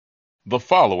The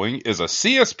following is a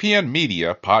CSPN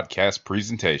Media podcast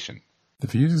presentation. The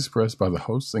views expressed by the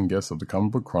hosts and guests of the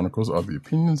Comic Book Chronicles are the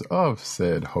opinions of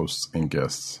said hosts and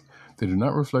guests. They do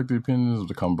not reflect the opinions of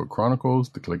the Comic Book Chronicles,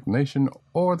 the Click Nation,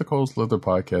 or the Cold Slither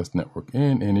Podcast Network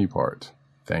in any part.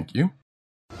 Thank you.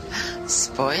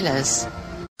 Spoilers.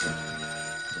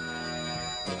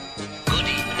 Good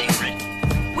evening, Rick.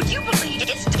 Would you believe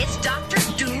it's Dr.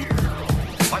 Doom?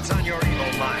 What's on your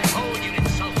evil mind? Oh, you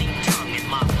insulting tongue, it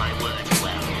mocked my words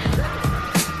well.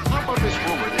 How about this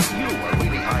rumor that you are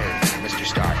really Iron Man, Mr.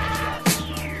 Stark?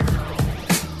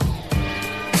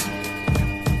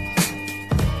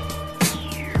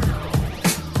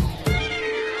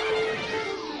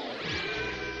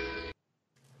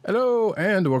 Hello,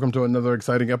 and welcome to another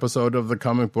exciting episode of the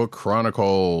Comic Book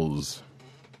Chronicles.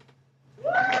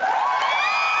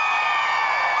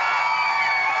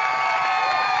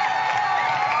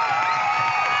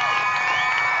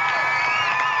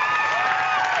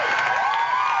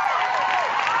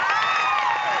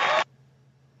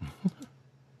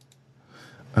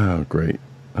 Oh, great.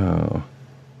 Oh,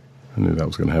 I knew that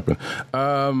was going to happen.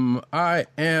 I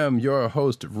am your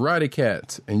host,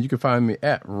 Roddycat, and you can find me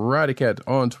at Roddycat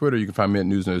on Twitter. You can find me at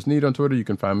News Nerds Need on Twitter. You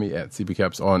can find me at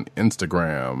CBCaps on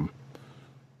Instagram.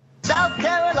 South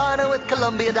Carolina with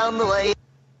Columbia down the way.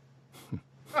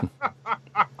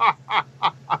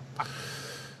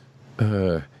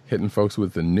 Hitting folks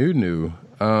with the new,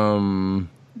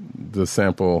 the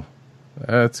sample.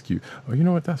 That's cute. Oh, you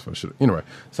know what? That's what I should. Anyway,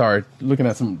 sorry. Looking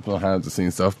at some behind the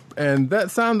scenes stuff, and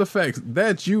that sound effects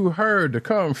that you heard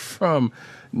come from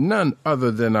none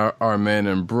other than our man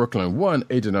in Brooklyn, one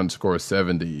Agent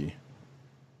 _70.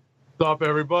 What's up,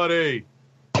 everybody?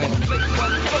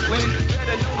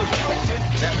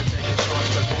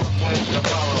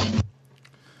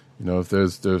 You know, if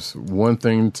there's one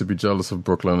thing to be jealous of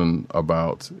Brooklyn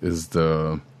about is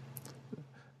the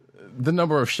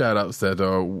number of shout outs that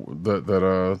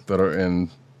are in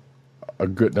a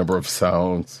good number of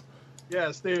sounds.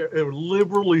 Yes, they're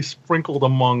liberally sprinkled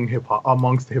amongst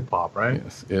hip hop, right?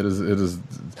 Yes, it is.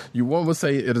 One would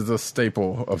say it is a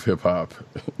staple of hip hop.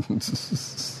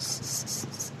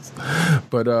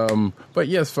 But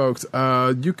yes, folks,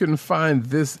 you can find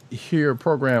this here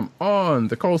program on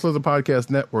the Cold Slither Podcast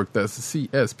Network. That's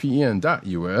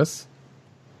CSPN.us.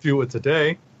 Do it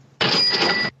today.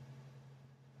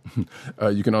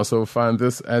 You can also find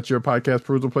this at your podcast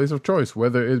perusal place of choice,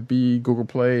 whether it be Google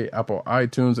Play, Apple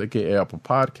iTunes, aka Apple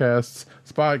Podcasts,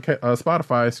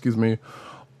 Spotify,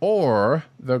 or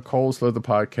the Cold Slither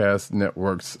Podcast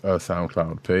Network's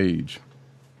SoundCloud page.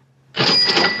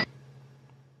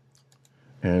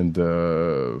 And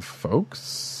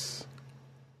folks,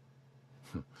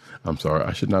 I'm sorry,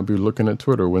 I should not be looking at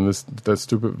Twitter when that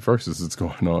stupid versus is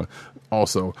going on.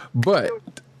 Also, but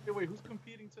wait, who's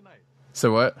competing tonight?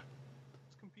 So what? Who's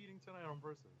competing tonight on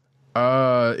Versus?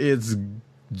 It's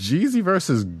Jeezy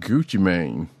versus Gucci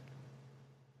Mane.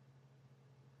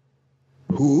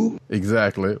 Who?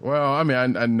 Exactly. Well, I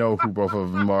mean, I know who both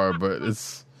of them are, but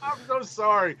it's. I'm so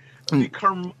sorry.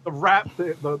 The rap,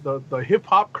 the hip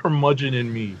hop curmudgeon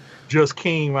in me just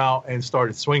came out and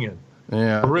started swinging.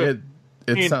 Yeah,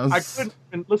 it sounds.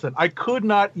 I could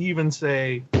not even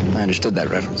say. I understood that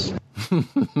reference.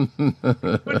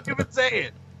 Couldn't even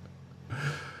say it.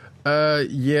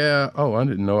 Yeah. Oh, I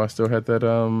didn't know I still had that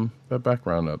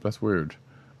background up. That's weird.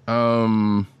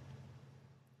 But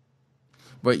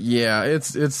yeah,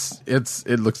 it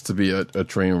looks to be a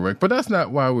train wreck. But that's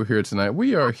not why we're here tonight.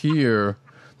 We are here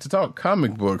to talk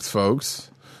comic books, folks.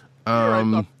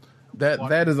 That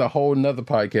is a whole nother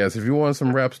podcast. If you want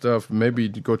some rap stuff, maybe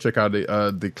go check out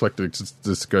the Eclectic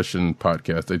Discussion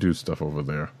podcast. They do stuff over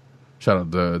there. Shout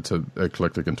out to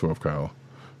Eclectic and 12 Kyle.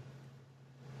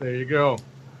 There you go.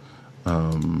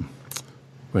 Well,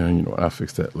 you know, I'll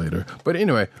fix that later. But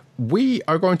anyway, we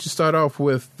are going to start off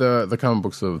with the comic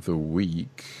books of the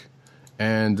week.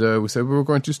 And we said we were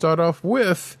going to start off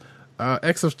with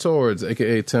X of Swords,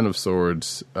 a.k.a. 10 of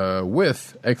Swords,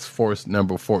 with X-Force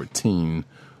number 14,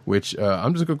 which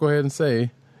I'm just going to go ahead and say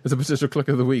is a potential click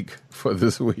of the week for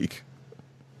this week.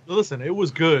 Listen, it was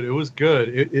good. It was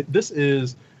good. This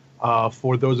is,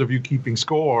 for those of you keeping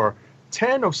score,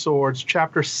 10 of Swords,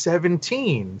 chapter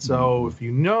 17. So if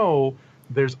you know,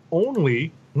 there's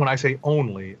only, when I say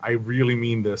only, I really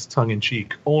mean this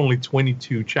tongue-in-cheek, only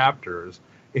 22 chapters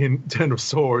in 10 of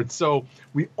Swords. So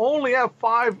we only have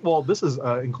 5, well, this is,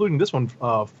 including this one,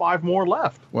 5 more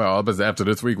left. Well, but after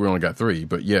this week, we only got 3,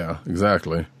 but yeah,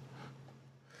 exactly.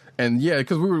 And yeah,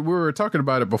 because we were talking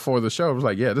about it before the show. It was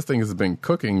like, yeah, this thing has been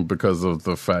cooking because of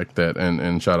the fact that,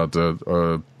 and shout out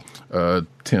to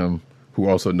Tim who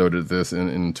also noted this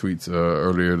in tweets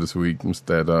earlier this week, was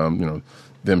that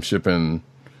them shipping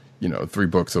 3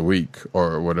 books a week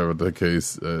or whatever the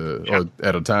case, or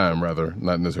at a time rather,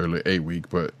 not necessarily a week,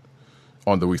 but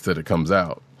on the weeks that it comes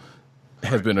out,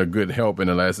 has been a good help in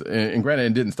the last. And granted,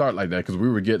 it didn't start like that because we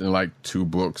were getting like 2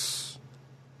 books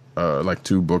a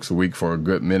week for a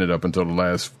good minute up until the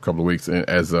last couple of weeks. And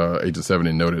as Agent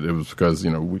 70 noted, it was because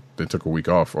they took a week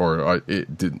off, or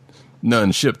it didn't.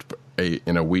 None shipped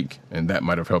in a week, and that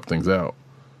might have helped things out.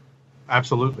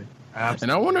 Absolutely.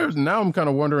 And I wonder, now I'm kind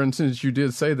of wondering, since you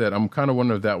did say that, I'm kind of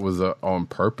wondering if that was on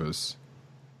purpose.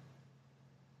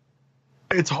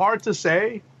 It's hard to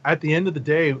say. At the end of the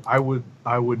day, I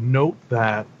would note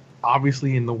that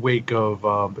obviously in the wake of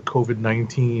the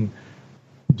COVID-19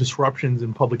 disruptions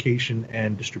in publication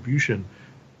and distribution,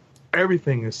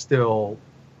 everything is still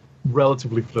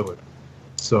relatively fluid.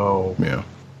 So, yeah,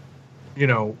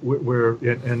 we're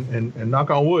and knock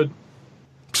on wood,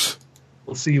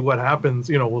 we'll see what happens.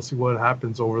 We'll see what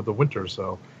happens over the winter.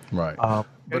 So, right.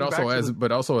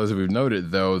 But also as we've noted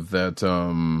though that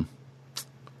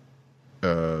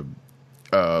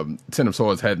Ten of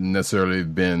Swords hadn't necessarily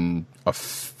been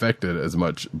affected as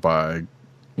much by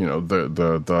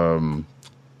the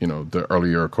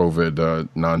earlier COVID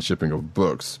non-shipping of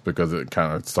books, because it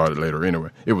kind of started later anyway.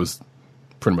 It was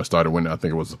pretty much started when I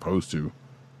think it was supposed to.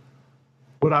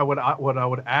 What I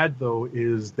would add though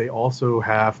is they also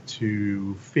have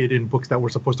to fit in books that were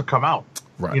supposed to come out,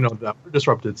 right? That were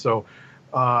disrupted. So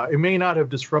it may not have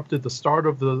disrupted the start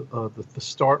of the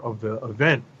start of the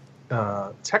event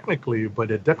technically,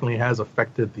 but it definitely has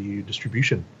affected the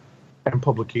distribution and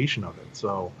publication of it.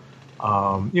 So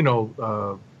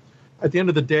at the end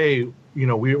of the day,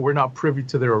 we're not privy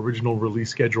to their original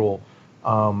release schedule,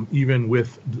 even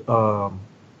with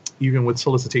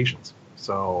solicitations.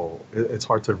 So it's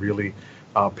hard to really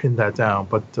pin that down.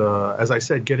 But as I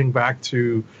said, getting back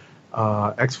to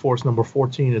X-Force number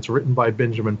 14, it's written by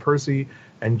Benjamin Percy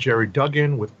and Jerry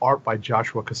Duggan, with art by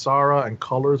Joshua Cassara and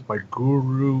colors by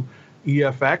Guru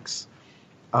EFX.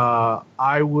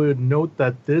 I would note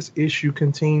that this issue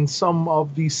contains some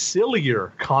of the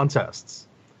sillier contests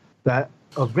that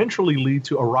eventually lead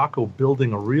to Arakko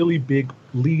building a really big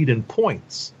lead in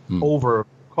points over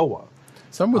Koa.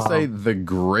 Some would say the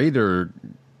greater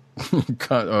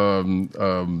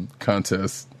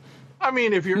contest. I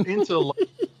mean, if you're into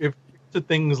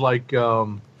things like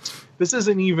this is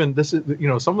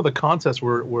some of the contests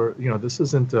were this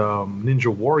isn't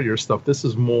Ninja Warrior stuff. This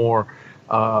is more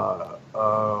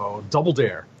Double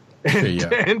Dare.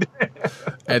 And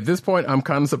at this point, I'm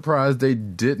kind of surprised they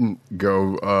didn't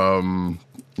go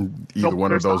either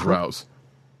one of those routes.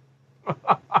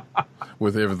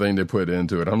 With everything they put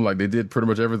into it, I'm like, they did pretty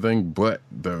much everything but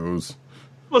those.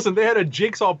 Listen, they had a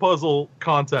jigsaw puzzle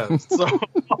contest, so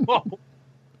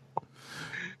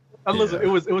and listen, it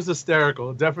was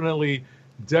hysterical. Definitely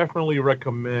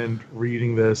recommend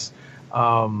reading this.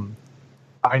 I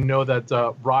know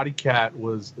that Roddy Cat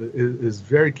is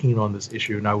very keen on this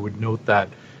issue, and I would note that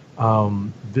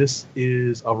this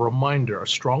is a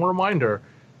strong reminder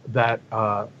that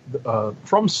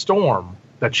from Storm,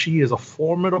 that she is a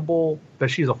formidable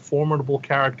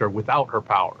character without her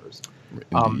powers.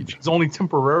 She's only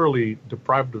temporarily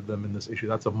deprived of them in this issue.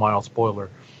 That's a mild spoiler,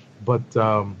 but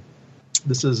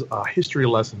this is a history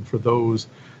lesson for those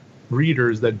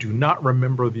readers that do not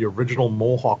remember the original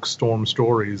Mohawk Storm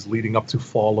stories leading up to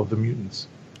Fall of the Mutants.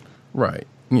 Right.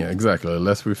 Yeah, exactly.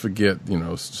 Lest we forget,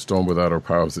 Storm without her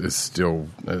powers is still,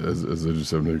 as I just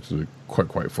said,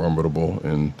 quite formidable.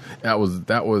 And that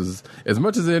was as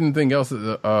much as anything else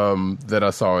that I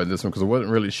saw in this one, because I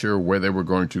wasn't really sure where they were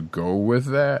going to go with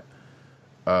that.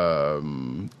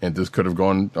 And this could have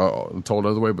gone told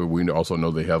other way, but we also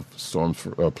know they have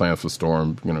plans for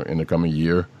Storm, in the coming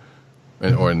year,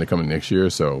 or in the coming next year.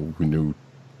 So we knew.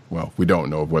 Well, we don't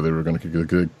know whether we're going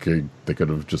to. They could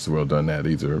have just as well done that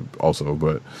either. Also,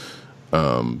 but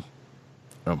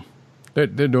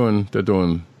they're doing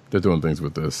things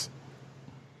with this.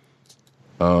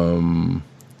 I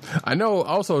know.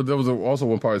 Also, there was also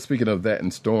one part. Speaking of that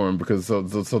in Storm, because so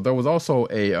there was also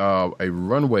a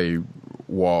runway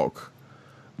walk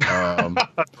right.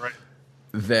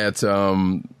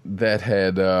 that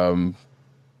had.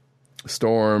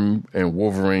 Storm and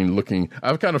Wolverine looking.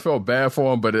 I kind of felt bad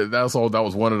for him, but that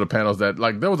was one of the panels that,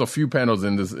 like, there was a few panels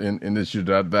in this issue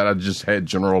that I just had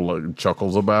general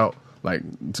chuckles about, like,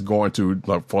 to go into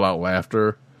like full out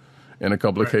laughter in a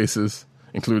couple of cases,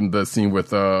 including the scene with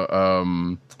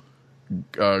Gorgon.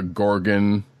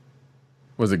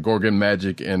 Was it Gorgon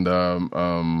Magic and I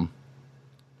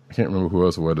can't remember who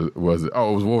else was it.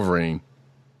 Oh, it was Wolverine.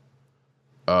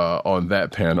 on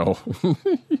that panel.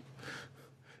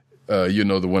 You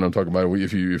know the one I'm talking about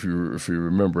if you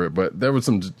remember it. But there was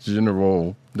some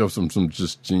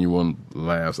just genuine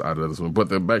laughs out of this one. But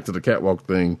back to the catwalk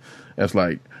thing, that's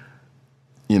like,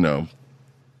 you know,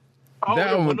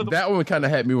 that one kind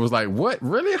of had me, was like, what,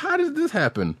 really? How did this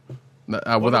happen?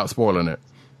 Without spoiling it.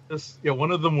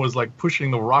 One of them was like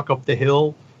pushing the rock up the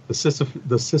hill. Yes.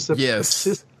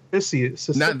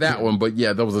 Not that one, but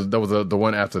yeah, that was the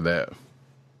one after that.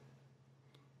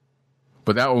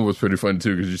 But that one was pretty funny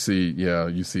too, because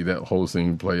you see that whole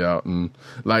scene play out, and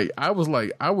like I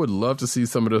would love to see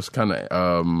some of this kind of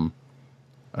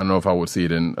I don't know if I would see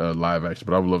it in live action,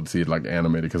 but I would love to see it like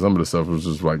animated, because some of the stuff was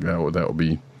just like that would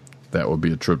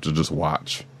be a trip to just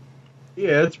watch.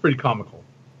 Yeah, it's pretty comical.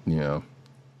 Yeah.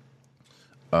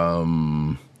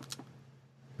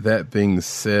 That being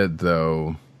said,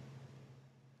 though,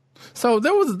 so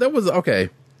there was okay.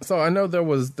 So I know there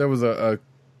was a.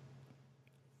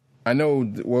 I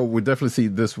know. Well, we definitely see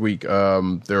this week.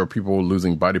 There are people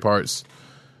losing body parts.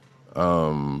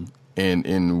 And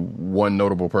one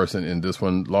notable person in this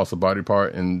one lost a body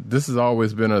part, and this has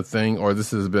always been a thing, or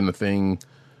this has been a thing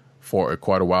for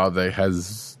quite a while.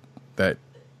 That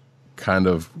kind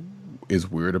of is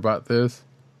weird about this.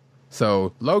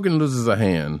 So Logan loses a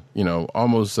hand,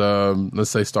 almost let's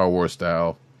say Star Wars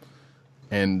style,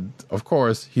 and of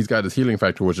course he's got his healing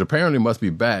factor, which apparently must be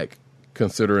back,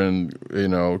 considering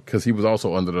because he was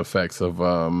also under the effects of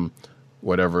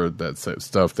whatever that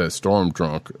stuff that Storm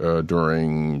drunk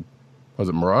during, was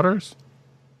it Marauders?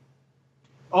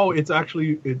 Oh, it's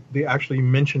actually they actually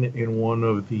mention it in one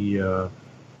of the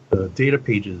data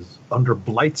pages under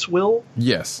Blight's will.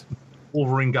 Yes.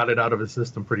 Wolverine got it out of his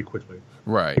system pretty quickly.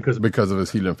 Right, because of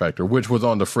his healing factor, which was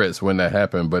on the fritz when that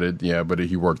happened, but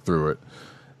he worked through it.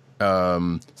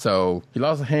 So he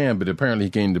lost a hand, but apparently he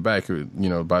gained it back,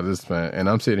 by this point. And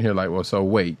I'm sitting here like, well, so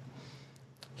wait,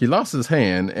 he lost his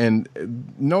hand, and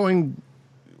knowing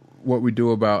what we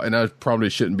do about, and I probably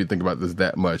shouldn't be thinking about this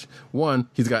that much. One,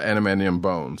 he's got adamantium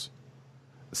bones.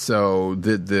 So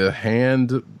did the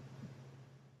hand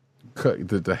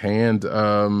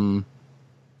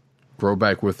grow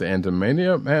back with the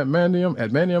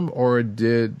adamantium, or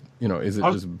did is it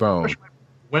just bone?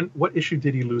 What issue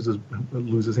did he lose his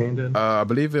hand in? I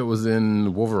believe it was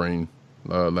in Wolverine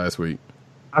last week.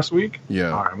 Last week?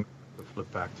 Yeah. All right, I'm going to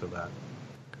flip back to that.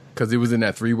 Because he was in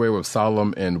that 3-way with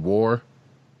Solemn and War.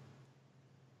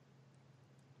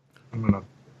 I'm going to.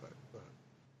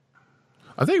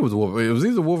 I think it was Wolverine. It was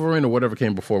either Wolverine or whatever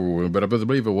came before Wolverine, but I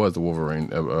believe it was the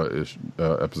Wolverine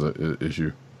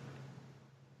issue.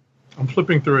 I'm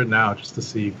flipping through it now just to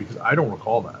see, because I don't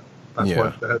recall that. That's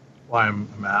why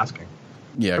I'm asking.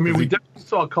 Yeah, I mean, we definitely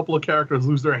saw a couple of characters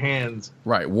lose their hands.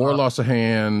 Right, War lost a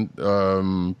hand.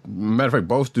 Matter of fact,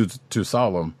 both due to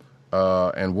Solemn,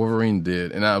 and Wolverine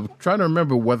did. And I'm trying to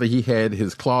remember whether he had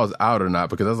his claws out or not,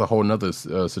 because that's a whole nother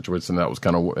situation that was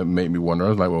kind of made me wonder. I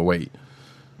was like, well, wait.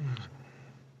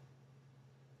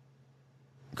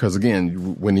 Because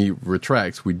again, when he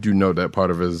retracts, we do know that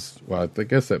part of his. Well, I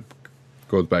guess that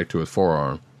goes back to his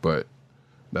forearm, but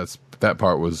that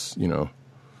part was,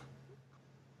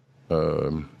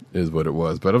 is what it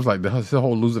was. But it was like the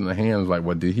whole losing the hand was like,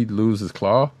 what, did he lose his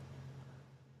claw?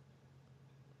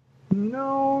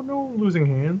 No losing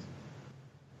hands.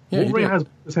 Yeah, Wolverine has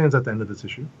his hands at the end of this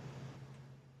issue.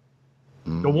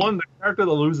 The character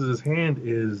that loses his hand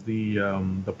is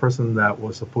the person that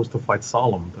was supposed to fight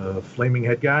Solemn, the flaming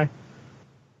head guy.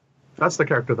 That's the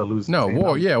character that loses. No, his hand.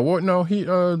 War. Yeah, War. No,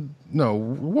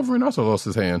 Wolverine also lost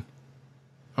his hand.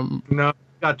 No, he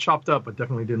got chopped up, but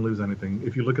definitely didn't lose anything.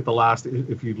 If you look at the last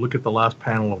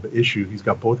panel of the issue, he's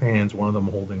got both hands. One of them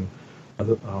holding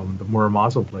the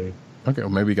Muramasa blade. Okay,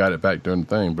 well, maybe he got it back during the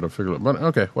thing, but I figured. But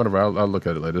okay, whatever. I'll look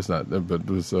at it later. It's not. But it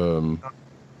was.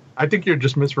 I think you're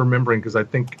just misremembering, because I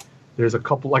think there's a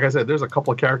couple. Like I said, there's a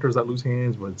couple of characters that lose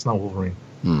hands, but it's not Wolverine.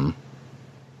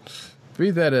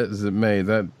 Be that as it may,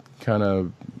 that kind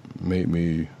of made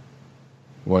me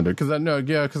wonder, because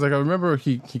I remember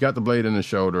he got the blade in his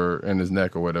shoulder and his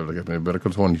neck or whatever, but of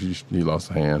course when he lost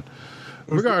a hand.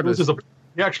 Regardless,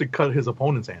 he actually cut his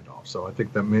opponent's hand off, so I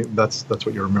think that's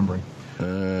what you're remembering.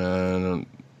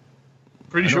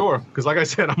 Pretty sure, because like I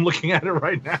said, I'm looking at it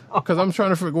right now. Because I'm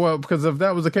trying to figure. Well, because if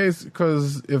that was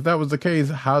the case,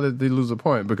 how did they lose a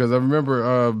point? Because I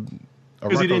remember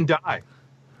because he didn't die.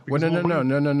 Well,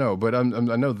 no. But I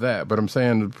know that. But I'm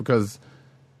saying because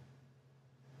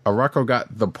Arakko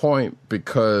got the point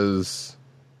because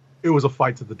it was a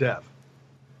fight to the death,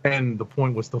 and the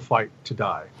point was to fight to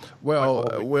die. Well,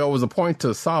 it was a point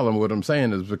to Solemn. What I'm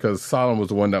saying is because Solemn was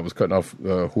the one that was cutting off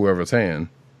whoever's hand.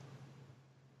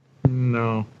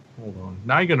 No. Hold on.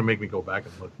 Now you're gonna make me go back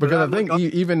and look. Because I think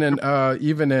even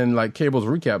in like Cable's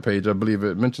recap page, I believe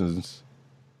it mentions,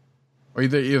 or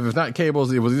either if it's not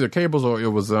Cable's, it was either Cable's or it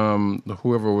was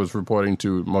whoever was reporting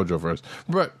to Mojo first.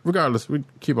 But regardless, we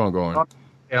keep on going.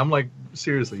 Yeah, I'm like,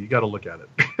 seriously, you got to look at it.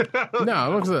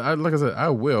 No, like I said, I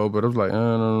will, but I was like,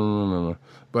 no.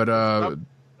 But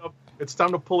it's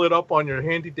time to pull it up on your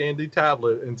handy dandy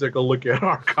tablet and take a look at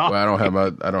our comments. well,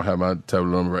 I don't have my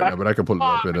tablet on right now, but I can pull it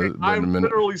up in a minute. I'm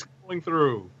literally scrolling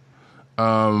through.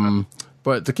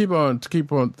 But to keep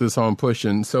on this on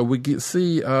pushing, so we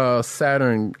see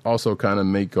Saturn also kind of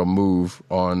make a move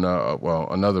on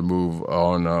another move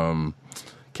on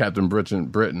Captain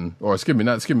Britain, or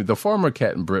the former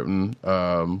Captain Britain,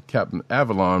 Captain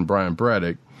Avalon, Brian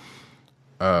Braddock.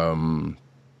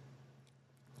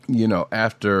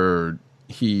 After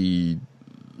he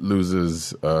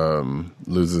loses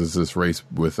this race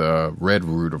with Red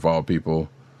Root of all people.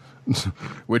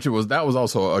 that was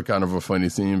also a kind of a funny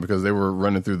scene because they were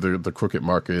running through the Crooked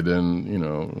Market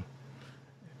and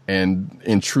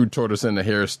in true Tortoise and the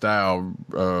Hare style,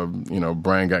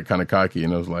 Brian got kind of cocky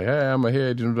and I was like, hey, I'm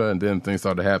ahead, and then things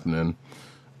started happening.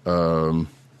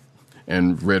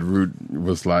 And Red Root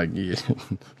was like, yeah,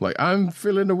 like I'm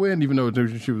feeling the wind, even though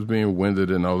she was being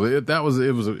winded and all that. It was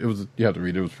you have to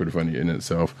read it. It was pretty funny in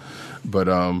itself, but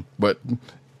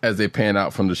as they pan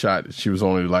out from the shot, she was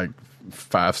only like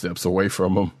 5 steps away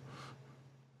from him.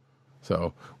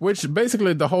 So, which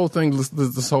basically the whole thing,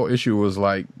 this whole issue was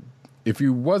like, if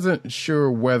you wasn't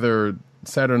sure whether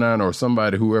Saturnine or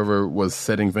somebody, whoever was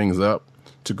setting things up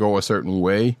to go a certain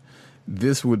way,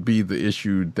 this would be the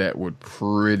issue that would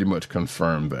pretty much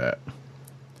confirm that.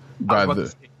 I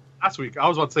was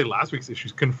about to say last week's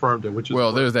issues confirmed it, which is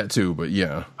there's that too, but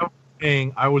yeah.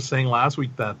 I was saying last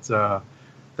week that the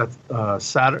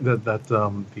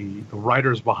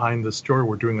writers behind the story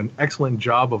were doing an excellent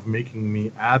job of making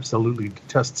me absolutely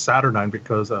detest Saturnine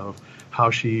because of how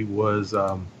she was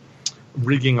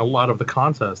rigging a lot of the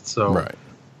contests. So right.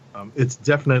 It's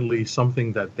definitely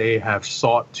something that they have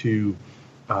sought to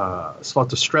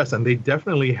stress, and they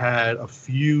definitely had a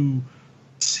few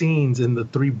scenes in the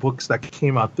 3 books that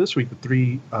came out this week, the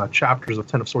 3 chapters of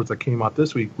Ten of Swords that came out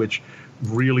this week, which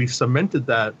really cemented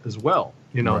that as well.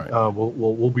 Right.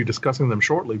 We'll be discussing them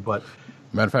shortly, but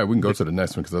matter of fact, we can go to the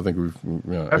next one because I think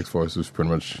X-Force is pretty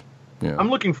much. Yeah, I'm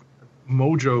looking for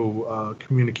Mojo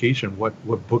Communication. What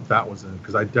book that was in?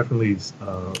 Because I definitely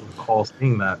recall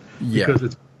seeing that. Yeah. Because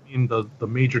it's in the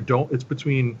Major Domo.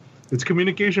 It's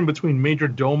communication between Major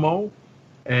Domo,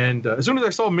 and as soon as I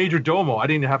saw Major Domo, I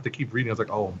didn't have to keep reading. I was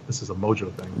like, oh, this is a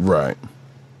Mojo thing. Right.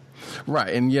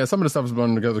 And yeah, some of the stuff is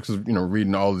blown together because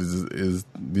reading all these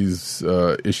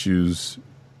issues,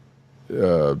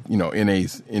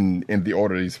 in the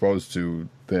order you're supposed to.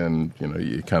 Then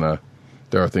you kind of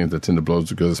there are things that tend to blow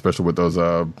together, especially with those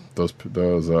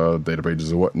data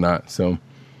pages and whatnot. So.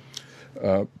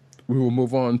 We will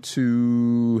move on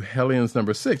to Hellions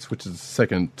number 6, which is the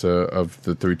second of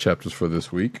the 3 chapters for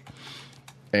this week.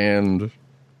 And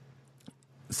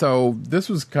so this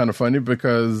was kind of funny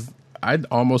because I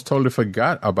almost totally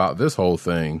forgot about this whole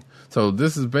thing. So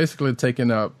this is basically taken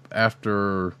up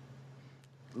after,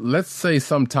 let's say,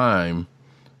 some time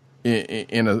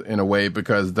in a way,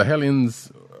 because the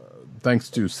Hellions, thanks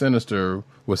to Sinister,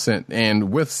 was sent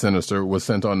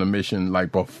on a mission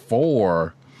like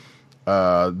before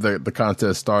the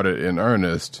contest started in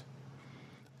earnest,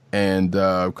 and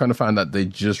kind of find out they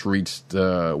just reached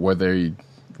where they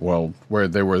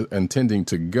were intending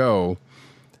to go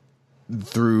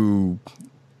through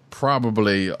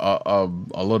probably a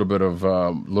little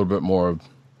bit more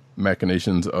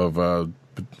machinations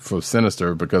for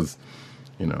Sinister, because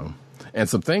and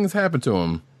some things happened to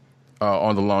him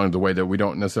along the way that we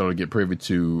don't necessarily get privy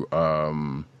to.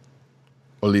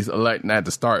 Or at least not at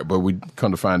the start, but we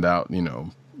come to find out,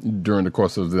 during the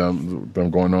course of them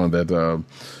going on that,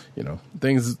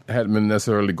 things hadn't been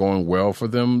necessarily going well for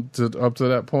them up to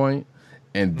that point.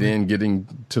 And then getting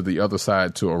to the other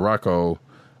side, to Arakko,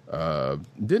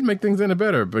 did make things any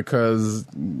better because,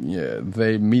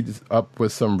 they meet up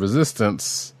with some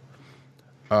resistance.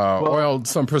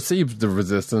 Some perceived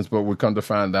resistance, but we come to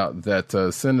find out that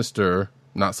Sinister,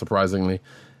 not surprisingly,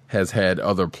 has had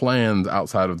other plans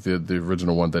outside of the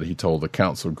original one that he told the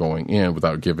council going in,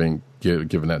 without giving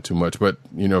that too much. But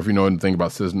if you know anything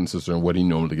about Sinister and what he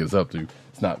normally gets up to,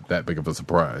 it's not that big of a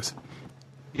surprise.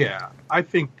 Yeah, I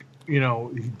think he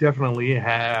definitely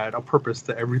had a purpose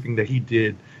to everything that he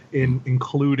did,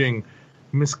 including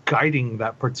misguiding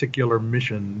that particular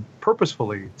mission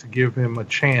purposefully to give him a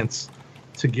chance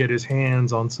to get his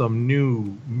hands on some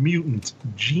new mutant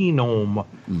genome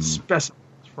specimens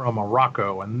from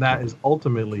Morocco, and that is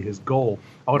ultimately his goal.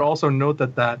 I would also note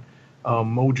that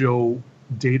Mojo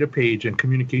data page and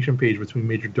communication page between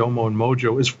Major Domo and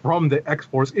Mojo is from the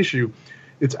X-Force issue.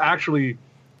 It's actually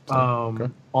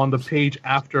on the page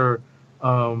after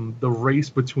the race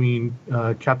between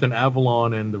Captain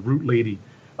Avalon and the Root Lady,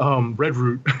 Red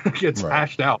Root, gets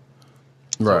hashed out.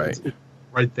 So right. It's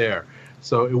right there.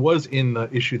 So it was in the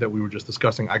issue that we were just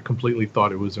discussing. I completely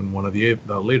thought it was in one of the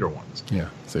later ones. Yeah.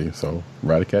 See, so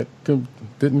Radicat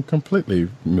didn't completely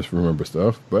misremember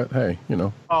stuff, but hey,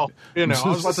 Oh, I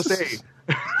was about to say,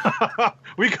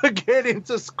 we could get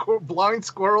into blind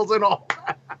squirrels and all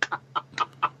that.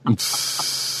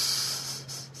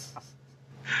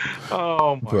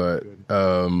 Oh my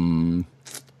goodness.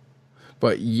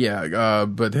 But yeah,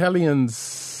 but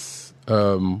Hellions.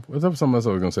 What's up? Something else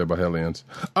I was going to say about Hellions.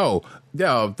 Oh,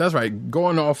 yeah, that's right.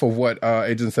 Going off of what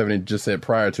Agent 70 just said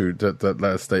prior to that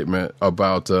last statement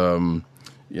about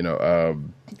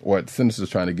what Sinister's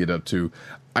trying to get up to.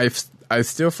 I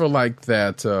still feel like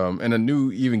that, and I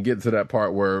knew even get to that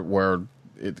part where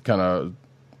it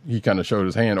he kind of showed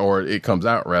his hand, or it comes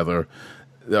out rather,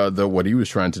 what he was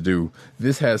trying to do.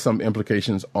 This has some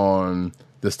implications on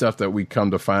the stuff that we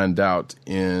come to find out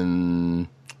in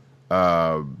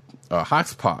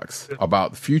Hoxpox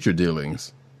about future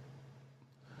dealings.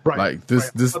 Right. Like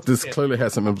this clearly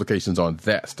has some implications on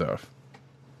that stuff.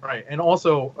 Right, and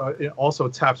also it also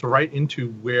taps right into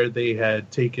where they had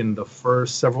taken the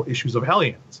first several issues of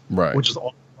Hellions, right, which is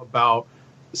all about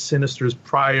Sinister's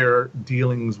prior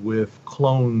dealings with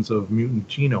clones of mutant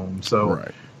genomes. So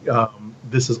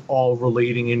this is all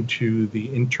relating into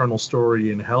the internal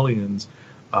story in Hellions,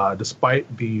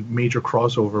 despite the major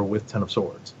crossover with Ten of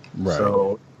Swords. Right.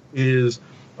 So it is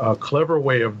a clever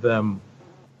way of them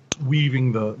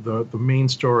weaving the main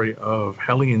story of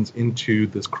Hellions into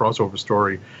this crossover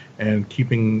story and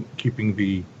keeping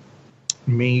the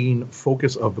main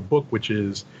focus of the book, which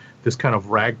is this kind of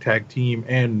ragtag team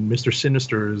and Mr.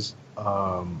 Sinister's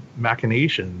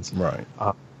machinations, right?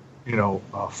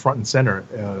 Front and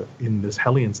center in this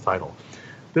Hellions title.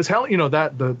 This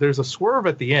there's a swerve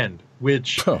at the end,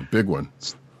 which big one,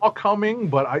 all coming.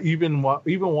 But even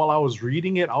while I was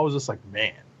reading it, I was just like,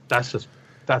 man, that's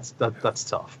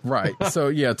tough. Right. So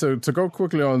yeah, to go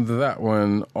quickly on that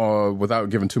one, without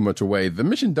giving too much away, the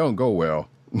mission don't go well.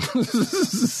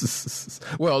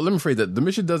 Well, let me phrase that. The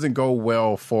mission doesn't go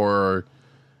well for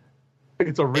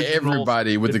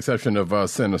everybody, with the exception of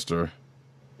Sinister.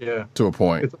 Yeah. To a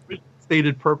point. It's a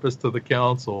stated purpose to the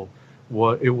council.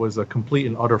 It was a complete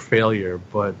and utter failure,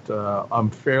 but I'm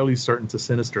fairly certain to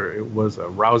Sinister it was a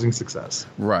rousing success.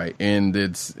 Right. And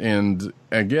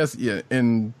I guess, yeah,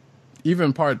 and even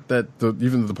the part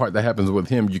that happens with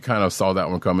him, you kind of saw that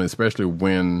one coming, especially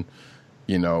when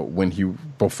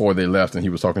before they left and he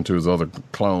was talking to his other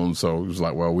clones. So it was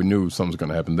like, well, we knew something was going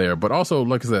to happen there. But also,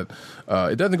 like I said,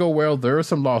 it doesn't go well. There are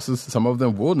some losses. Some of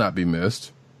them will not be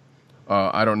missed.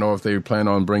 I don't know if they plan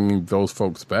on bringing those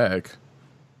folks back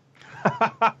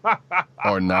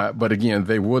or not. But again,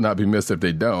 they will not be missed if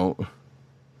they don't.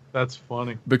 That's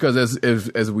funny. Because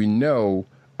as we know,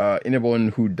 anyone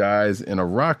who dies in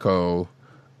Arakko,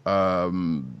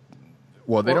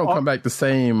 they don't come back the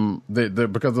same.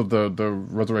 Because of the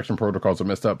resurrection protocols are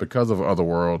messed up because of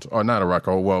Otherworld, or not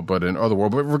Arakko, but in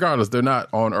Otherworld. But regardless, they're not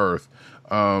on Earth.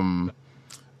 The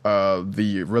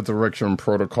resurrection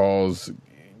protocols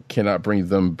cannot bring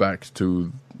them back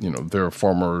to their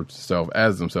former self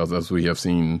as themselves, as we have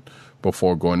seen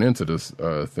before going into this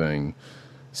thing.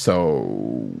 So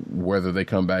whether they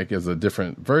come back as a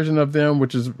different version of them,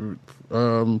 which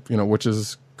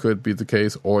could be the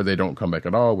case, or they don't come back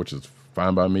at all, which is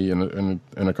fine by me in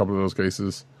a couple of those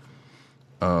cases.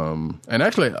 And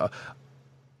actually,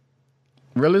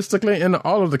 realistically, in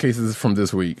all of the cases from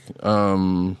this week,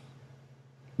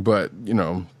 but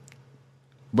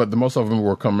the most of them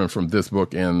were coming from this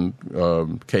book and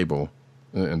Cable,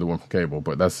 and the one from Cable.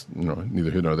 But that's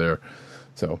neither here nor there.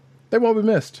 So they won't be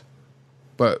missed.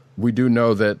 But we do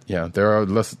know that there are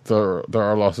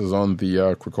losses on the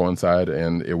Krakoan side,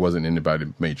 and it wasn't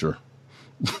anybody major.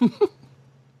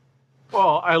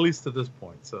 Well, at least to this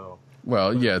point. So.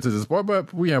 Well, yeah, to this point,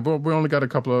 but we only got a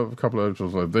couple of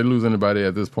episodes left. If they lose anybody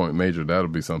at this point major, that'll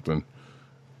be something.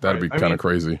 That'd be kind of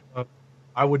crazy.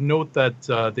 I would note that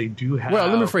they do have. Well,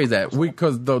 let me phrase that.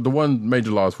 Because the one major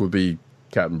loss would be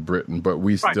Captain Britain, but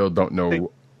we still don't know. They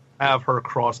have her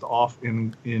crossed off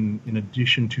in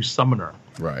addition to Summoner,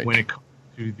 right? When it comes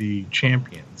to the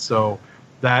champion, so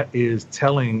that is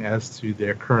telling as to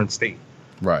their current state,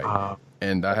 right?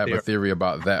 And I have a theory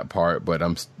about that part, but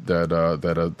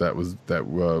that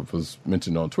was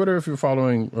mentioned on Twitter. If you're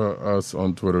following us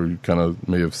on Twitter, you kind of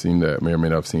may have seen that, may or may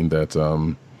not have seen that.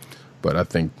 But I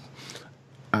think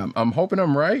I'm hoping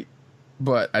I'm right,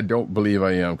 but I don't believe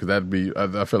I am, because I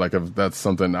feel like if that's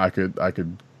something I could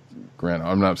grant.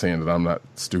 I'm not saying that I'm not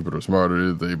stupid or smart or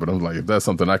anything, but I'm like, if that's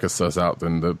something I could suss out,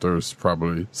 then there's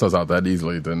probably suss out that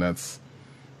easily, then that's,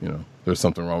 there's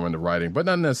something wrong in the writing, but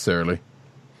not necessarily.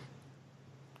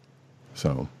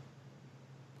 So,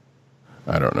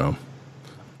 I don't know.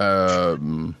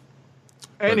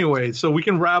 Anyway, so we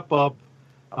can wrap up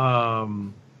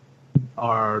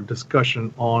our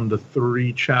discussion on the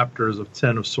 3 chapters of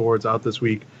 10 of Swords out this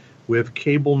week with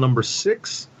Cable number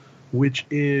 6, which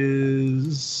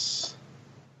is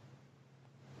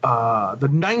the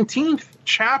 19th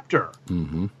chapter.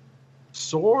 Mm-hmm.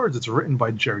 Swords. It's written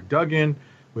by Jerry Duggan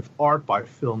with art by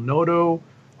Phil Noto.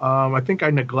 I think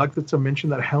I neglected to mention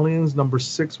that Hellions number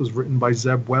 6 was written by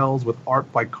Zeb Wells with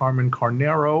art by Carmen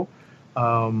Carnero,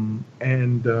 and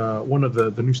one of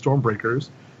the new Stormbreakers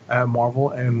at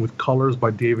Marvel, and with colors by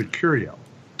David Curiel.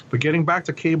 But getting back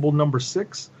to Cable number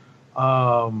 6,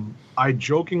 I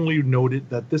jokingly noted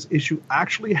that this issue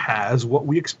actually has what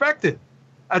we expected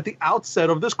at the outset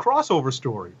of this crossover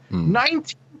story.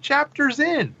 19 chapters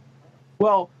in.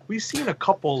 Well, we've seen a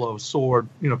couple of sword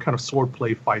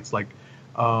play fights, like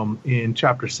in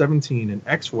chapter 17 in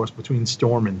X-Force between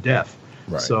Storm and Death.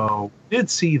 Right. So did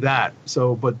see that.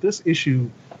 So, but this issue,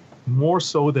 more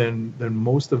so than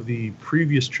most of the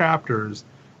previous chapters,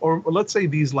 or let's say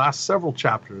these last several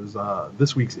chapters,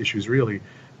 this week's issues really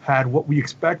had what we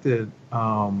expected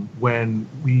when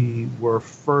we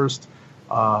first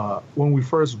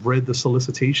read the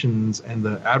solicitations and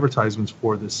the advertisements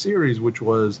for this series, which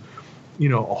was,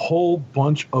 a whole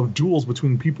bunch of duels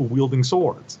between people wielding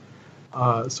swords.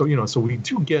 So we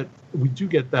do get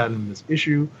that in this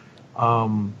issue.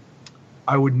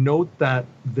 I would note that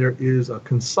there is a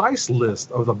concise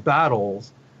list of the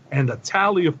battles and a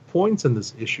tally of points in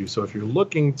this issue. So if you're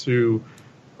looking to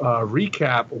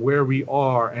recap where we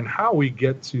are and how we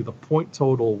get to the point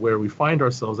total where we find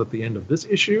ourselves at the end of this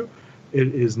issue,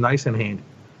 it is nice and handy.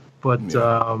 But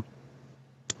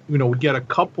we get a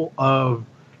couple of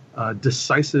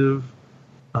decisive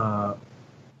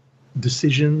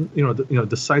decisive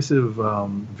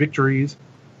victories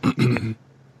in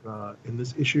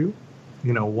this issue.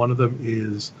 One of them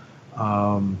is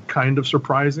kind of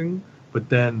surprising, but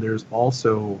then there's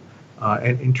also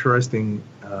an interesting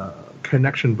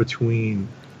connection between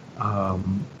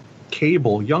young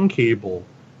Cable,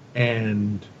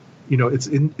 and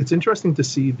it's interesting to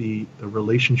see the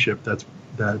relationship that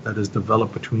is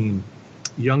developed between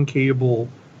young Cable,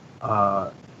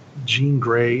 Jean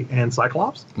Grey, and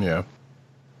Cyclops. Yeah.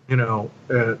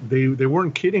 They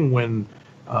weren't kidding when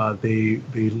they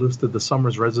listed the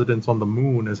Summers residents on the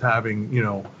moon as having,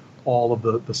 all of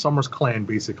the Summers clan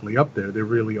basically up there. They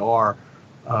really are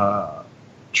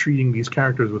treating these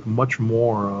characters with much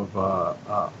more of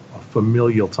a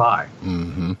familial tie.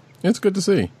 Mm-hmm. It's good to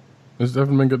see. It's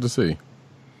definitely been good to see.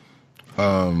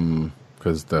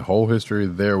 Because the whole history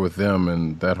there with them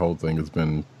and that whole thing has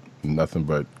been nothing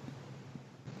but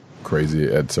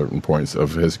crazy at certain points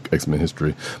of his X-Men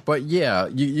history. But yeah,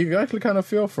 you actually kind of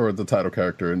feel for the title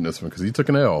character in this one, because he took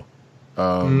an L.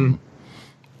 But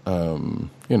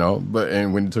when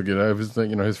he took it out,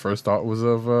 his first thought was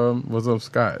of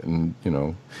Scott, and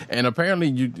and apparently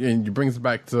you brings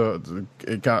back to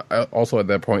it. Also at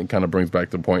that point, kind of brings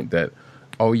back the point that,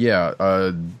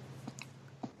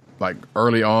 like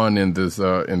early on in this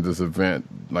event,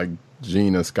 like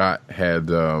Jean and Scott had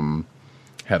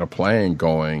a plan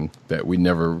going that we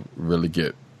never really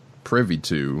get privy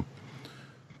to.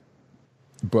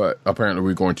 But apparently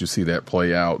we're going to see that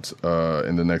play out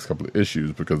in the next couple of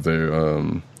issues, because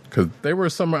they were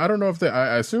somewhere. I don't know if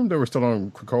I assume they were still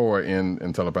on Krakoa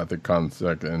in telepathic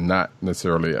contact, and not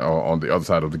necessarily on the other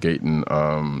side of the gate in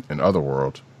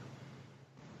Otherworld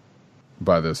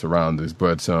by their surroundings.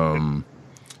 But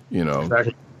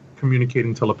exactly,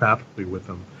 communicating telepathically with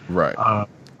them. Right.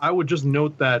 I would just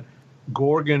note that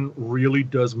Gorgon really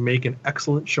does make an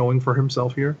excellent showing for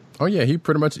himself here. Oh yeah, he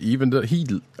pretty much he didn't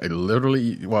leave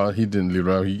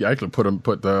it out. He actually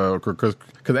put because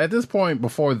at this point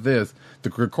before this, the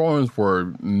Krakoans were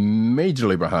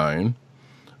majorly behind,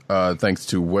 thanks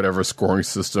to whatever scoring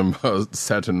system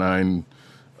Saturnine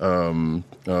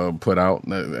put out,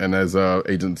 and as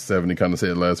Agent 70 kind of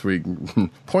said last week,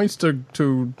 points to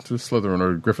Slytherin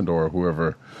or Gryffindor or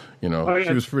whoever.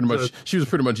 She was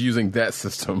pretty much using that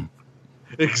system.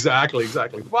 Exactly.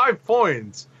 5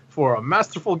 points for a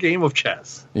masterful game of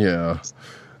chess. Yeah.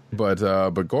 But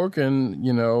Gorgon,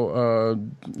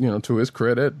 to his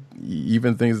credit,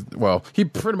 even things. Well, he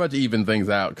pretty much evened things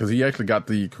out because he actually got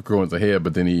the Krakoans ahead,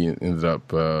 but then he ended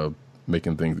up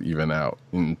making things even out.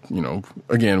 And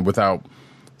again, without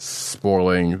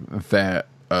spoiling that,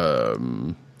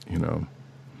 that's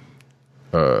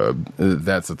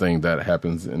the thing that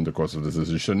happens in the course of this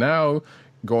issue. So now,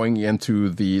 going into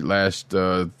the last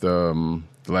the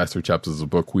last 3 chapters of the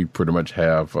book, we pretty much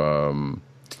have an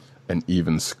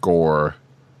even score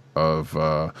of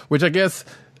which I guess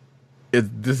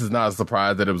this is not a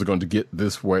surprise that it was going to get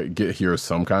here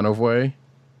some kind of way.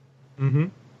 Mm-hmm.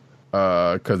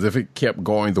 Because if it kept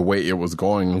going the way it was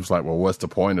going, it was like, well, what's the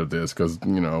point of this? Because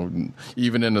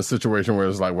even in a situation where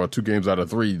it's like, well, 2 games out of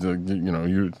 3,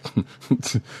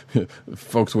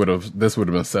 folks would have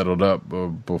been settled up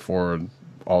before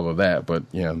all of that. But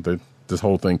yeah, this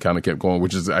whole thing kind of kept going,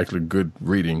 which is actually good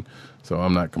reading. So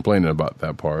I'm not complaining about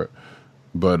that part.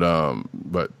 But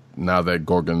now that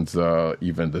Gorgon's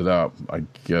evened it up, I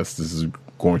guess this is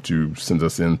going to send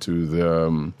us into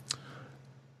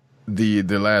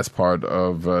the last part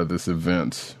of this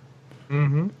event.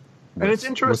 Mm-hmm. And it's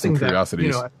interesting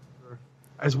that,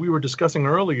 as we were discussing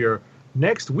earlier,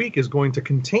 next week is going to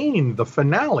contain the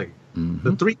finale. Mm-hmm.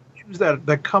 The 3 issues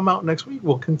that come out next week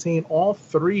will contain all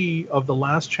 3 of the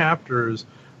last chapters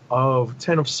of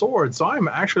 10 of Swords. So I'm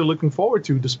actually looking forward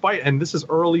to, and this is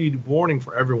early warning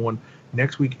for everyone,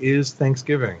 next week is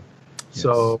Thanksgiving. Yes.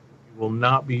 So we will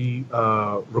not be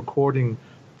recording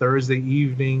Thursday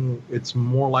evening. It's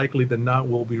more likely than not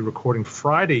we'll be recording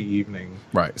Friday evening.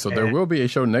 Right. So there will be a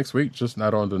show next week, just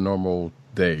not on the normal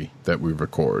day that we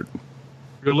record.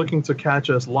 If you're looking to catch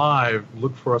us live,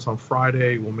 look for us on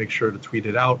Friday. We'll make sure to tweet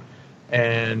it out.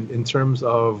 And in terms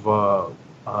of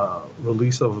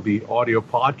release of the audio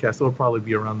podcast, it'll probably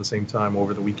be around the same time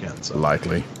over the weekend. So.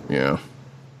 Likely, yeah.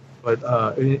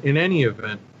 But in any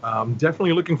event, I'm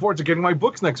definitely looking forward to getting my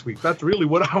books next week. That's really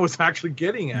what I was actually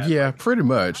getting at. Yeah, pretty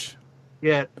much.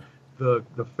 Get the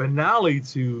finale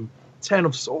to 10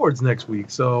 of Swords next week.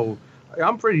 So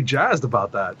I'm pretty jazzed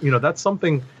about that. That's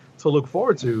something to look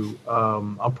forward to.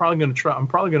 I'm probably going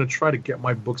to try to get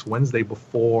my books Wednesday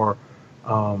before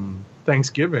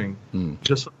Thanksgiving,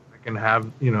 just so I can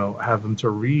have them to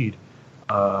read,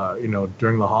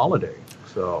 during the holiday.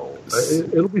 So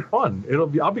it'll be fun.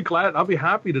 I'll be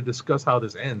happy to discuss how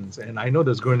this ends. And I know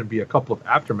there's going to be a couple of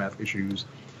aftermath issues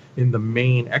in the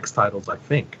main X titles, I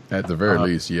think. At the very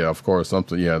least, yeah, of course,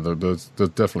 something. Yeah, there's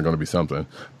definitely going to be something.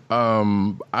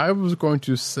 I was going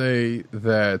to say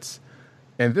that,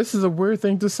 and this is a weird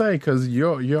thing to say because if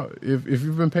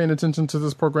you've been paying attention to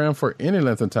this program for any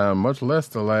length of time, much less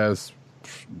the last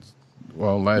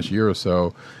year or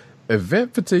so,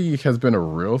 event fatigue has been a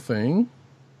real thing.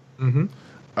 Mm-hmm.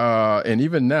 And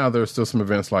even now, there's still some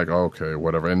events like, okay,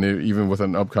 whatever. And even with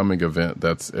an upcoming event,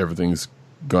 everything's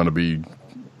going to be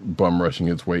bum rushing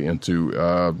its way into.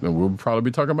 And we'll probably be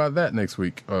talking about that next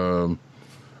week a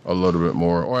little bit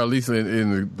more, or at least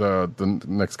in the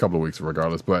next couple of weeks,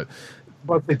 regardless. But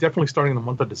they're definitely starting in the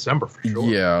month of December for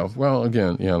sure. Yeah. Well,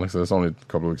 again, yeah, like I said, it's only a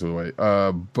couple of weeks away.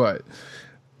 But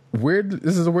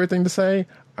this is a weird thing to say.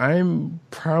 I'm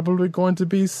probably going to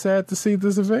be sad to see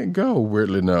this event go,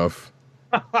 weirdly enough.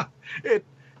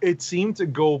 It seemed to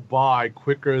go by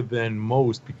quicker than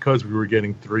most because we were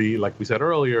getting 3, like we said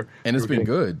earlier. And it's been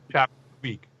good. Chapter a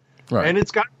week. Right. And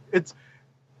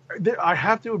I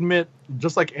have to admit,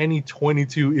 just like any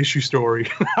 22 issue story,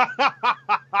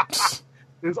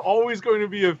 there's always going to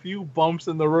be a few bumps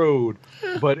in the road,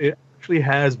 but it actually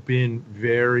has been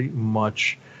very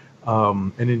much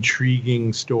an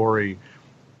intriguing story.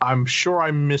 I'm sure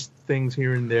I missed things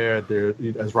here and there.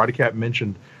 As Roddy Cat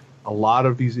mentioned, a lot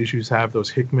of these issues have those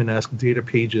Hickman-esque data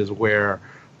pages where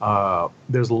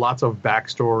there's lots of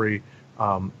backstory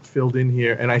filled in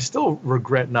here. And I still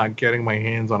regret not getting my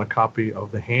hands on a copy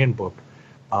of the handbook.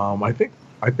 I think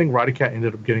Roddy Cat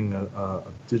ended up getting a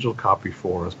digital copy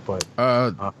for us. But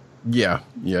yeah,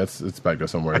 it's back there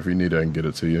somewhere. If you need it, I can get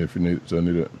it to you. If you need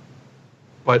it.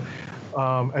 But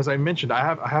as I mentioned,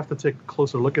 I have to take a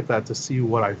closer look at that to see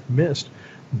what I've missed.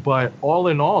 But all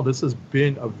in all, this has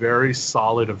been a very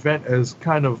solid event, as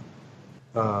kind of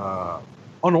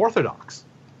unorthodox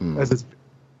as it's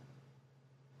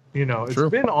been. It's True.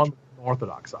 been on the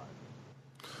orthodox side.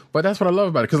 But that's what I love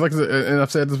about it, because like I said, and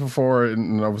I've said this before,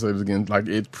 and I will say this again, like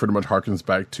it pretty much harkens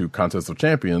back to Contest of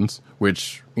Champions,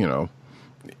 which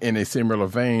in a similar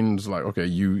vein, it's like, okay,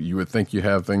 you would think you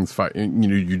have things fight,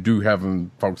 you do have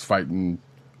folks fighting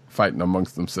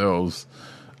amongst themselves,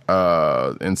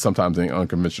 and sometimes in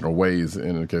unconventional ways.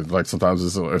 And like sometimes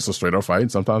it's a straight up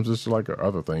fight, sometimes it's like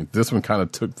other things. This one kind of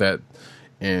took that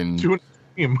and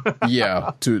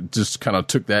Yeah, to just kind of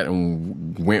took that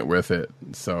and went with it.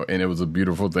 So, and it was a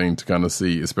beautiful thing to kind of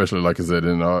see, especially like I said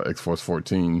in X-Force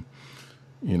 14.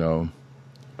 You know,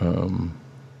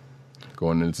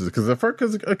 going into because at first,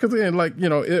 because like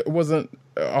it wasn't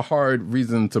a hard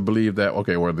reason to believe that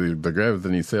the Gravity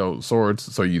needs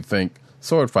swords, so you think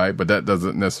sword fight, but that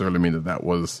doesn't necessarily mean that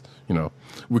was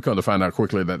we come to find out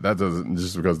quickly that doesn't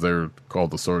just because they're called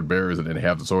the sword bearers and they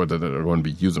have the sword that they're going to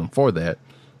be using for that,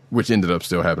 which ended up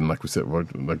still happening like we said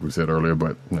earlier,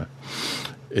 but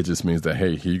it just means that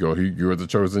hey, here you go, you're the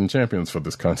chosen champions for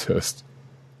this contest.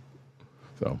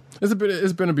 So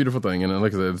it's been a beautiful thing, and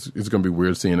like I said, it's going to be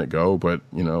weird seeing it go, but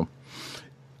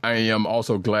I am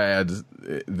also glad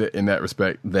that in that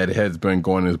respect that it has been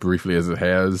going as briefly as it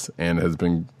has, and has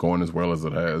been going as well as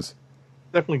it has.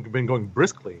 Definitely been going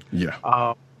briskly.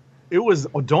 Yeah, it was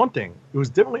daunting. It was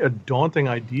definitely a daunting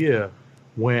idea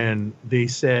when they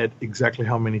said exactly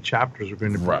how many chapters are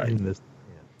going to be in this,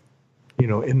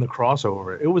 in the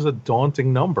crossover. It was a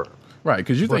daunting number. Right,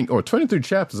 because you think, 23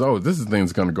 chapters, this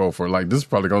thing's going to go for, this is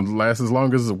probably going to last as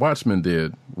long as Watchmen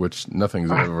did, which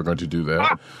nothing's ever going to do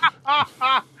that.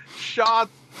 Shots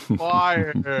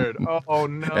fired. Oh,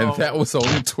 no. And that was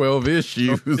only 12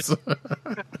 issues.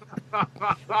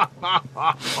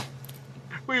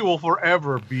 We will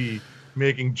forever be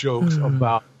making jokes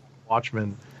about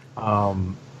Watchmen.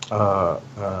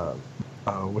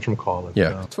 Whatchamacallit?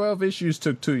 Yeah, 12 issues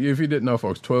took two. If you didn't know,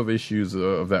 folks, 12 issues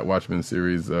of that Watchmen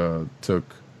series Watchmen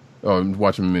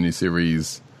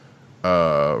miniseries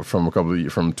from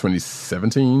from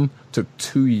 2017 took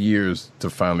 2 years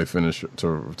to finally finish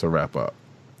to wrap up.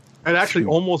 It actually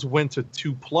almost went to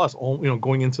 2+,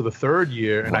 going into the third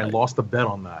year, and I lost the bet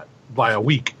on that by a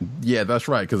week. Yeah, that's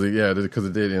right, because it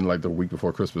did end the week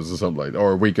before Christmas or something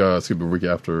or a week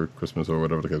after Christmas or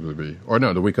whatever the case would be, or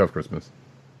no, the week of Christmas.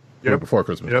 Yep. Before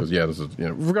Christmas, because this is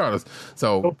regardless.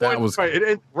 So that was right. It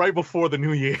ended right before the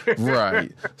New Year,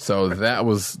 right? So that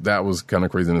was kind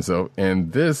of crazy in itself.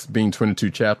 And this being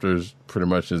 22 chapters, pretty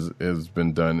much has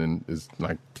been done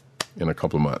in a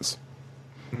couple of months,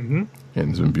 and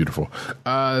it's been beautiful.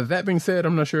 That being said,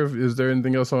 I'm not sure is there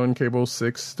anything else on Cable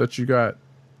 6 that you got?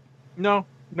 No,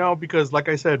 because like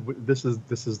I said, this is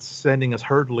sending us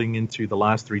hurtling into the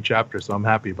last 3 chapters, so I'm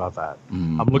happy about that.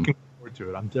 I'm looking to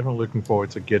it. I'm definitely looking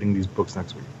forward to getting these books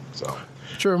next week. So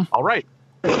true. All right.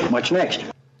 What's next?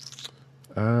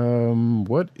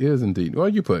 What is indeed? Well,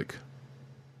 you pick.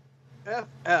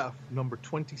 FF number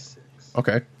 26.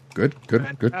 Okay. Good.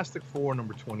 Fantastic Four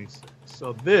number 26.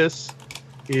 So this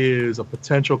is a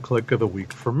potential click of the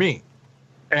week for me.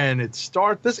 And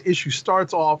this issue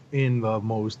starts off in the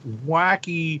most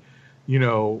wacky,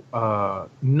 not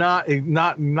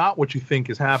what you think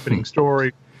is happening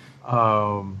story.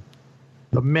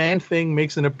 The Man-Thing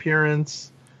makes an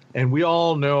appearance, and we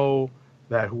all know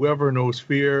that whoever knows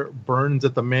fear burns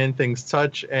at the Man-Thing's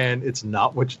touch, and it's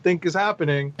not what you think is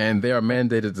happening. And they are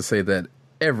mandated to say that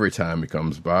every time he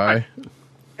comes by.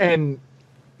 And,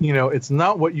 it's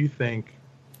not what you think,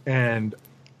 and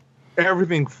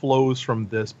everything flows from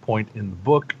this point in the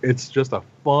book. It's just a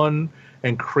fun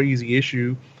and crazy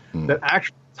issue that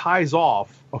actually ties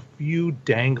off a few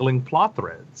dangling plot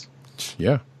threads.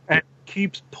 Yeah.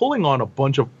 Keeps pulling on a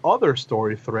bunch of other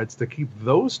story threads to keep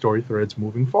those story threads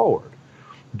moving forward.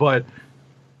 But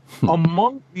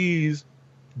among these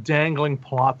dangling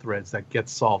plot threads that get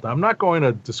solved, I'm not going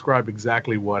to describe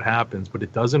exactly what happens, but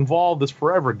it does involve this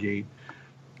Forever Gate.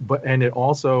 And it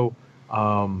also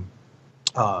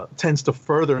tends to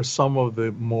further some of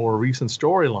the more recent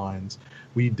storylines.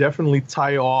 We definitely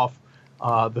tie off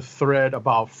the thread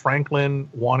about Franklin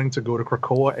wanting to go to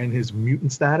Krakoa and his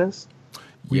mutant status.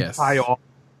 We tie off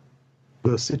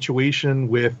the situation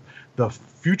with the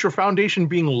Future Foundation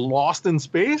being lost in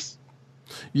space.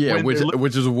 Yeah, which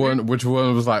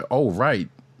one was like, oh right,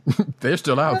 they're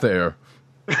still out there.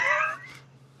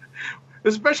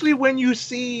 Especially when you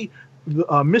see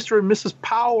Mr. and Mrs.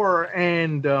 Power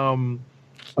and Anome's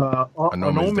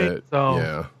dead.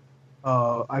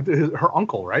 her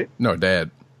uncle, right? No, dad.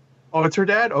 Oh, it's her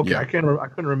dad. Okay, Yeah. I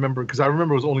couldn't remember because I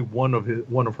remember it was only one of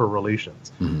her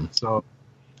relations. So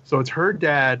it's her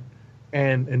dad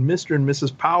and Mr. and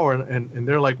Mrs. Power, and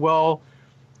they're like, well,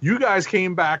 you guys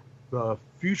came back, the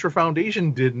Future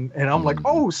Foundation didn't, and I'm like,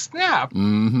 oh snap!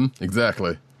 Mm-hmm.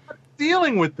 Exactly.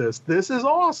 Dealing with this is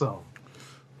awesome.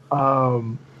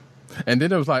 And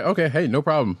then it was like, okay, hey, no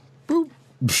problem. Boop.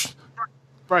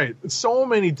 Right. So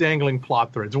many dangling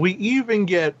plot threads. We even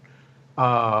get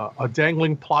a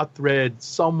dangling plot thread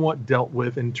somewhat dealt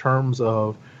with in terms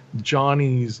of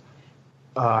Johnny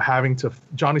Storm having to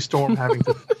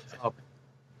fix up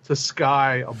to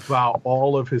Sky about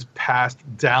all of his past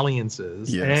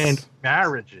dalliances Yes. and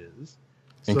marriages.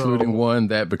 Including So- one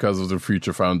that, because of the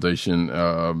Future Foundation,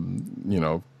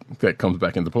 that comes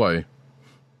back into play.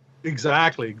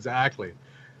 Exactly.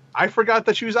 I forgot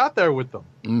that she was out there with them.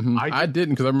 Mm-hmm. I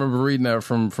didn't, because I remember reading that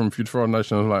from Future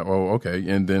Foundation. I was like, "Oh, okay."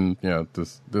 And then,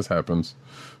 this happens.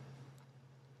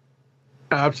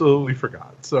 Absolutely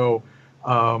forgot. So,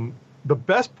 the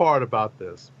best part about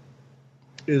this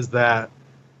is that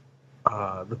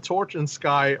the Torch and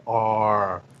Sky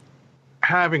are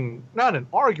having not an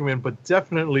argument, but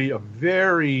definitely a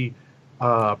very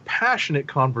passionate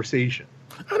conversation.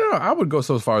 I don't know. I would go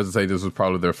so far as to say this was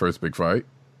probably their first big fight.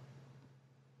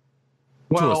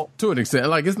 Well, To an extent,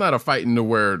 like, it's not a fight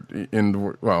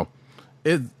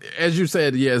it, as you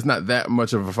said, it's not that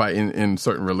much of a fight in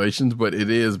certain relations, but it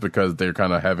is because they're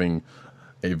kind of having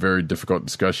a very difficult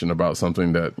discussion about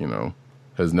something that,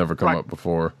 has never come Right. up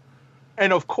before.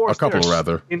 and of course, A couple, they're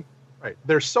rather.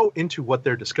 They're so into what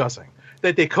they're discussing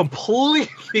that they completely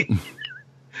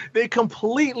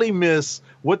miss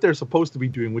what they're supposed to be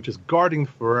doing, which is guarding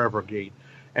Forever Gate.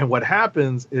 And what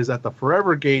happens is that the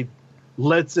Forever Gate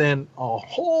lets in a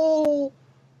whole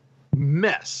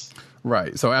mess.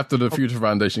 Right. So after the Future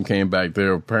Foundation came back,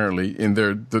 they're apparently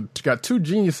got two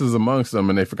geniuses amongst them,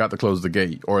 and they forgot to close the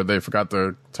gate, or they forgot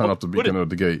to turn off the beacon of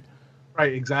the gate.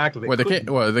 Right, exactly.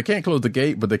 They can't close the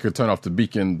gate, but they could turn off the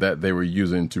beacon that they were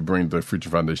using to bring the Future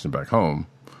Foundation back home.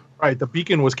 Right, the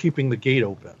beacon was keeping the gate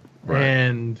open, Right.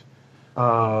 and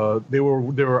they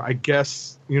were, I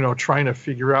guess, trying to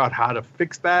figure out how to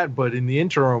fix that. But in the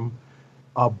interim,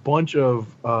 a bunch of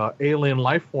alien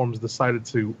life forms decided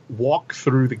to walk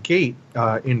through the gate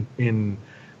in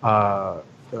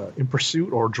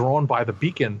pursuit or drawn by the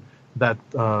beacon that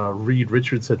Reed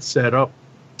Richards had set up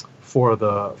for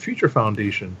the Future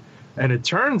Foundation. And it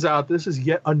turns out this is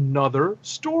yet another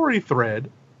story thread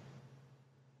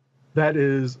that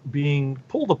is being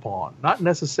pulled upon, not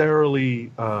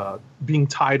necessarily being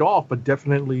tied off, but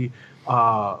definitely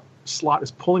Slott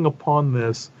is pulling upon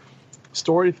this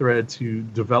story thread to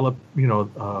develop,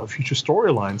 future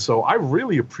storylines. So I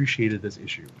really appreciated this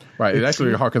issue. Right. It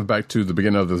actually harkens back to the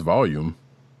beginning of this volume.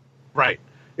 Right.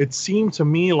 It seemed to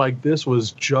me like this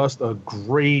was just a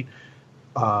great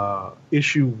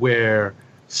issue where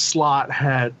Slott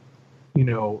had,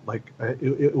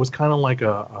 it was kind of like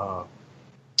a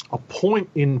point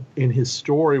in his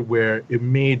story where it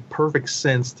made perfect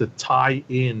sense to tie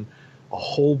in a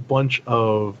whole bunch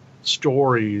of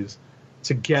stories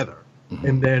together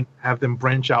and then have them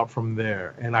branch out from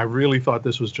there. And I really thought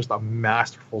this was just a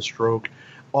masterful stroke.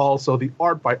 Also, the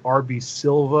art by R.B.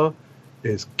 Silva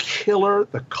is killer.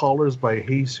 The colors by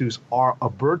Jesus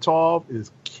Aburtov is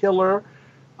killer.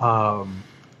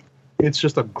 It's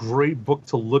just a great book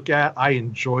to look at. I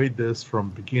enjoyed this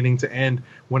from beginning to end.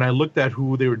 When I looked at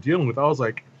who they were dealing with, I was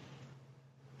like,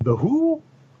 the Who?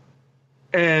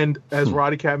 And as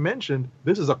Roddy Cat mentioned,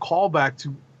 this is a callback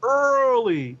to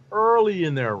early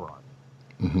in their run.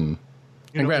 Mm-hmm.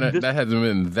 And granted, that hasn't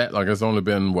been that, like, it's only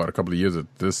been, a couple of years at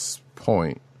this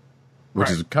point,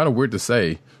 which is kind of weird to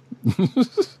say.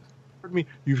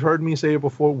 You've heard me say it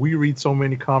before. We read so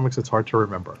many comics, it's hard to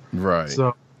remember. Right.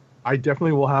 So I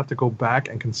definitely will have to go back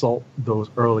and consult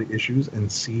those early issues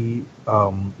and see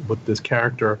what this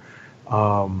character,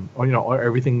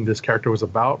 everything this character was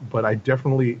about. But it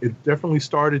definitely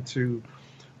started to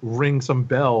ring some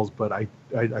bells. But I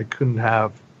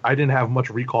didn't have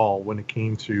much recall when it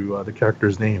came to the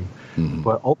character's name. Mm-hmm.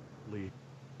 But ultimately,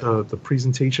 the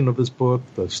presentation of this book,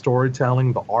 the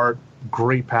storytelling, the art,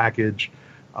 great package.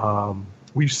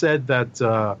 We've said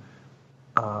that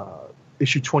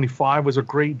issue 25 was a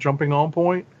great jumping on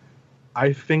point.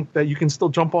 I think that you can still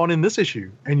jump on in this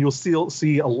issue, and you'll still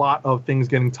see a lot of things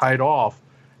getting tied off,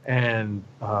 and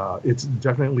it's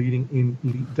definitely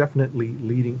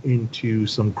leading into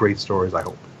some great stories, I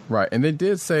hope. Right, and they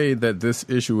did say that this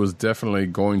issue was definitely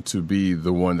going to be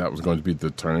the one that was going to be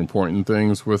the turning point in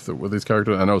things with these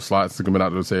characters. I know Slott's coming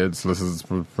out and said, Solicitors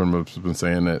has been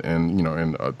saying that, and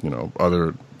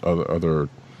other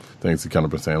things that kind of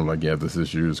been saying, like, yeah, this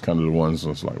issue is kind of the one. So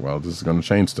it's like, well, this is going to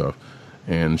change stuff,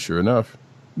 and sure enough,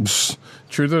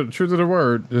 true to the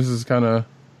word, this is kind of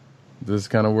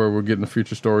where we're getting the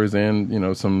future stories,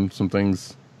 and some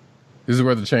things. This is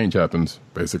where the change happens,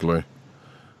 basically.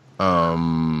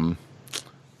 I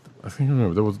think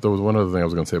there was one other thing I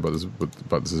was going to say about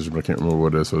this issue, but I can't remember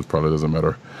what it is, so it probably doesn't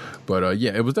matter. But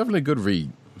yeah, it was definitely a good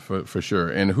read for sure.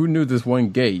 And who knew this one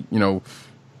gate?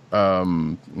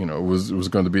 it was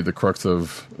going to be the crux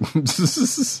of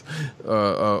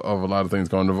of a lot of things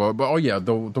going on. But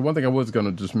the one thing I was going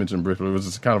to just mention briefly was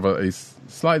just kind of a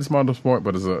slightly smaller point,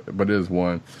 but it is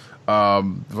one.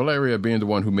 Valeria, being the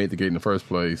one who made the gate in the first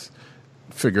place,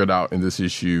 figured out in this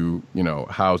issue,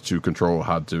 how to control,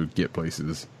 how to get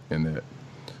places in it.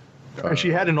 And she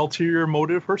had an ulterior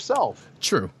motive herself.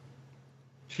 True.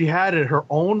 She had her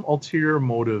own ulterior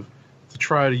motive to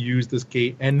try to use this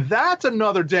gate, and that's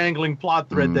another dangling plot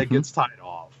thread that gets tied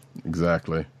off.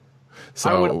 Exactly. So,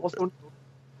 I would also,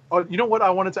 you know what I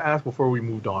wanted to ask before we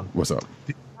moved on? What's up?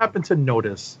 Did you happen to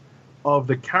notice of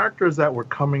the characters that were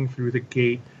coming through the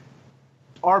gate,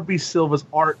 R.B. Silva's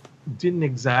art didn't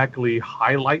exactly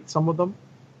highlight some of them?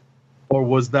 Or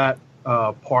was that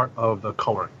part of the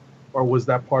coloring? Or was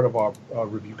that part of our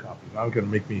review copy?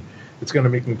 It's going to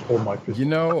make me pull my fist.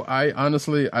 I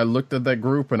honestly looked at that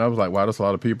group and I was like, wow, that's a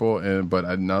lot of people. But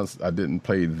I didn't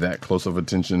pay that close of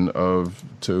attention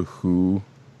to who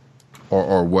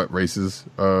or what races,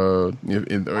 or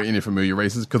any familiar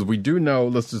races. Because we do know,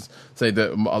 let's just say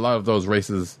that a lot of those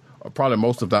races, probably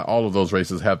most of that, all of those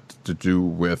races have to do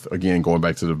with, again, going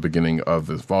back to the beginning of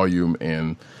this volume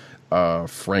and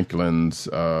Franklin's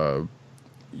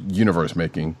universe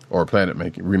making or planet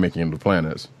making, remaking of the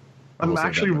planets. I'm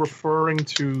actually referring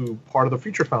to part of the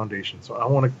Future Foundation. So I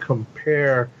want to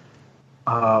compare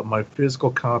my physical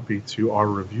copy to our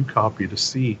review copy to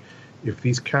see if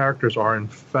these characters are in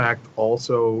fact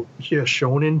also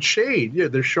shown in shade. Yeah,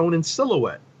 they're shown in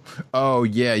silhouette. Oh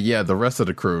yeah, the rest of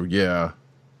the crew, yeah.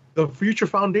 The Future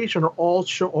Foundation are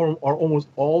almost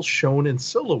all shown in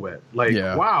silhouette.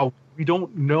 Wow, we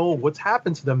don't know what's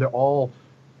happened to them. They're all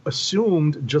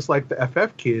assumed, just like the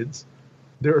FF kids,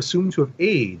 they're assumed to have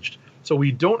aged. So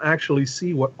we don't actually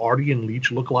see what Artie and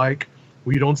Leech look like.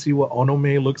 We don't see what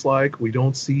Onome looks like. We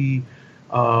don't see,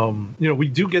 we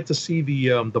do get to see the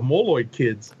Moloid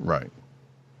kids, right?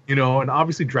 And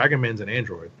obviously Dragon Man's an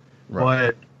android, right.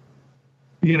 But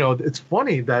it's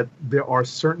funny that there are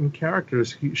certain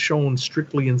characters shown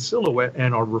strictly in silhouette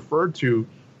and are referred to.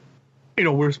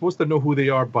 We're supposed to know who they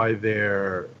are by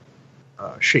their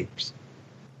shapes.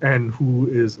 And who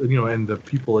is, and the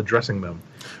people addressing them.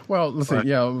 Well, let's see.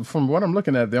 Yeah, from what I'm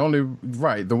looking at, the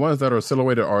ones that are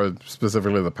silhouetted are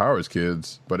specifically the Powers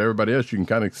kids, but everybody else you can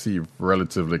kind of see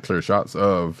relatively clear shots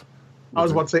of. I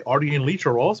was about to say Artie and Leech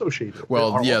are also shaded.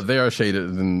 Well, they are shaded,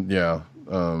 and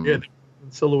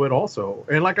silhouette also.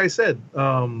 And like I said,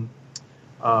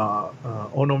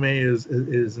 Onome is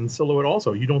in silhouette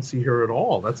also. You don't see her at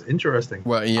all. That's interesting.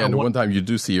 Well, yeah, and the one time you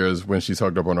do see her is when she's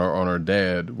hugged up on her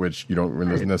dad, which you don't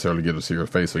really necessarily get to see her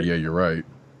face. So yeah, you're right.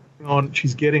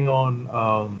 She's getting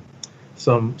on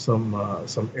some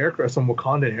aircraft, some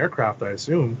Wakandan aircraft, I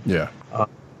assume. Yeah.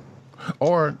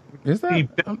 Or is that? You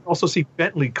also see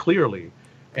Bentley clearly,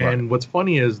 and what's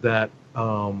funny is that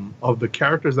of the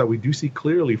characters that we do see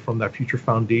clearly from that Future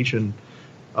Foundation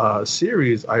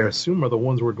series, I assume are the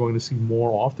ones we're going to see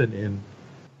more often in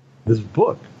this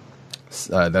book.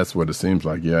 That's what it seems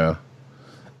like, yeah.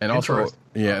 And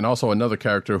also another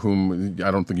character whom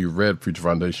I don't think you read Future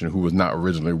Foundation, who was not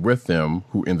originally with them,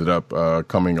 who ended up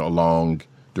coming along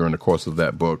during the course of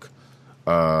that book,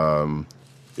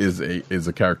 is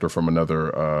a character from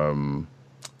another from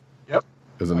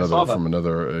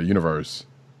another universe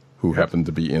who happened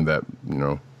to be in that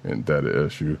in that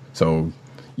issue. So.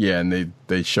 Yeah, and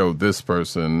they showed this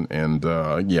person, and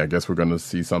I guess we're going to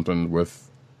see something with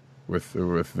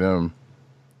them.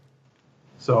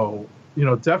 So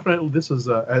definitely, this is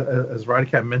as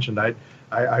Ridercat mentioned.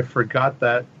 I forgot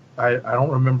that I don't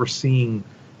remember seeing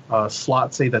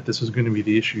Slott say that this is going to be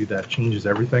the issue that changes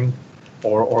everything,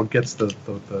 or gets the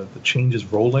changes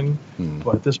rolling.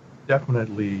 But this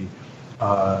definitely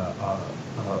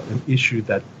an issue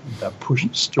that pushed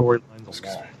storylines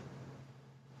along.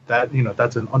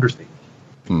 That's an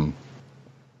understatement.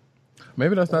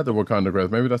 Maybe that's not the Wakanda craft.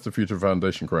 Maybe that's the Future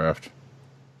Foundation craft.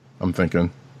 I'm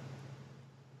thinking.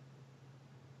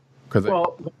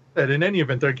 In any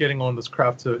event, they're getting on this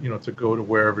craft to go to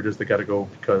wherever it is they got to go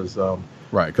because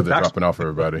because they're dropping off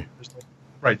everybody.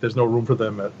 There's no room for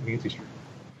them at Yancey Street.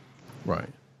 Right.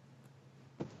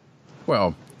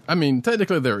 Well, I mean,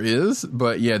 technically there is,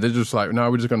 but yeah, they're just like,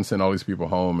 no, we're just going to send all these people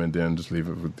home and then just leave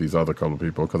it with these other colored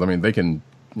people because I mean they can.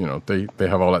 They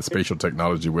have all that spatial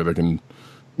technology where they can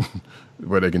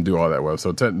do all that well.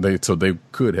 So they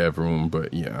could have room,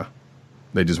 but yeah,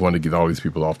 they just want to get all these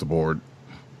people off the board.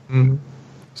 Mm-hmm.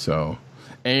 So,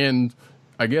 and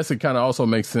I guess it kind of also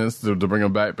makes sense to bring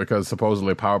them back because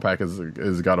supposedly Power Pack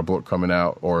has got a book coming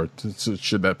out, or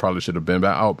should have been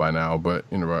out by now. But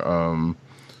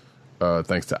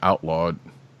thanks to Outlawed,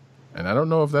 And I don't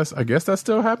know if I guess that's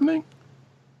still happening.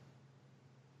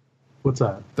 What's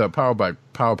that? The Power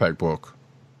Pack book.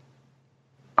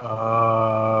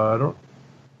 I don't.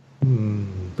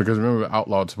 Because remember,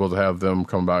 Outlawed's supposed to have them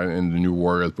come by in the New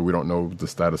Warriors, but we don't know the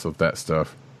status of that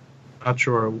stuff. Not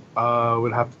sure.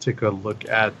 Would have to take a look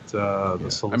at the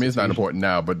solicitation. I mean, it's not important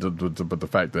now, but the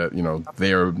fact that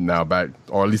they're now back,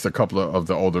 or at least a couple of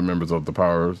the older members of the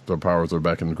powers are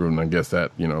back in the group, and I guess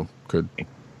that could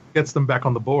gets them back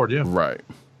on the board. Yeah, right.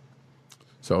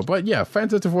 So, but yeah,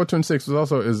 Fantastic Four 26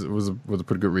 was a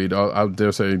pretty good read. I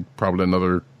dare say probably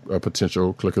another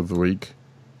potential click of the week,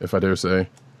 if I dare say.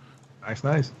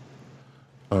 Nice.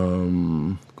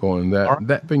 Going that. Right.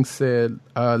 That being said,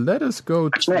 let us go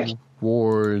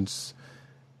towards.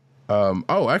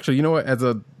 Actually, you know what? As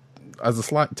a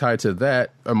slot tied to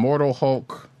that, Immortal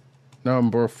Hulk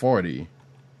number 40.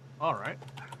 All right.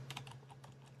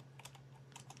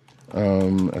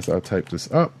 As I type this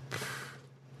up,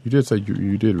 you did say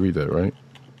you did read that, right?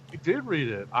 I did read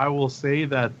it. I will say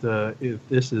that if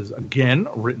this is again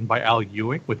written by Al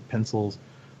Ewing with pencils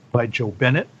by Joe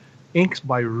Bennett, inks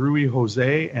by Rui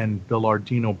Jose and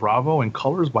Bilardino Bravo, and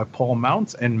colors by Paul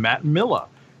Mounts and Matt Milla.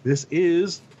 This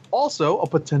is also a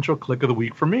potential click of the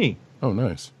week for me. Oh,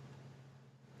 nice.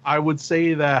 I would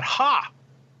say that,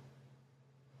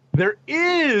 there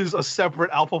is a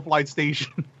separate Alpha Flight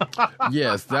Station.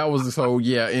 Yes, that was so.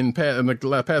 Yeah, in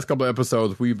the past couple of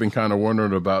episodes, we've been kind of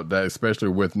wondering about that, especially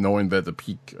with knowing that the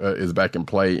Peak is back in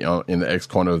play in the X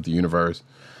corner of the universe.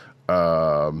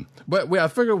 But I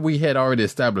figured we had already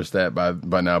established that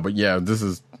by now. But yeah, this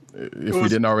is if we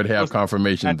didn't already have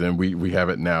confirmation, then we have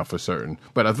it now for certain.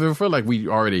 But I feel like we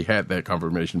already had that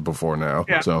confirmation before now.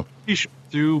 Yeah, so we should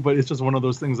do, but it's just one of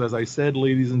those things. As I said,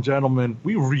 ladies and gentlemen,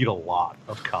 we read a lot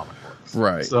of comic books,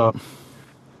 right? So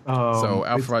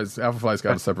Alpha Flight's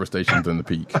got a separate station than the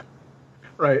Peak.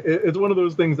 Right. It's one of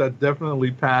those things that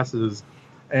definitely passes,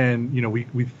 and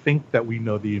we think that we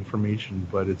know the information,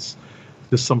 but it's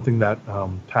just something that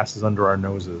passes under our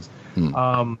noses.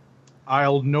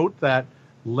 I'll note that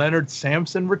Leonard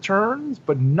Samson returns,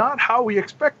 but not how we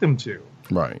expect him to.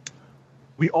 Right.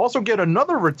 We also get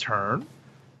another return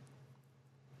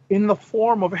in the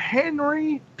form of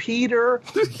Henry Peter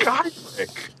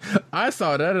Gyrich. I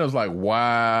saw that and I was like,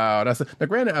 wow. Now,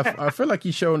 granted, I feel like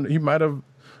he might have.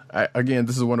 Again,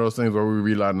 this is one of those things where we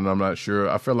read a lot and I'm not sure.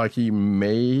 I feel like he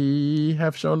may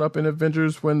have shown up in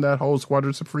Avengers when that whole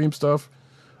Squadron Supreme stuff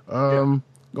going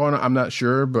on. I'm not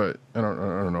sure, but I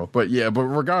don't know. But yeah, but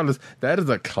regardless, that is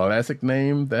a classic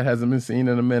name that hasn't been seen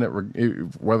in a minute,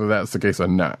 whether that's the case or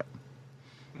not.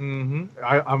 Mm-hmm.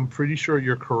 I'm pretty sure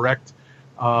you're correct.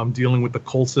 Dealing with the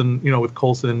Coulson, with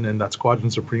Coulson and that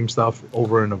Squadron Supreme stuff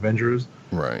over in Avengers.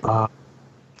 Right.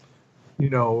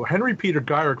 Henry Peter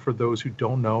Gyrich, for those who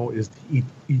don't know, is the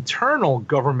eternal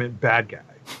government bad guy.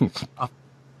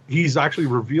 He's actually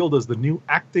revealed as the new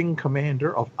acting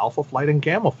commander of Alpha Flight and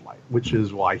Gamma Flight, which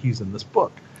is why he's in this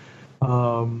book.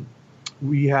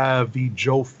 We have the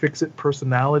Joe Fixit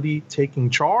personality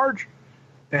taking charge,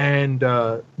 and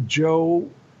Joe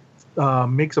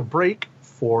makes a break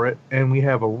for it, and we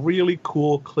have a really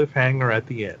cool cliffhanger at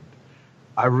the end.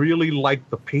 I really like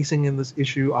the pacing in this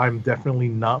issue. I'm definitely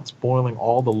not spoiling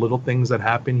all the little things that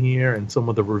happen here and some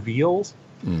of the reveals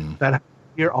that happen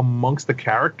here amongst the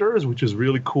characters, which is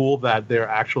really cool that they're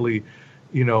actually,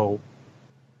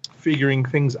 figuring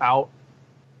things out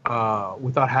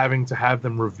without having to have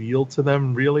them revealed to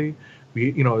them, really.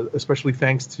 Especially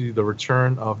thanks to the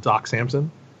return of Doc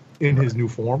Samson in his new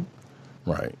form.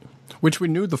 Right. Which we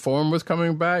knew the form was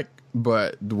coming back,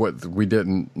 but what we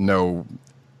didn't know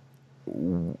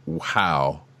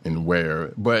how and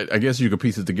where. But I guess you could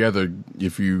piece it together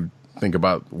if you think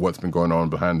about what's been going on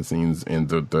behind the scenes in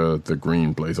the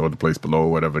green place or the place below,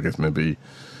 whatever the case may be.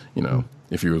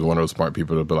 If you was one of those smart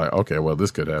people to be like, okay, well,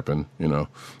 this could happen,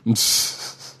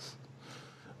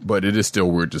 But it is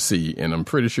still weird to see, and I'm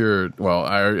pretty sure. Well,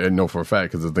 I know for a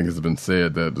fact because I think it's been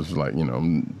said that it's like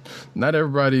not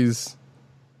everybody's.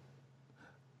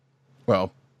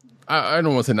 Well, I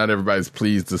don't want to say not everybody's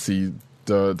pleased to see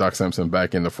Doc Samson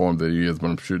back in the form that he is, but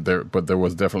I'm sure there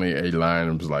was definitely a line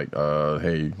that was like,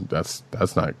 hey, that's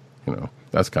not,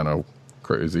 that's kind of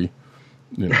crazy.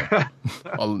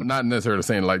 Not necessarily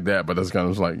saying like that, but that's kind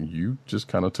of like, you just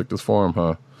kind of took this form,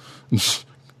 huh?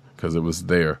 Because it was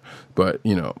there. But,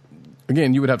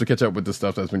 again, you would have to catch up with the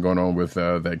stuff that's been going on with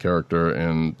that character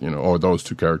and, or those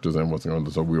two characters and what's going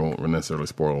on, so we won't necessarily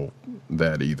spoil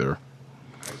that either.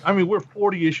 I mean, we're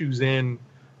 40 issues in.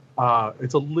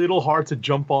 It's a little hard to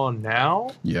jump on now.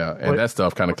 Yeah, and that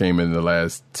stuff kind of came in the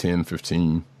last 10,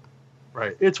 15.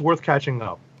 Right. It's worth catching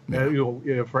up.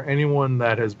 For anyone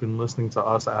that has been listening to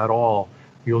us at all,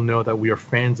 you'll know that we are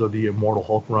fans of the Immortal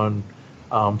Hulk run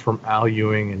from Al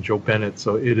Ewing and Joe Bennett.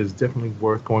 So it is definitely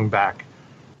worth going back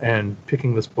and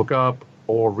picking this book up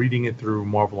or reading it through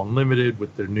Marvel Unlimited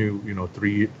with their new,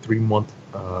 3-month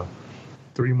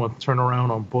turnaround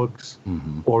on books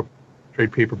or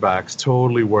trade paperbacks.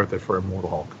 Totally worth it for Immortal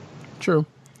Hulk. True.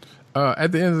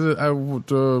 At the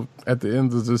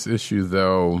end of this issue,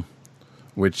 though,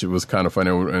 which was kind of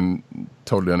funny and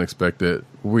totally unexpected,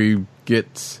 we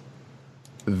get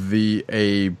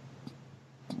a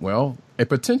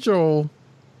potential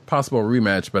possible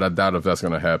rematch, but I doubt if that's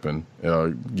going to happen,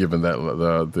 given that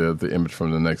the image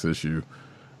from the next issue.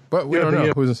 But we don't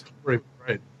know. Right.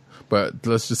 But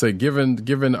let's just say,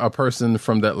 given a person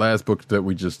from that last book that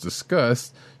we just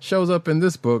discussed shows up in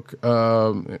this book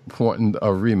wanting a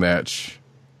rematch,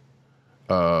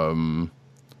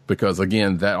 because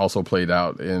again, that also played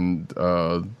out in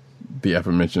the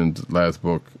aforementioned last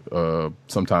book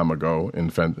some time ago.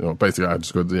 Basically, I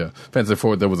just go, Fantasy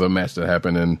Four. There was a match that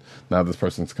happened, and now this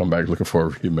person's come back looking for a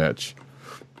rematch.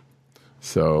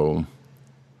 So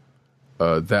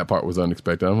that part was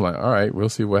unexpected. I'm like, all right, we'll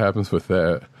see what happens with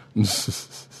that.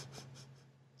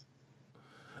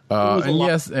 And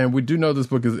yes, and we do know this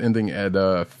book is ending at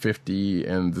 50,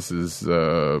 and this is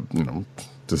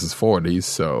this is 40.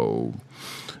 So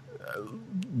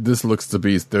this looks to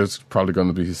be, there's probably going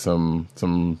to be some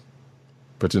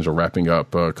potential wrapping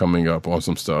up coming up on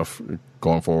some stuff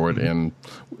going forward, and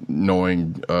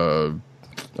knowing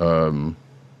knowing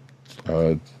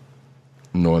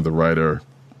the writer,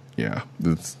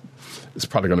 it's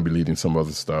probably going to be leading some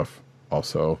other stuff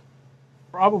also.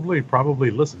 Probably.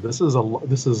 Listen, this is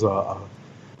a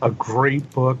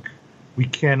great book.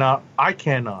 I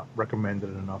cannot recommend it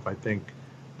enough. I think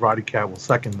Roddy Cat will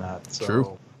second that. So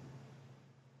true.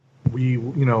 We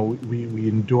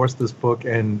endorse this book,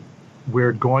 and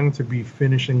we're going to be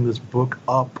finishing this book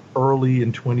up early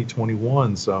in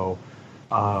 2021. So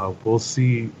we'll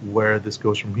see where this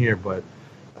goes from here. But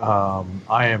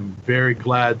I am very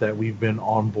glad that we've been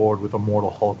on board with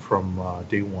Immortal Hulk from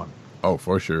day one. Oh,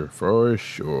 for sure.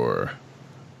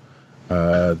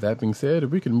 That being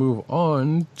said, we can move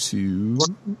on to... You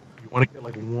want to get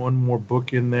like one more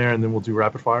book in there, and then we'll do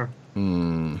rapid fire?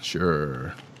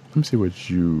 Sure. Let me see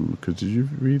because did you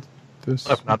read this?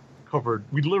 I've not covered...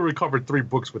 We literally covered 3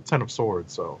 books with 10 of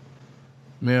Swords, so...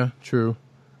 Yeah, true.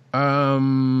 I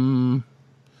don't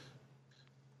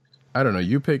know.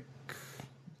 You pick...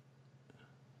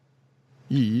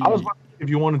 I was wondering if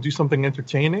you want to do something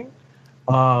entertaining.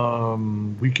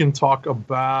 We can talk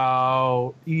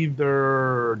about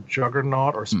either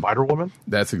Juggernaut or Spider-Woman.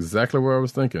 That's exactly what I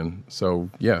was thinking. So,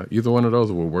 yeah, either one of those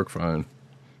will work fine.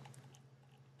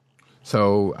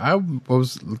 So, I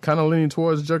was kind of leaning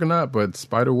towards Juggernaut, but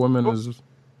Spider-Woman is...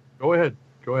 Go ahead.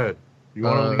 You want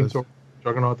to lean towards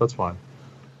Juggernaut? That's fine.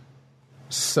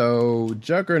 So,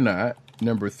 Juggernaut,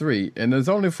 number 3, and it's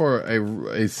only for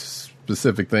a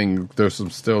specific thing. There's some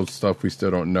still stuff we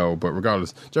still don't know, but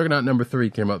regardless, Juggernaut number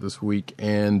 3 came out this week,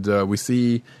 and we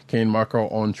see Kane Marko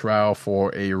on trial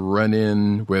for a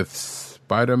run-in with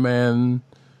Spider-Man.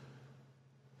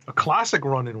 A classic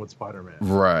run-in with Spider-Man.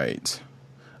 Right.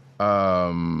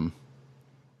 And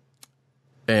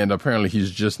apparently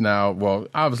he's just now, well,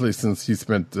 obviously since he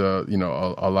spent, a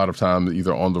lot of time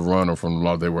either on the run or from the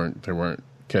law, they weren't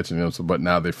catching him. So, but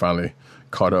now they finally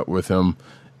caught up with him.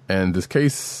 And this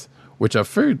case, which I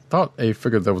figured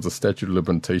there was a statute of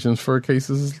limitations for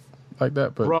cases like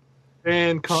that, but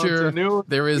and continuity. Sure,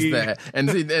 there is that, and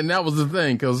that was the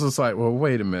thing, because it's like, well,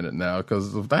 wait a minute now,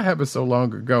 because if that happened so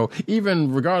long ago,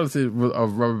 even regardless of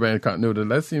rubber band continuity,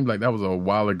 that seems like that was a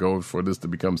while ago for this to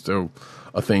become still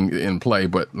a thing in play.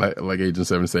 But like Agent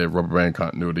 7 said, rubber band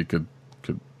continuity could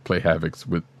play havoc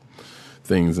with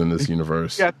things in this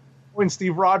universe. Yeah. When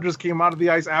Steve Rogers came out of the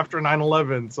ice after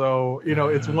 9/11, so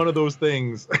it's one of those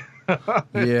things.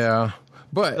 Yeah,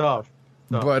 but tough.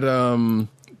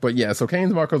 But yeah, so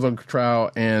Kane Marko's on trial,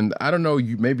 and I don't know,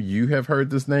 maybe you have heard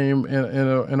this name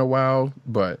in a while,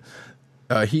 but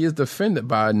he is defended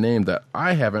by a name that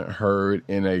I haven't heard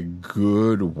in a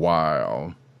good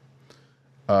while.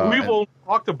 We've all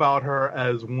talked about her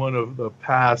as one of the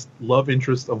past love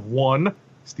interests of one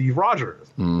Steve Rogers.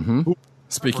 Mm-hmm.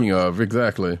 Speaking of,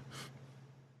 exactly.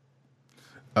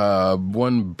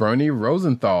 One Bernie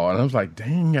Rosenthal, and I was like,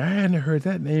 dang, I hadn't heard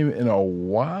that name in a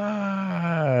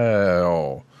while.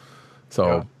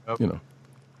 So,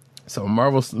 so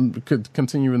Marvel's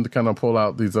continuing to kind of pull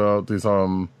out these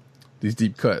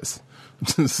deep cuts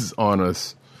on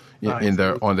us in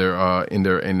their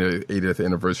 80th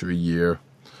anniversary year.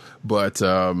 But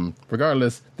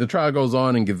regardless, the trial goes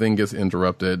on and then gets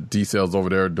interrupted. D-Cell's over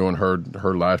there doing her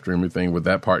live streaming thing. With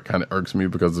that part kind of irks me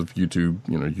because of YouTube,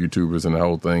 YouTubers and the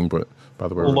whole thing. But by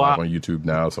the way, we're live on YouTube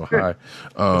now, so hi.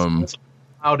 It's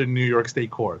allowed in New York State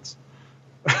courts.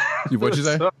 What'd you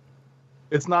say?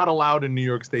 It's not allowed in New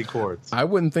York State courts. I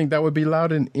wouldn't think that would be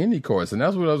allowed in any courts, and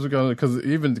that's what I was going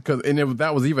to,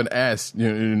 that was even asked,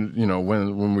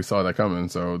 when we saw that coming.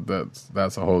 So that's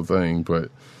the whole thing.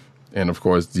 And of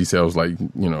course, D-Cell's like,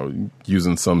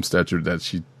 using some statute that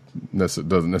she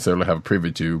doesn't necessarily have a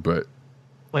privy to, but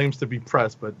claims to be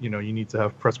press, but you need to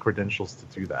have press credentials to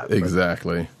do that.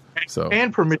 Exactly.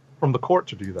 And permission from the court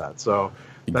to do that. So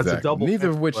that's a double. Neither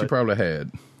of which she probably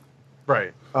had.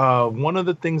 Right. One of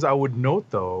the things I would note,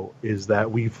 though, is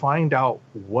that we find out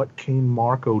what Cain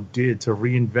Marko did to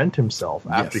reinvent himself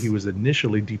after he was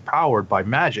initially depowered by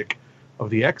magic of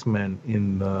the X-Men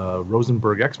in the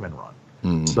Rosenberg X-Men run.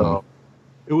 Mm-hmm. So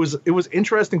it was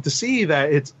interesting to see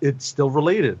that it's still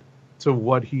related to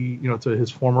what he, to his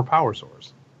former power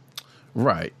source.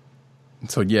 Right.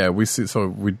 So yeah, we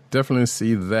definitely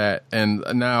see that. And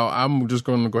now I'm just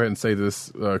going to go ahead and say this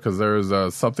because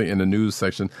there's something in the news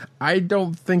section. I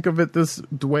don't think of it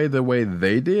the way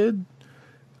they did.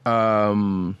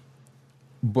 But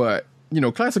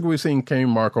classically we've seen Cain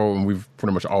Marko, and we've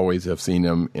pretty much always have seen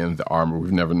him in the armor.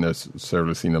 We've never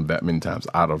necessarily seen him that many times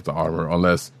out of the armor,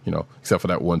 unless except for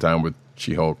that one time with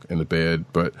She-Hulk in the bed,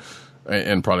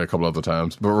 and probably a couple other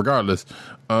times. But regardless,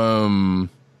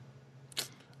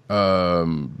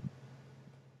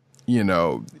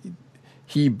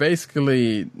 he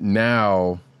basically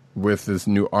now with this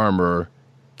new armor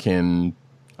can,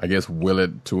 I guess, will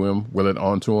it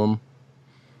onto him.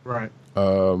 Right.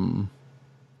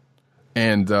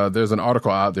 And there's an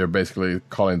article out there basically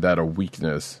calling that a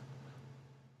weakness.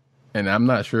 And I'm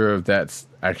not sure if that's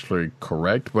actually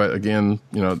correct, but again,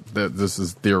 this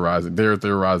is theorizing. They're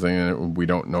theorizing, and we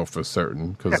don't know for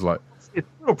certain because it's a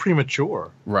little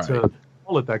premature, right? To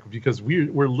call it that, because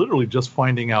we're literally just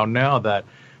finding out now that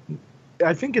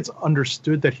I think it's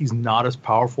understood that he's not as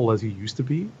powerful as he used to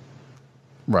be.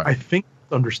 Right. I think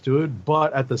it's understood,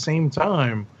 but at the same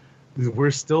time,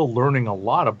 we're still learning a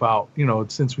lot about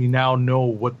since we now know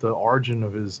what the origin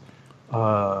of his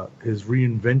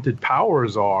reinvented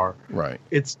powers are. Right.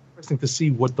 It's interesting to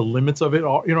see what the limits of it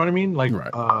are. You know what I mean? Like,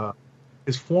 right.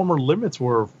 His former limits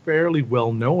were fairly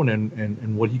well known,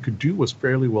 and what he could do was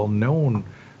fairly well known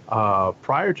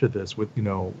prior to this, with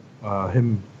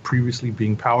him previously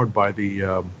being powered by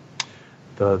the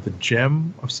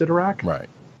gem of Sidorak. Right.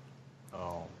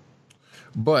 Oh.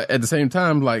 But at the same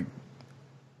time, like,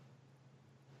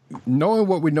 knowing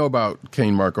what we know about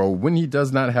Cain Marko, when he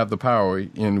does not have the power,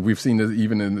 and we've seen this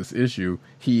even in this issue,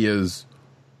 he's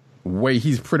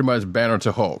pretty much Banner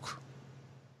to Hulk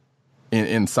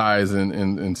in size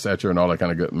and stature and all that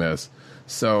kind of good mess.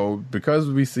 So because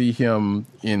we see him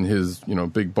in his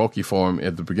big bulky form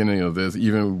at the beginning of this,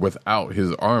 even without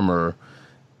his armor,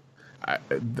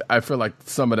 I feel like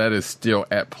some of that is still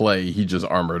at play. He just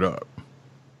armored up,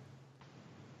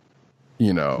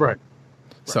 Right.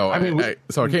 So I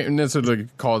can't necessarily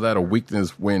call that a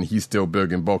weakness when he's still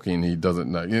big and bulky and he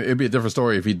doesn't. It'd be a different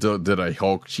story if he did a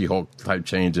She-Hulk type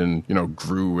change and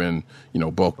grew and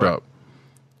bulked up.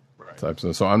 Right. Type.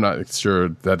 So I'm not sure.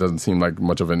 That doesn't seem like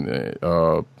much of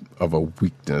a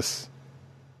weakness.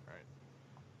 Right.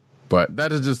 But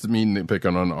that is just me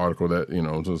nitpicking on the article that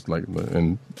just like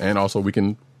and also we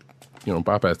can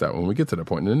bypass that when we get to that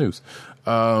point in the news.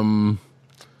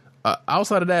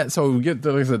 Outside of that, so we get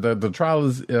like I said, the trial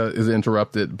is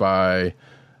interrupted by.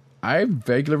 I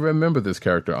vaguely remember this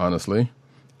character, honestly.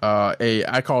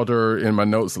 I called her in my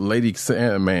notes Lady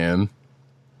Sandman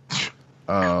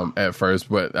at first,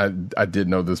 but I did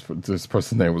know this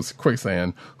person's name was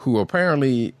Quicksand, who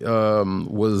apparently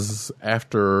was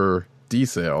after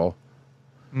D-Cell.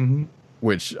 Mm-hmm.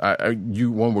 Which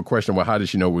one would question, well, how did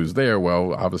she know we was there?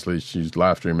 Well, obviously she's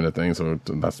live streaming the thing, so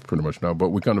that's pretty much no. But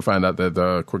we come to find out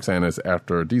that Quicksand is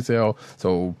after D-Cell,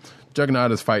 so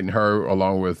Juggernaut is fighting her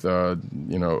along with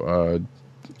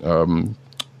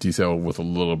D-Cell with a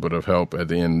little bit of help. At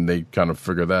the end, they kind of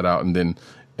figure that out, and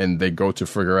they go to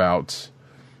figure out,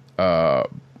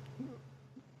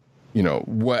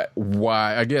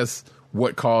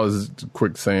 what caused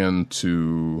Quicksand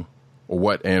to,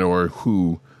 or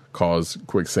who caused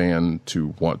Quicksand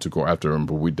to want to go after him,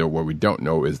 but what we don't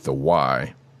know is the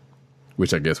why,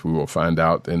 which I guess we will find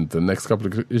out in the next couple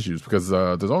of issues, because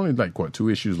there's only 2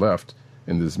 issues left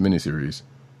in this miniseries,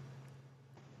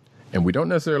 and we don't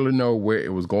necessarily know where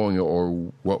it was going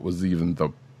or what was even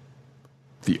the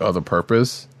other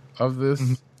purpose of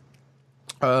this,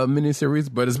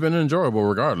 miniseries, but it's been enjoyable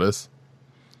regardless.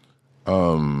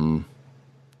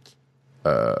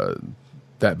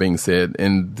 That being said,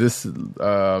 and this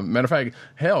matter of fact,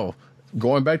 hell,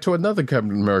 going back to another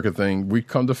Captain America thing, we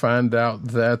come to find out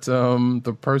that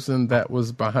the person that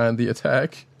was behind the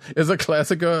attack is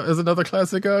another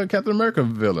classic Captain America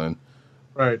villain,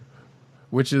 Right.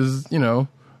 which is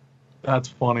That's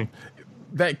funny.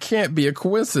 that can't be a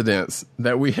coincidence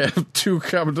that we have two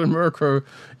Captain America,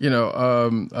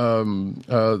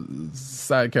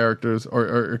 side characters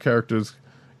or characters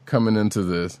coming into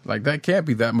this. Like, that can't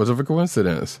be that much of a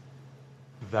coincidence.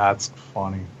 That's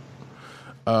funny.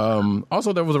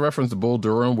 Also, there was a reference to Bull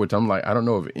Durham, which I'm like, I don't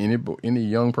know if any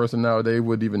young person nowadays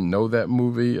would even know that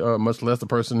movie, much less the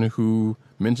person who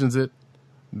mentions it,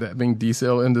 that being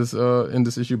D-Cell in this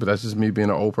issue. But that's just me being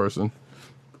an old person.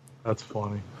 That's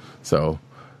funny. So,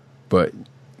 but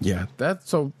yeah,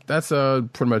 that's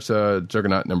pretty much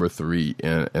Juggernaut number 3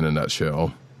 in a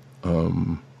nutshell.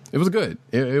 It was good.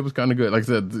 It was kind of good. Like I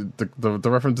said, the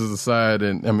references aside,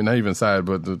 and I mean not even aside,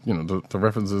 but the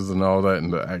references and all that,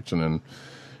 and the action, and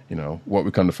what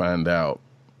we come to find out.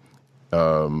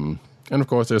 And of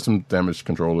course, there's some damage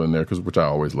control in there, which I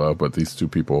always love. But these two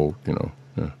people, yeah,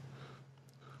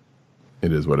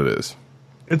 it is what it is.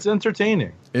 It's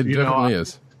entertaining. It definitely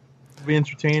is. Be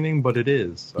entertaining, but it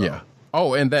is. So. Yeah.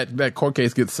 Oh, and that court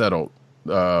case gets settled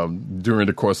during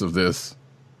the course of this.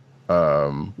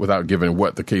 Without giving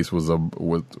what the case was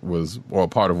or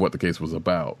part of what the case was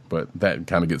about, but that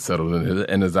kind of gets settled in it.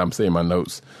 And as I'm saying in my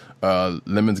notes,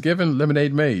 lemons given,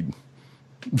 lemonade made.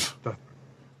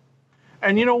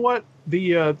 And you know what?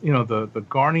 The the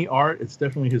Garney art, it's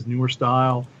definitely his newer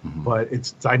style, but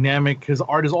it's dynamic. His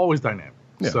art is always dynamic,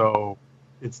 so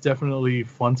it's definitely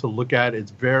fun to look at.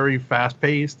 It's very fast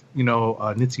paced.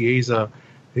 Nitzieza,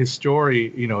 his story,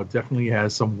 definitely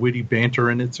has some witty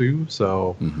banter in it too.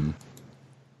 So,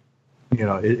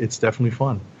 it's definitely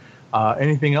fun.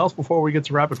 Anything else before we get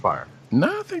to rapid fire?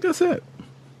 No, I think that's it.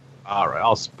 All right,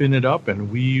 I'll spin it up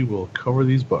and we will cover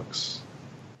these books.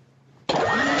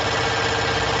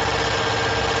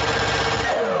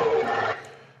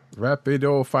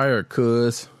 Rapido fire,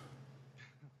 cuz.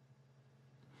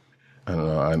 I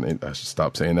don't know. I should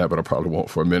stop saying that, but I probably won't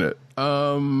for a minute.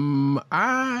 You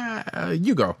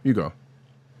go.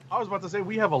 I was about to say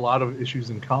we have a lot of issues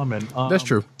in common. That's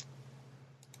true.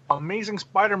 Amazing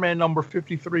Spider-Man number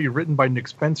 53, written by Nick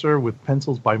Spencer, with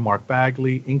pencils by Mark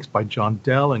Bagley, inks by John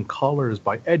Dell, and colors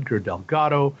by Edgar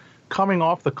Delgado. Coming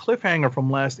off the cliffhanger from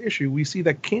last issue, we see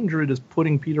that Kindred is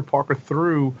putting Peter Parker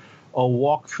through a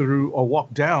walk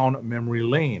down memory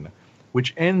lane,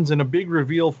 which ends in a big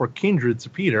reveal for Kindred to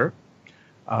Peter.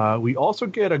 We also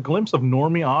get a glimpse of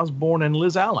Normie Osborn and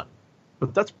Liz Allen,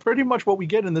 but that's pretty much what we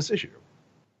get in this issue.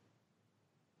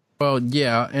 Well,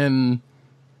 yeah, and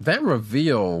that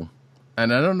reveal,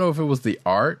 and I don't know if it was the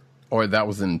art or that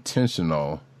was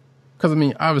intentional, because I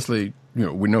mean, obviously,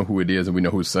 we know who it is and we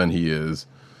know whose son he is,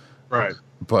 right?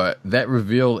 But that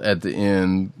reveal at the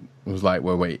end was like,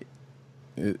 well, wait,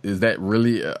 is that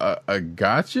really a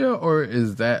gotcha, or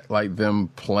is that like them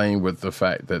playing with the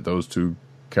fact that those two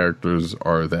characters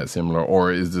are that similar,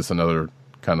 or is this another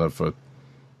kind of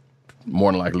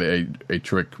more than likely a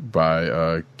trick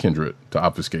by Kindred to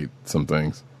obfuscate some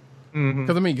things?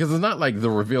 Because because it's not like the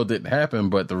reveal didn't happen,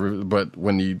 but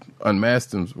when he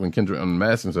unmasked him, when Kindred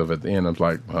unmasked himself at the end, I was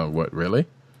like, what, really?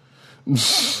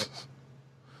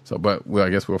 So, but I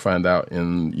guess we'll find out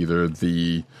in either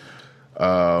the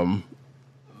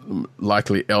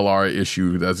likely LR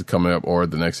issue that's coming up or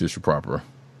the next issue proper.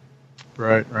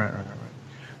 Right.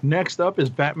 Next up is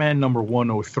Batman number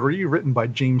 103, written by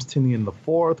James Tynion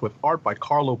IV, with art by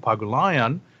Carlo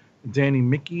Pagulayan, Danny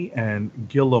Mickey, and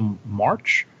Guillaume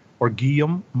March, with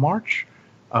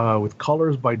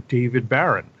colors by David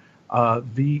Barron.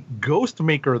 The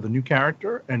Ghostmaker, the new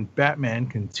character, and Batman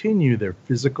continue their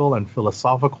physical and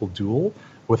philosophical duel,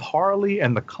 with Harley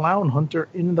and the Clown Hunter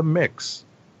in the mix.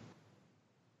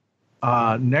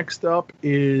 Next up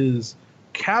is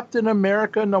Captain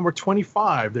America number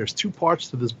 25. There's two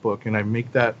parts to this book, and I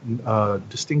make that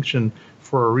distinction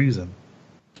for a reason.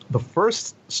 The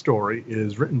first story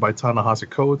is written by Ta-Nehisi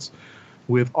Coates,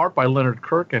 with art by Leonard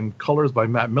Kirk and colors by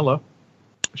Matt Miller.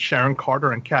 Sharon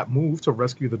Carter and Cap move to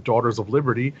rescue the Daughters of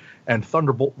Liberty and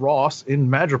Thunderbolt Ross in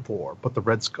Madripoor, but the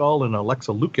Red Skull and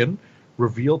Alexa Lukin,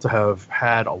 revealed to have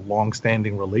had a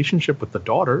long-standing relationship with the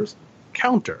daughters,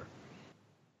 counter.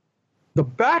 The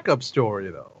backup story,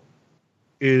 though,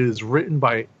 is written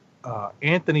by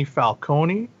Anthony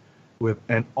Falcone with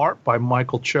an art by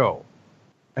Michael Cho.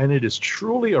 And it is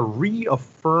truly a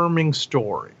reaffirming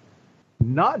story,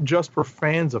 not just for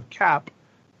fans of Cap,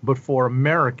 but for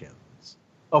Americans.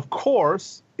 Of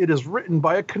course, it is written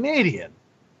by a Canadian.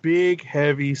 Big,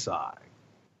 heavy sigh.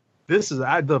 This is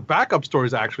the backup story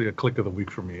is actually a click of the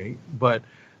week for me, but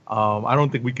I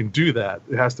don't think we can do that.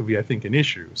 It has to be, I think, an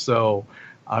issue. So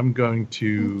I'm going to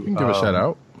You can give a shout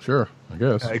out. Sure, I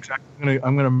guess. Exactly.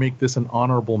 I'm gonna make this an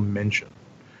honorable mention.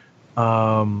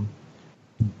 Dark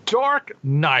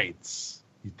Knights.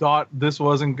 You thought this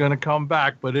wasn't gonna come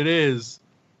back, but it is.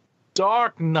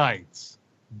 Dark Knights.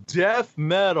 Death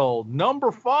Metal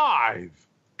 #5.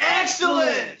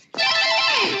 Excellent!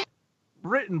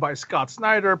 Written by Scott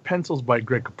Snyder, pencils by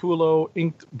Greg Capullo,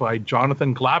 inked by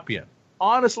Jonathan Glapian.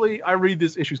 Honestly, I read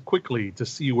these issues quickly to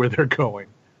see where they're going.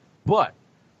 But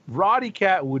Roddy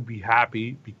Cat would be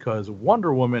happy because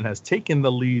Wonder Woman has taken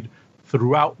the lead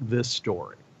throughout this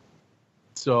story.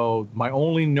 So my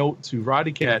only note to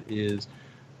Roddy Cat is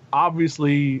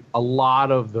obviously a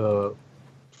lot of the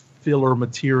filler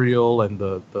material and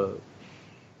the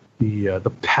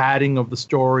padding of the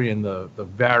story and the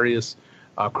various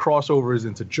crossovers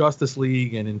into Justice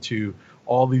League and into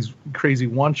all these crazy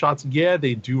one-shots. Yeah,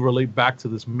 they do relate back to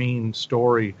this main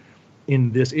story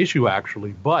in this issue,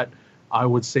 actually. But I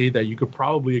would say that you could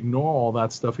probably ignore all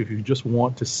that stuff if you just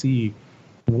want to see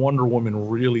Wonder Woman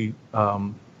really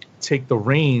take the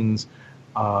reins.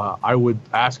 I would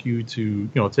ask you to,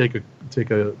 take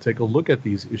a look at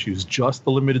these issues, just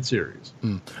the limited series.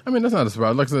 I mean, that's not a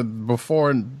surprise. Like I said,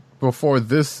 before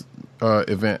this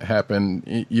event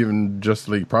happened, even Justice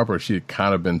League proper, she had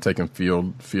kind of been taking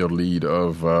field lead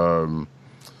of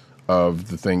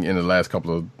the thing in the last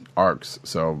couple of arcs.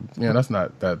 So yeah, that's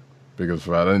not that big of a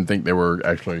surprise. I didn't think they were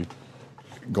actually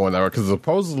going that way because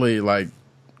supposedly like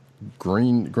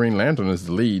Green Lantern is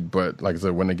the lead, but like I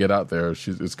said, when they get out there,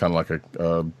 it's kind of like a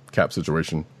Captain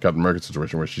America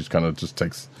situation where she's kind of just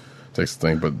takes the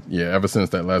thing. But yeah, ever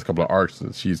since that last couple of arcs,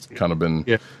 she's kind of been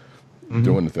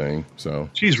doing the thing. So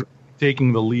she's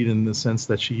taking the lead in the sense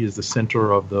that she is the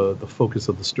center of the focus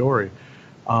of the story.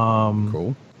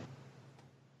 Cool.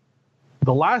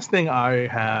 The last thing I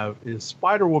have is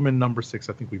Spider-Woman #6.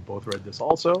 I think we both read this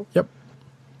also. Yep.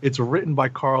 It's written by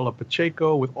Carla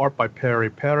Pacheco with art by Perry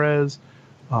Perez.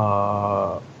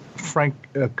 Frank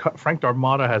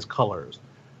Darmada has colors.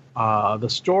 The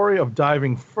story of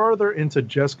diving further into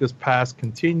Jessica's past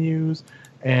continues,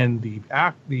 and the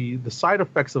side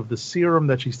effects of the serum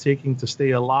that she's taking to stay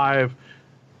alive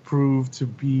prove to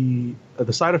be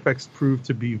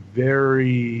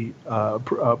very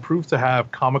prove to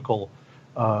have comical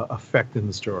effect in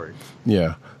the story.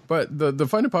 Yeah. But the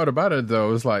funny part about it,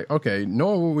 though, is like, okay,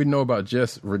 knowing what we know about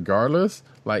Jess regardless,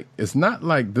 like, it's not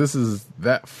like this is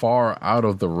that far out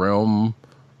of the realm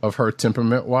of her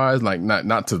temperament-wise, like,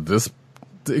 not to this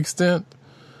extent.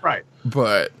 Right.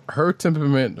 But her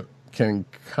temperament can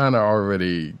kind of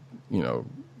already,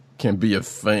 can be a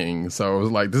thing. So it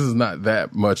was like, this is not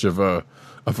that much of a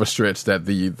stretch that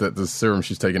the serum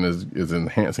she's taking is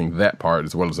enhancing that part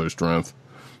as well as her strength.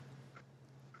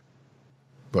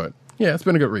 But yeah, it's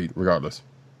been a good read, regardless.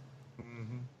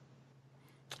 Mm-hmm.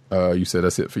 You said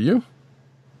that's it for you?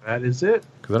 That is it.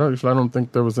 Because I don't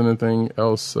think there was anything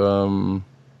else to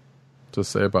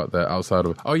say about that outside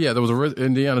of... Oh, yeah, there was a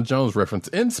Indiana Jones reference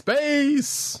in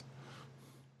space!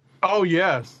 Oh,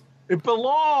 yes. It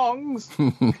belongs!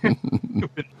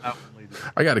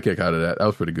 I got a kick out of that. That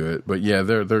was pretty good. But yeah,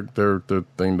 their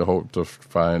thing to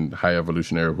find High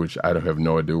Evolutionary, which I don't have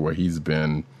no idea where he's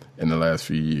been in the last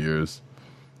few years.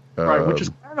 Right, which is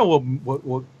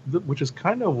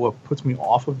kind of what puts me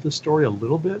off of this story a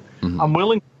little bit. Mm-hmm. I'm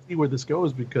willing to see where this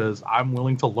goes because I'm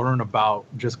willing to learn about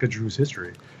Jessica Drew's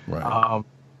history. Right.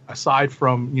 Aside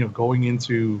from going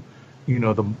into the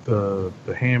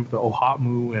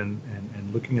OHOTMU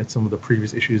and looking at some of the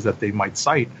previous issues that they might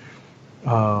cite,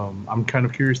 I'm kind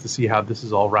of curious to see how this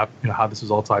is all wrapped, how this is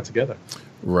all tied together.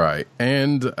 Right,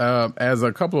 and as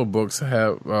a couple of books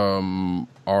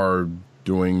are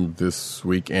doing this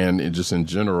week, and just in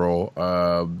general,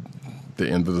 the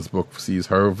end of this book sees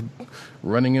her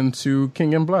running into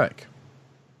King in Black,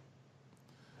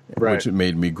 right, which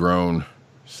made me groan.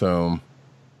 So,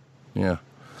 yeah,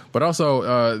 but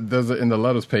also there's in the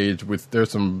letters page there's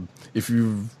some.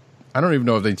 I don't even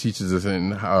know if they teach this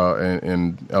in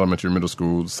elementary, middle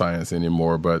school science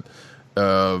anymore, but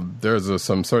there's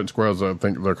some certain squares. I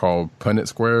think they're called Punnett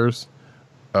squares.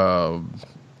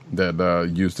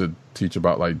 That used to teach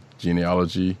about like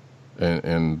genealogy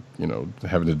and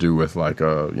having to do with like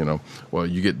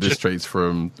you get this traits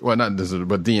from not this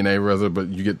but DNA rather, but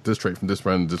you get this trait from this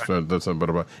friend, this friend, this one, blah,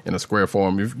 blah, blah, in a square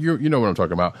form. You know what I'm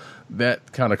talking about.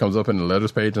 That kind of comes up in the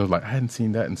letters page, and I was like, I hadn't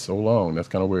seen that in so long. That's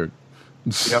kind of weird.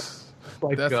 Yep.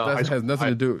 like that high school has nothing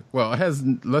to do. Well, it has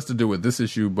less to do with this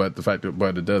issue, but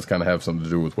but it does kind of have something to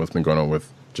do with what's been going on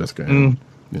with Jessica and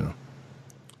the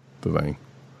thing.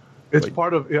 It's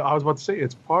part of. I was about to say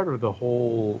it's part of the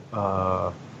whole.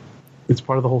 It's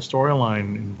part of the whole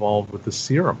storyline involved with the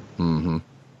serum. Mm-hmm.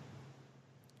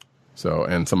 So,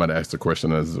 and somebody asked the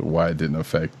question as why it didn't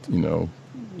affect,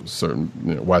 certain.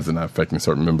 Why is it not affecting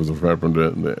certain members of Reverend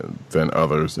than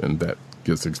others, and that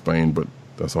gets explained. But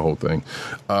that's the whole thing.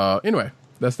 Anyway,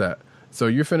 that's that. So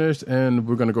you're finished, and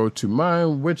we're going to go to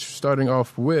mine, which starting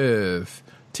off with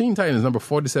Teen Titans number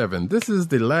 47. This is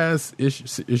the last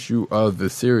issue of the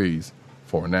series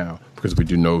for now, because we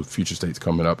do know Future State's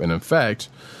coming up. And in fact,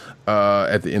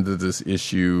 at the end of this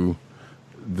issue,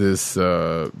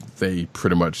 they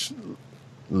pretty much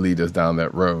lead us down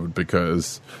that road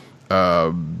because,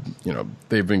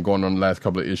 they've been going on the last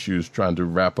couple of issues trying to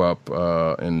wrap up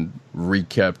and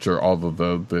recapture all of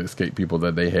the escaped people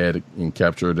that they had and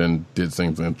captured and did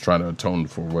things and trying to atone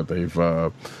for what they've,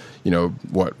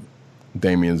 what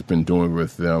Damian's been doing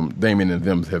with them. Damian and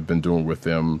them have been doing with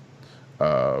them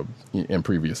in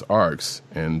previous arcs,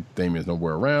 and Damian's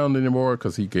nowhere around anymore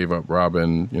because he gave up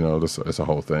Robin. It's a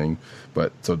whole thing.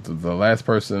 But so the last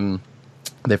person,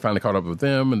 they finally caught up with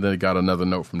them, and then they got another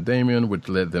note from Damian, which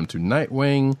led them to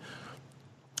Nightwing,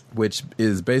 which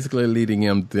is basically leading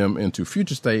them into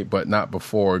Future State, but not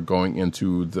before going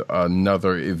into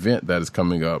another event that is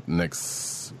coming up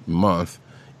next month.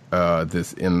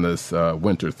 This endless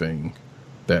winter thing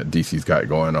that DC's got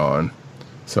going on.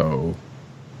 So,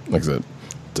 like I said,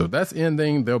 so that's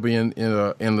ending. They'll be in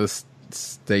an endless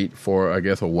state for, I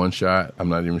guess, a one shot. I'm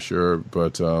not even sure,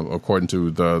 but according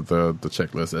to the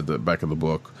checklist at the back of the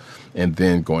book, and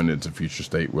then going into Future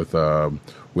State with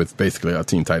basically a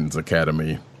Teen Titans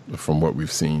Academy, from what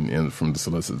we've seen from the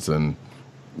solicits and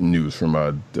news from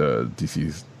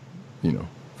DC's,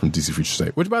 from DC Future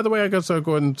State. Which, by the way, I guess I'll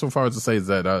go so far as to say is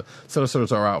that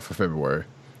solicits are out for February,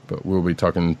 but we'll be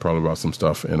talking probably about some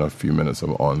stuff in a few minutes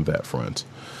on that front.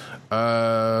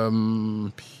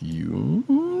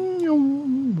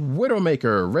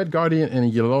 Widowmaker, Red Guardian,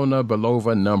 and Yelena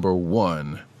Belova number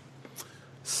 1.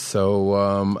 So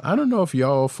I don't know if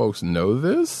y'all folks know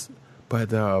this, but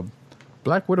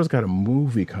Black Widow's got a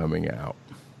movie coming out.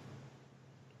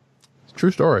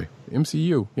 True story.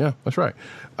 MCU. Yeah, that's right.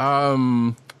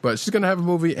 But she's going to have a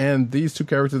movie, and these two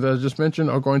characters that I just mentioned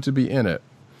are going to be in it.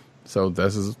 So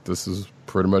this is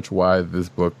pretty much why this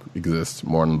book exists,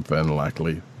 more than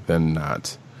likely than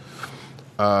not.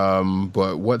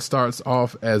 But what starts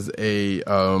off as a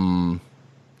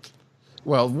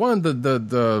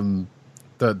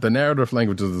the narrative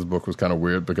language of this book was kind of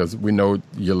weird because we know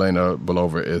Yelena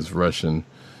Belova is Russian,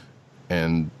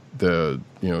 and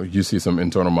you see some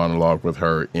internal monologue with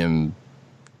her in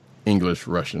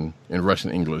Russian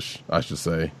English, I should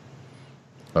say,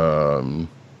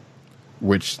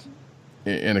 which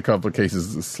in a couple of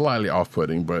cases is slightly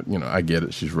off-putting, but I get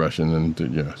it. She's Russian, and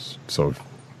yes, so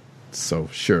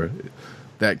sure,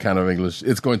 that kind of English.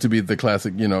 It's going to be the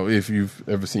classic. If you've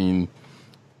ever seen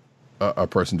a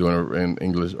person doing an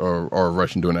English or a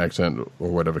Russian doing an accent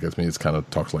or whatever it means, it kind of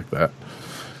talks like that.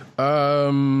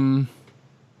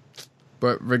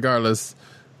 But regardless,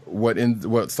 what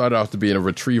started off to be a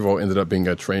retrieval ended up being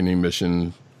a training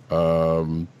mission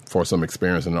for some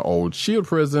experience in an old S.H.I.E.L.D.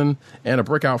 prison and a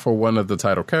breakout for one of the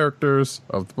title characters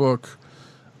of the book.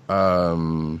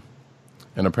 And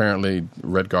apparently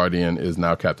Red Guardian is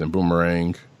now Captain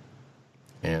Boomerang.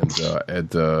 And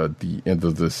at the end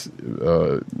of this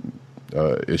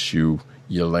issue,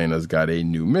 Yelena's got a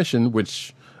new mission,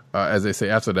 which, as they say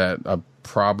after that,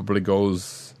 probably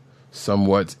goes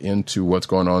somewhat into what's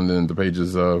going on in the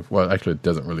pages of... Well, actually, it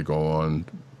doesn't really go on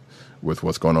with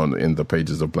what's going on in the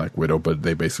pages of Black Widow, but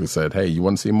they basically said, hey, you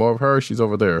want to see more of her? She's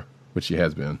over there, which she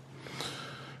has been.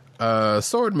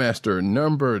 Swordmaster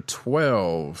number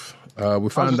 12. We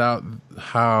found out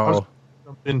how...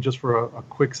 And just for a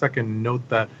quick second, note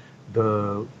that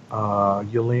the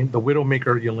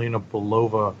Widowmaker Yelena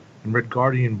Belova and Red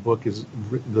Guardian book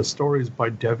the story is by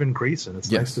Devin Grayson. It's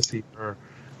nice to see her.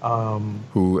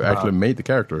 Who actually made the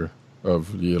character of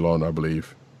Yelena, I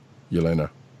believe.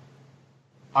 Yelena.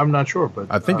 I'm not sure, but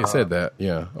I think it said that,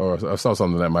 yeah. Or I saw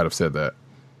something that might have said that.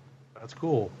 That's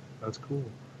cool.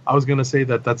 I was gonna say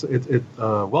that's it.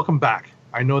 Welcome back.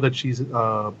 I know that she's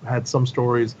had some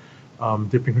stories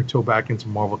dipping her toe back into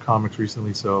Marvel Comics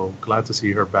recently, so glad to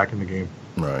see her back in the game.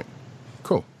 Right.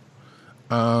 Cool.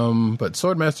 But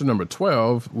Swordmaster number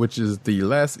 12, which is the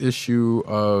last issue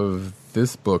of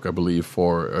this book, I believe,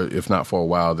 for if not for a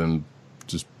while, then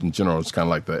just in general, it's kind of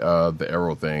like the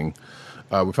Arrow thing.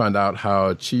 We find out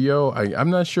how Chiyo, I'm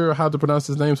not sure how to pronounce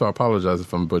his name, so I apologize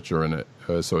if I'm butchering it.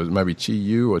 So it might be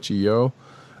Chiyu or Chiyo.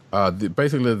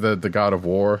 Basically, the god of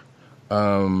war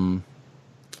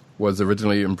was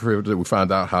originally improved. We found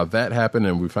out how that happened,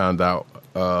 and we found out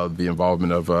the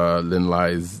involvement of Lin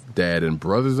Lai's dad and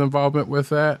brother's involvement with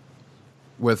that,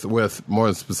 with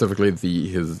more specifically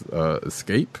his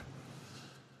escape.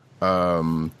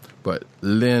 But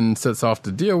Lin sets off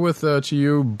to deal with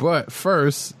Chiyu, but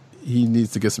first he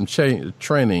needs to get some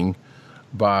training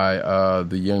by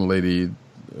the young lady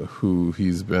who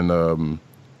came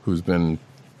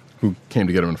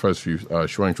to get him in the first few,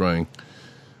 Shuang.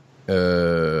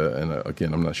 And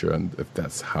again, I'm not sure if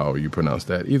that's how you pronounce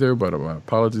that either, but my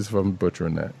apologies if I'm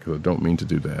butchering that, because I don't mean to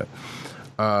do that.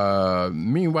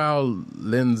 Meanwhile,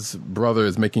 Lin's brother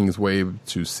is making his way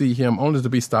to see him, only to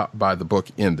be stopped by the book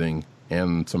ending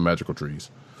and some magical trees.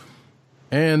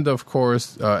 And, of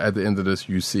course, at the end of this,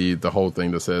 you see the whole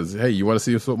thing that says, hey, you want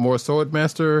to see more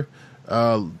Swordmaster?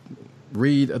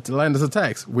 Read Atlantis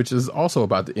Attacks, which is also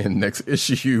about to end next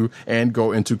issue, and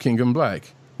go into Kingdom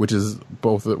Black, which is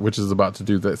about to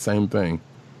do that same thing.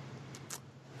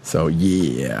 So,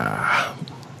 yeah.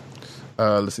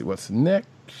 Let's see what's next.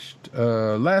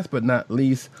 Last but not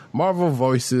least, Marvel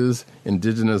Voices,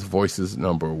 Indigenous Voices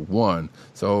 #1.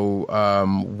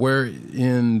 So we're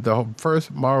in the first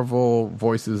Marvel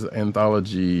Voices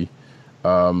anthology,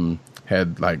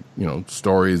 had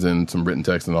stories and some written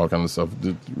text and all kinds of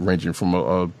stuff, ranging from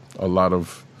a lot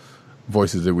of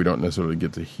voices that we don't necessarily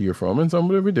get to hear from, and some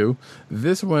that we do.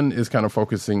 This one is kind of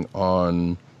focusing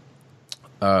on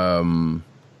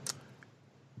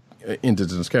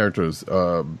indigenous characters,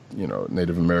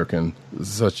 Native American,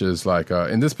 such as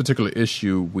in this particular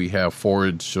issue, we have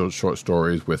 4 short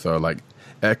stories with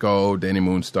Echo, Danny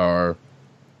Moonstar.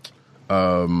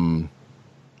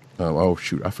 Oh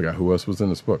shoot, I forgot who else was in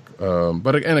this book. And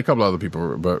a couple other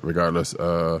people, but regardless,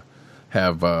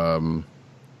 have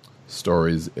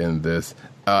stories in this.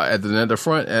 At the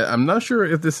front, I'm not sure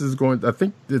if this is going. I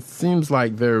think it seems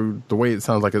like the way it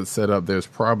sounds like it's set up, there's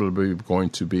probably going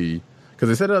to be. Because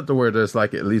they set it up to where there's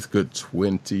at least good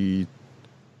 12 to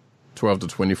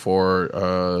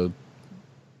 24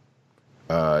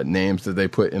 names that they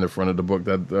put in the front of the book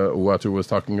that Uatu was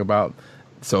talking about.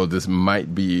 So this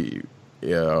might be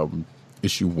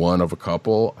issue 1 of a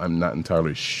couple. I'm not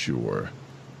entirely sure.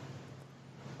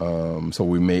 So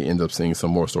we may end up seeing some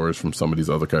more stories from some of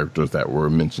these other characters that were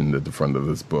mentioned at the front of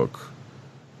this book.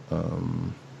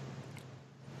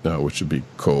 Which should be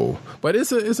cool, but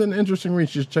it's an interesting read.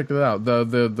 Just check it out.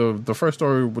 The first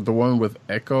story, the one with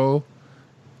Echo,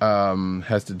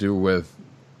 has to do with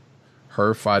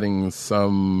her fighting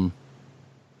some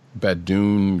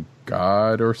Badoon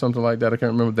god or something like that. I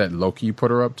can't remember, that Loki put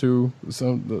her up to. Just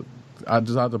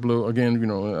out the blue again.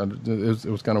 It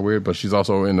was kind of weird. But she's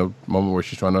also in a moment where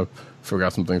she's trying to figure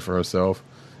out some things for herself,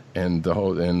 and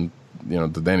the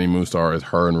Danny Moonstar is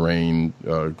her and Rain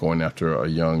going after a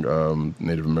young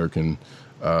Native American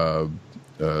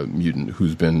mutant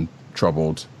who's been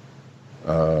troubled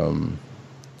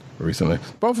recently.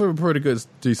 Both are pretty good,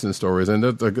 decent stories, and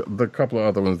the couple of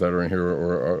other ones that are in here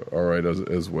are all right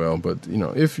as well. But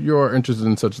if you're interested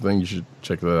in such a thing, you should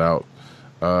check that out.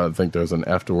 I think there's an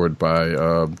afterword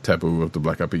by Taboo of the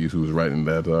Black Eyed Peas, who's writing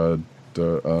that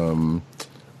the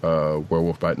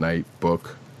Werewolf by Night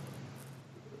book.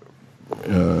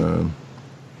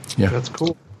 Yeah, that's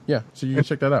cool. Yeah, so you can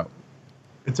check that out.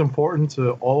 It's important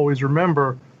to always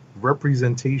remember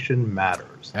representation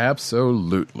matters.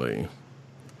 Absolutely.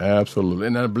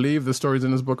 And I believe the stories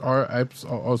in this book are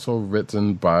also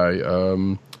written by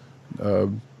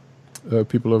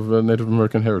people of Native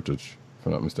American heritage, if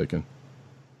I'm not mistaken.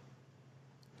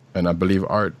 And I believe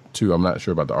art too. I'm not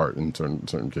sure about the art in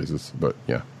certain cases, but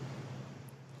yeah.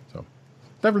 So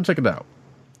definitely check it out.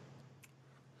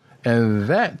 And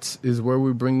that is where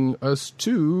we bring us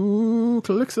to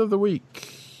Clicks of the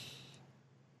Week.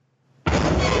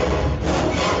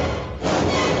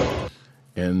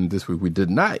 And this week we did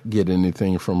not get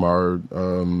anything from our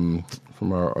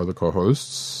other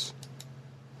co-hosts.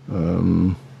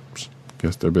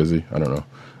 Guess they're busy. I don't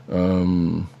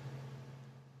know.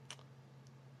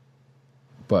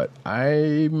 But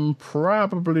I'm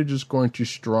probably just going to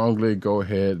strongly go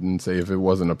ahead and say, if it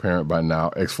wasn't apparent by now,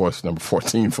 X-Force number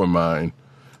 14 for mine.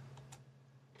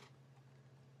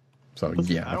 So,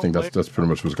 yeah, I think that's pretty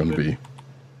much what's going to be.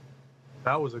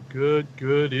 That was a good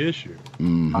issue.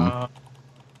 Mm-hmm.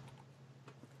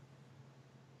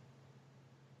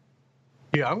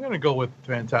 Yeah, I'm going to go with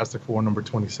Fantastic Four number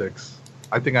 26.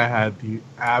 I think I had the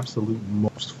absolute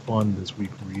most fun this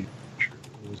week reading.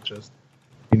 It was just,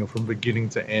 from beginning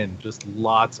to end, just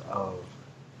lots of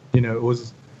You know,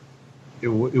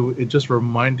 it just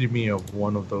reminded me of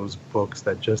one of those books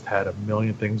that just had a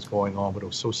million things going on, but it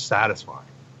was so satisfying.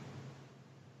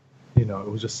 You know, it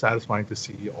was just satisfying to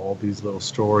see all these little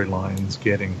storylines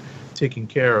getting taken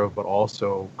care of, but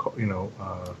also, you know,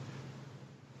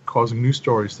 causing new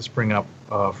stories to spring up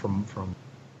from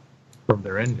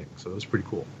their ending. So it was pretty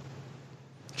cool.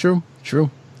 True.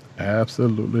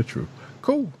 Absolutely true.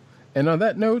 Cool. And on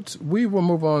that note, we will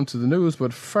move on to the news,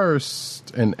 but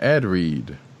first, an ad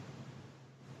read.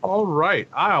 All right.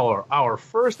 Our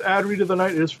first ad read of the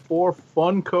night is for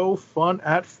Funko Fun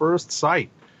at First Sight.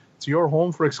 It's your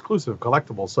home for exclusive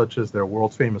collectibles such as their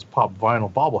world-famous pop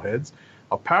vinyl bobbleheads,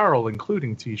 apparel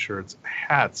including t-shirts,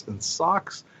 hats, and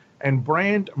socks, and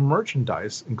brand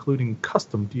merchandise including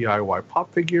custom DIY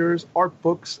pop figures, art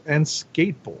books, and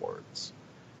skateboards.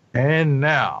 And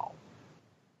now,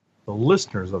 the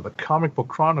listeners of the Comic Book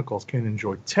Chronicles can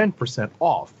enjoy 10%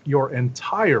 off your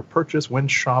entire purchase when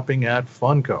shopping at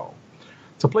Funko.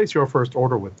 To place your first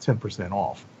order with 10%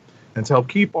 off, and to help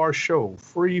keep our show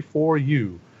free for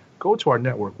you, go to our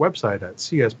network website at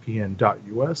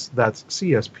cspn.us. That's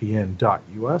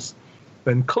cspn.us.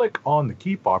 Then click on the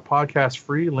Keep Our Podcast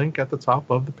Free link at the top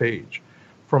of the page.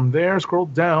 From there, scroll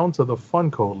down to the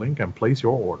Funko link and place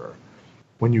your order.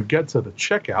 When you get to the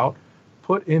checkout,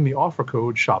 put in the offer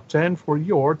code SHOP10 for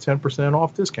your 10%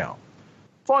 off discount.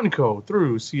 Funko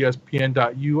through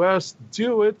cspn.us.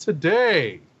 Do it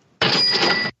today.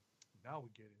 Now we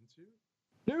get into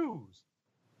news.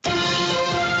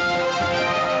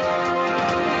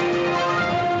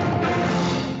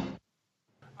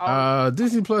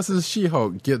 Disney Plus's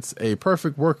She-Hulk gets a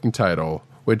perfect working title,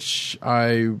 which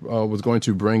I was going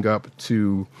to bring up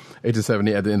to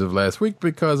 8-70 at the end of last week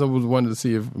because I was wanting to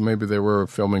see if maybe they were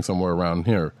filming somewhere around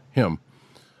him.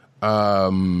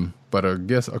 But I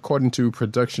guess according to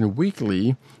Production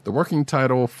Weekly, the working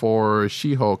title for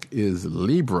She-Hulk is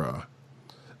Libra,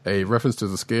 a reference to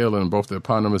the scale in both the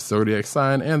eponymous zodiac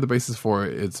sign and the basis for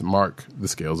its mark, the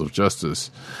scales of justice.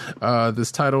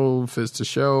 This title fits the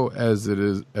show as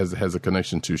it has a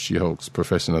connection to She-Hulk's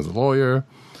profession as a lawyer.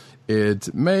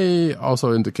 It may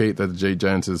also indicate that Jay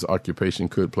Jance's occupation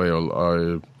could play a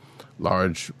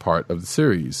large part of the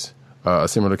series. A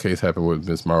similar case happened with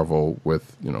Ms. Marvel,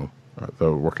 with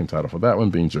the working title for that one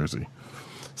being Jersey.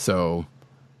 So,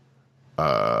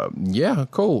 yeah,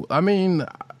 cool. I mean,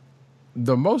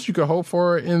 the most you could hope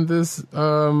for in this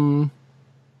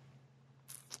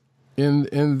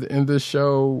in this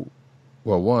show,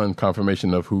 well, one,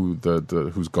 confirmation of who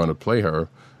who's going to play her,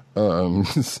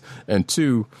 and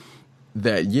two,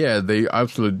 that they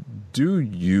absolutely do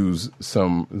use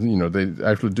some, they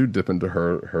actually do dip into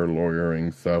her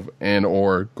lawyering stuff and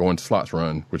or go into Slot's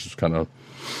run, which is kind of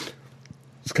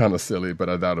silly, but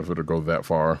I doubt if it'll go that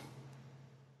far.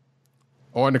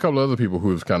 Or and a couple of other people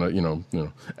who's kind of, and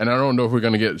I don't know if we're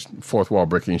going to get fourth wall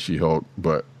breaking She-Hulk,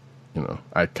 but,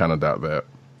 I kind of doubt that.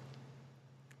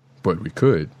 But we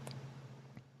could.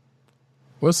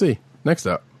 We'll see. Next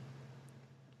up.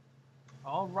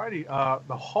 Alrighty.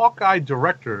 The Hawkeye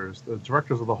directors, the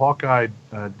directors of the Hawkeye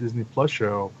Disney Plus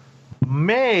show,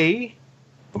 might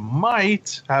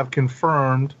have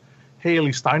confirmed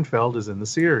Haley Steinfeld is in the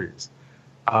series.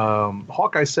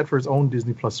 Hawkeye's set for his own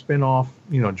Disney Plus spinoff,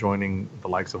 joining the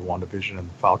likes of WandaVision and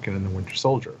the Falcon and the Winter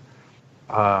Soldier.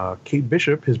 Kate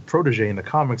Bishop, his protege in the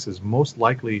comics, is most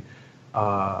likely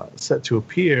set to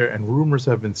appear, and rumors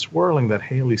have been swirling that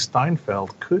Haley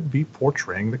Steinfeld could be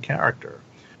portraying the character.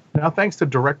 Now, thanks to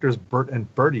directors Burt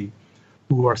and Bertie,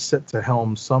 who are set to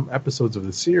helm some episodes of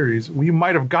the series, we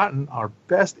might have gotten our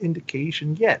best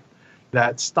indication yet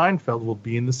that Steinfeld will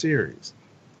be in the series.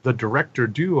 The director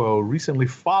duo recently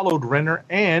followed Renner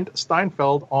and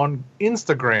Steinfeld on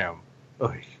Instagram,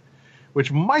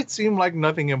 which might seem like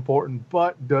nothing important,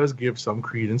 but does give some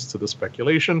credence to the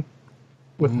speculation,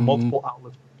 with multiple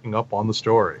outlets picking up on the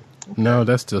story. Okay. No,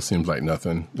 that still seems like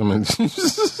nothing. I mean,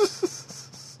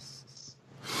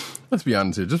 let's be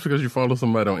honest here. Just because you follow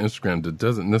somebody on Instagram, that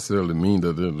doesn't necessarily mean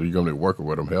that you're going to be working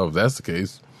with them. Hell, if that's the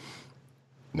case,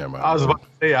 never mind. I was about to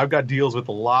say, I've got deals with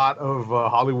a lot of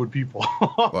Hollywood people.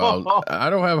 Well, I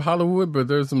don't have Hollywood, but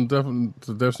there's some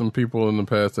people in the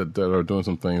past that are doing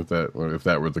some things that, well, if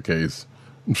that were the case,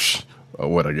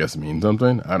 what I guess means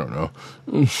something. I don't know.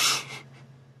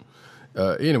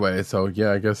 Anyway, so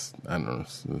yeah, I guess I don't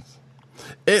know.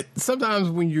 It sometimes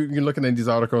when you're looking at these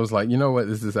articles, like, what,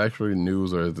 is this actually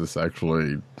news or is this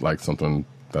actually like something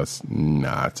that's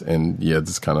not? And yeah,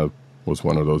 this kind of was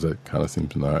one of those that kind of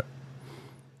seems not.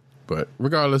 But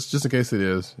regardless, just in case it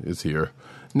is, it's here.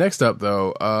 Next up,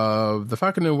 though, the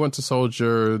Falcon and Winter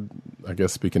Soldier, I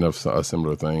guess speaking of a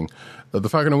similar thing, the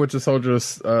Falcon and Winter Soldier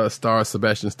star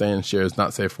Sebastian Stan shares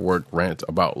not safe for work rant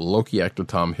about Loki actor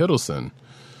Tom Hiddleston.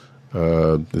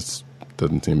 This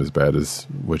doesn't seem as bad as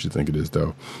what you think it is,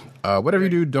 though. Whatever you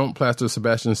do, don't plaster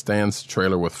Sebastian Stan's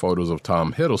trailer with photos of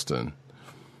Tom Hiddleston.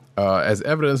 As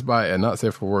evidenced by a not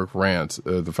safe for work rant,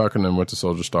 the Falcon and Winter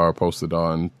Soldier star posted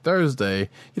on Thursday,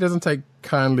 he doesn't take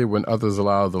kindly when others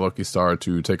allow the Loki star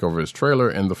to take over his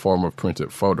trailer in the form of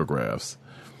printed photographs.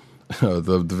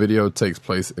 The video takes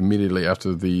place immediately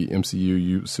after the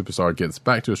MCU superstar gets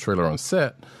back to his trailer on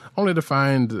set, only to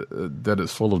find that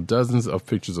it's full of dozens of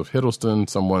pictures of Hiddleston,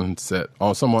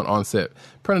 someone on set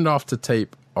printed off to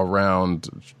tape around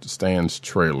Stan's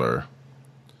trailer.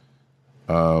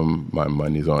 My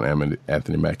money's on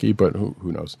Anthony Mackie, but who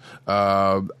knows?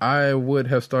 I would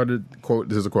have started, quote,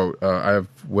 this is a quote, I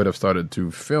would have started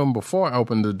to film before I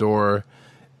opened the door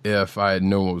if I had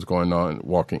known what was going on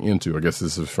walking into. I guess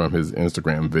this is from his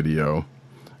Instagram video.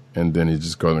 And then he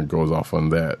just goes off on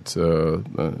that, a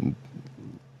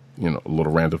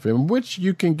little rant of him, which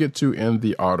you can get to in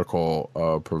the article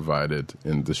provided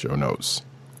in the show notes.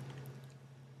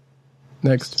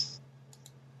 Next.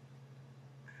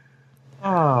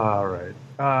 All right.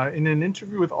 In an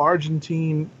interview with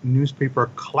Argentine newspaper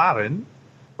Clarín,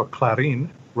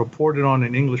 reported on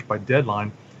in English by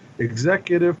Deadline,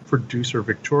 executive producer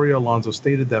Victoria Alonso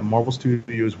stated that Marvel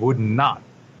Studios would not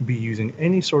be using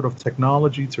any sort of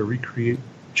technology to recreate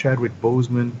Chadwick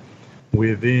Boseman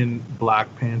within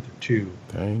Black Panther 2.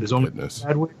 There's only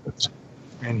Chadwick,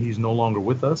 and he's no longer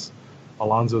with us.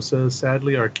 Alonso says,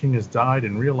 sadly, our king has died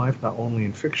in real life, not only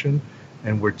in fiction,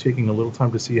 and we're taking a little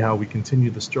time to see how we continue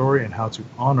the story and how to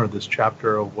honor this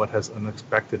chapter of what has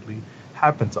unexpectedly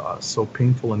happened to us. So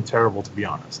painful and terrible, to be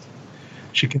honest.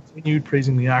 She continued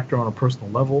praising the actor on a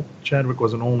personal level. Chadwick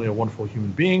wasn't only a wonderful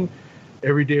human being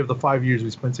every day of the 5 years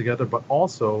we spent together, but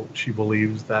also she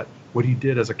believes that what he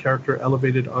did as a character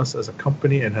elevated us as a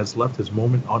company and has left his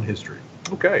moment on history.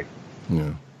 Okay.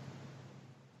 Yeah.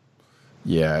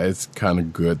 Yeah, it's kind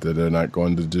of good that they're not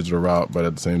going the digital route, but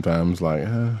at the same time, it's like,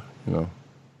 I don't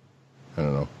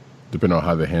know. Depending on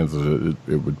how they handle it,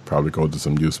 it would probably go to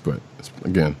some use, but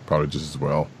again, probably just as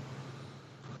well.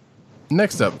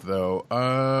 Next up, though,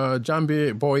 John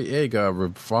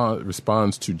Boyega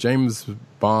responds to James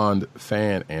Bond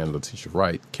fan and Letitia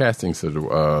Wright casting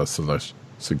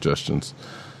suggestions.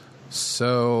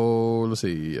 So, let's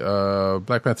see.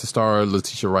 Black Panther star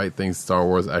Letitia Wright thinks Star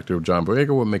Wars actor John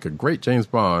Boyega would make a great James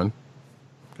Bond.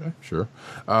 Okay, sure.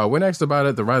 When asked about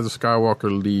it, the Rise of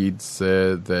Skywalker lead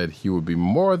said that he would be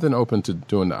more than open to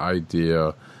doing the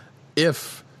idea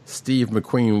if Steve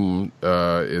McQueen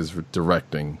is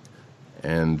directing.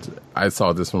 And I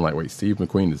saw this one like, wait, Steve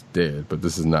McQueen is dead, but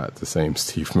this is not the same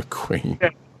Steve McQueen. Yeah,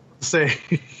 say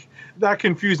that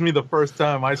confused me the first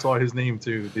time I saw his name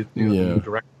too.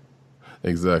 Director.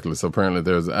 Exactly. So apparently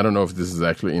I don't know if this is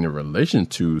actually in relation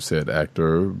to said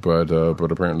actor, but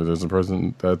apparently there's a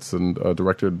person that's a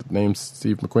director named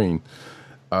Steve McQueen.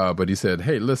 But he said,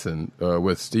 hey, listen,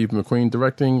 with Steve McQueen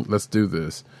directing, let's do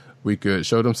this. We could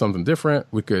show them something different.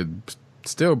 We could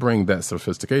still bring that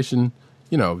sophistication.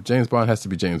 James Bond has to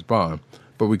be James Bond,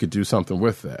 but we could do something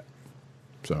with that.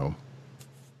 So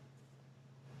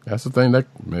that's the thing that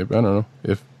maybe, I don't know,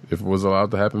 if it was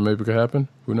allowed to happen, maybe it could happen.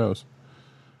 Who knows?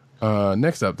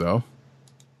 Next up, though.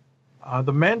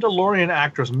 The Mandalorian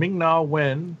actress Ming-Na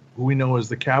Wen, who we know as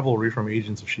the Cavalry from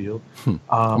Agents of S.H.I.E.L.D.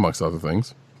 Amongst other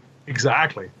things.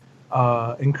 Exactly.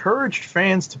 Encouraged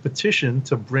fans to petition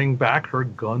to bring back her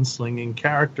gunslinging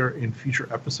character in future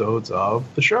episodes of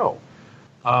the show.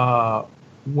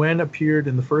 Wen appeared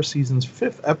in the first season's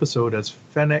 5th episode as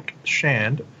Fennec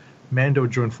Shand. Mando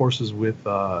joined forces with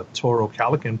Toro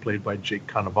Calican, played by Jake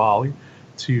Cannavale,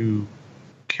 to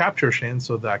capture Shand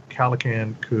so that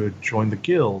Calican could join the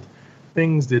guild.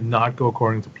 Things did not go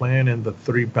according to plan, and the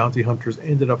 3 bounty hunters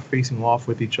ended up facing off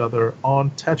with each other on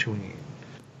Tatooine.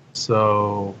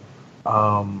 So,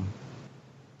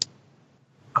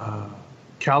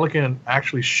 Calican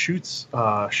actually shoots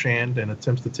Shand and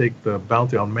attempts to take the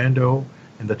bounty on Mando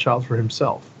and the child for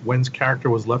himself. Wen's character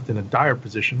was left in a dire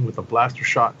position with a blaster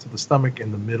shot to the stomach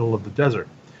in the middle of the desert.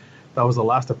 That was the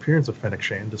last appearance of Fennec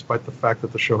Shand, despite the fact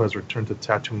that the show has returned to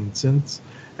Tatooine since.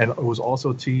 And it was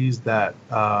also teased that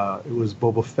it was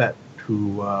Boba Fett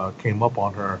who came up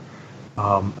on her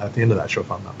at the end of that show,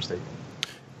 if I'm not mistaken.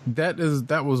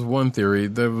 That was one theory.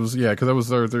 There was because that was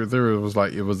there was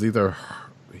like it was either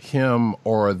him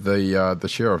or the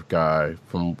sheriff guy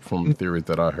from theories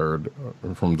that I heard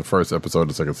from the first episode of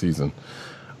the second season.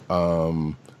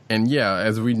 And And yeah,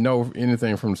 as we know,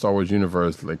 anything from the Star Wars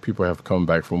universe, like people have come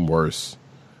back from worse.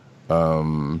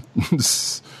 From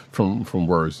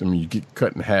worse. I mean, you get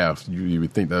cut in half. You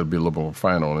would think that would be a little more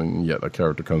final, and yet a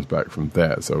character comes back from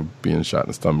that. So being shot in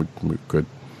the stomach could,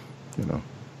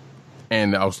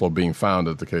 and also being found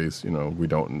at the case, we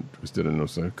still don't know.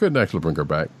 So couldn't actually bring her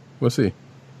back. We'll see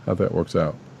how that works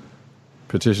out.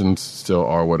 Petitions still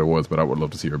are what it was, but I would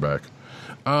love to see her back.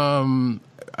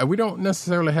 We don't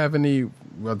necessarily have any.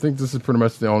 I think this is pretty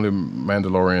much the only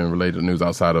Mandalorian related news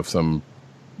outside of some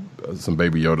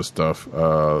Baby Yoda stuff,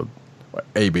 a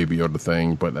Baby Yoda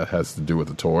thing, but that has to do with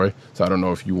the toy. So I don't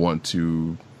know if you want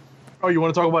to. Oh, you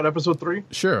want to talk about episode 3?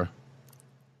 Sure.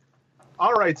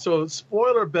 All right, so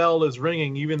spoiler bell is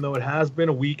ringing, even though it has been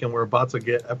a week and we're about to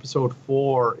get episode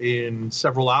 4 in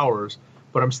several hours.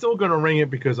 But I'm still going to ring it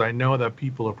because I know that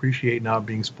people appreciate not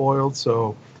being spoiled.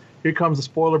 So here comes the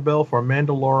spoiler bell for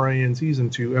Mandalorian Season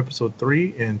 2, Episode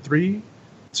 3 in 3,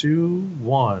 2,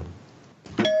 1.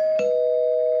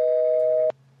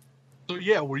 So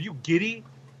yeah, were you giddy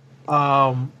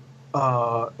throughout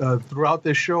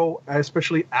this show,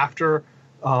 especially after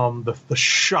the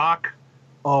shock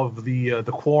of the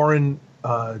Quarren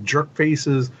jerk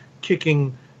faces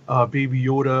kicking Baby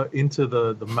Yoda into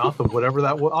the mouth of whatever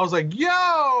that was? I was like,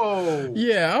 yo!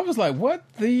 Yeah, I was like, what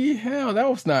the hell? That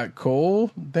was not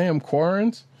cool. Damn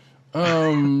Quarrens.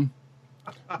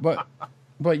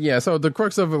 But yeah, so the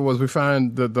crux of it was we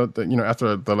find the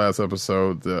after the last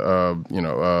episode, the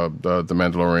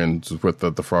Mandalorians with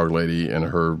the frog lady and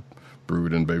her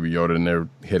brood and Baby Yoda, and they're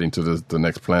heading to the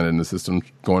next planet in the system,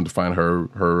 going to find her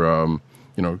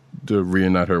to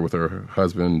reunite her with her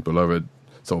husband, beloved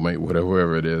soulmate,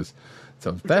 whoever it is.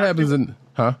 So that happens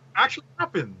actually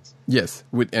happens. Yes,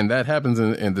 and that happens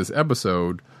in this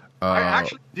episode. I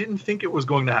actually didn't think it was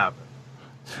going to happen.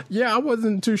 Yeah, I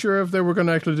wasn't too sure if they were going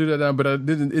to actually do that now, but it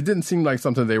didn't seem like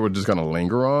something they were just going to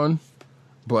linger on.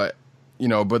 But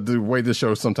but the way the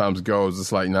show sometimes goes,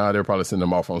 it's like, they'll probably send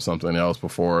them off on something else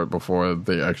before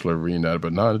they actually reunite.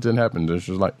 But no, it didn't happen. It's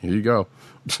just like, here you go,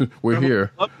 we're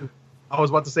here. I was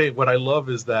about to say, what I love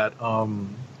is that,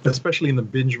 especially in the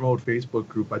binge mode Facebook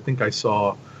group, I think I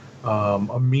saw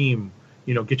a meme.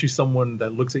 Get you someone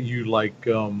that looks at you like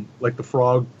the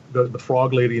frog. The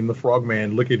frog lady and the frog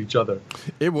man look at each other.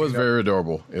 It was very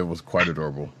adorable. It was quite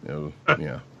adorable. It was,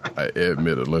 yeah, I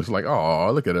admit it. It's like,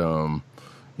 oh, look at them.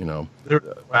 They're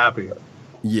happy.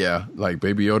 Yeah, like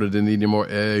Baby Yoda didn't eat any more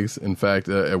eggs. In fact,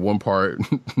 at one part,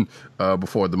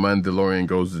 before the Mandalorian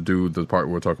goes to do the part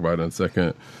we'll talk about in a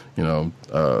second, the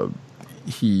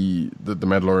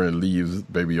Mandalorian leaves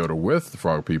Baby Yoda with the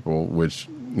frog people, which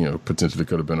potentially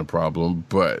could have been a problem.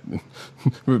 But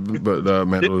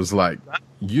Mandalorian was like,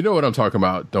 you know what I'm talking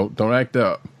about. Don't act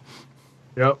up.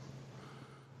 Yep.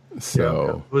 So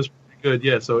yeah, it was pretty good.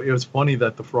 Yeah. So it was funny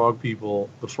that the frog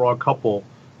couple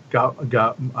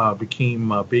became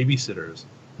babysitters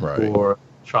for a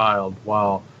child,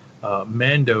 while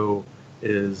Mando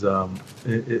is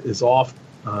off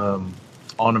on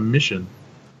a mission.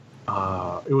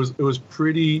 It was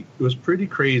pretty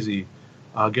crazy.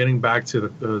 Getting back to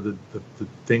the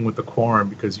thing with the Quarren,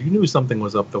 because you knew something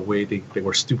was up the way they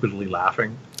were stupidly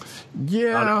laughing.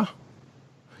 Yeah.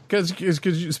 Because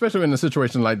especially in a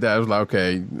situation like that, it was like,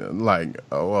 okay,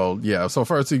 yeah. So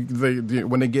first,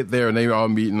 when they get there and they all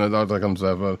meet and all that kind of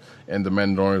stuff, and the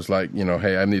Mandalorian's like,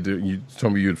 hey, you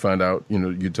told me you'd find out,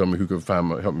 you told me who could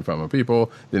help me find my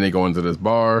people. Then they go into this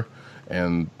bar,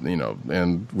 and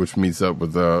which meets up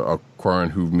with a Quarren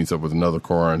who meets up with another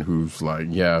Quarren who's like,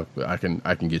 yeah, I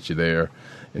can get you there,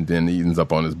 and then he ends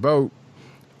up on his boat.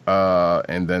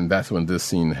 And then that's when this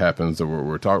scene happens that we're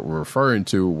referring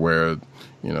to, where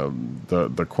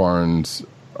the Quarrens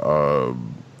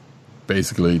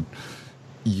basically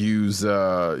use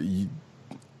Baby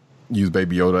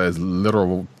Yoda as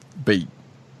literal bait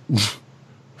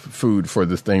food for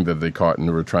this thing that they caught and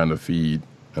they were trying to feed.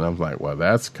 And I was like, well,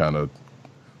 that's kind of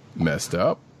messed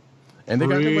up. And they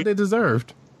got what they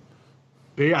deserved.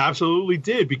 They absolutely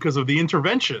did, because of the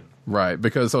intervention. Right,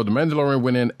 because so the Mandalorian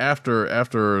went in after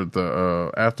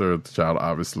the child,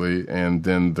 obviously, and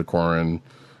then the Quarren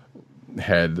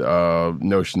had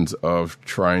notions of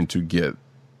trying to get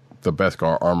the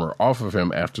Beskar armor off of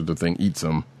him after the thing eats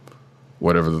him,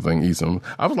 whatever the thing eats him.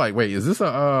 I was like, wait, is this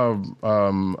actually,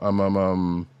 I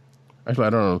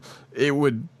don't know. It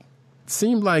would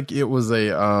seem like it was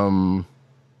a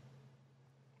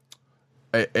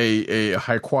an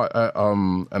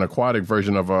aquatic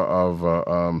version of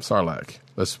Sarlacc.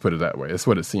 Let's put it that way. That's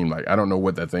what it seemed like. I don't know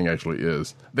what that thing actually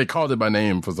is. They called it by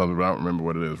name for something, but I don't remember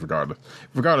what it is.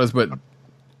 Regardless, but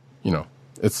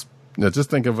it's just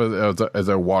think of it as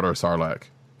a water Sarlacc.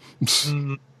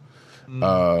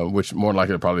 Which more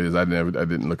likely it probably is. I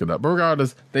didn't look it up. But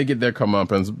regardless, they get their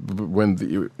comeuppance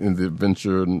when in the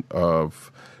adventure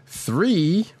of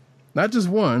 3, not just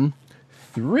 1,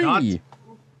 3.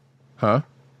 Huh?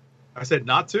 I said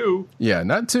not 2. Yeah,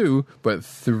 not 2, but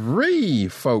 3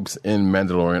 folks in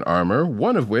Mandalorian armor.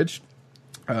 One of which,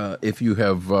 if you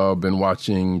have been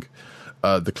watching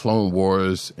the Clone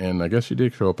Wars, and I guess she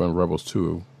did show up on Rebels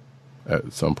 2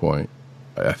 at some point.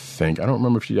 I think. I don't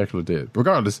remember if she actually did.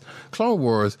 Regardless, Clone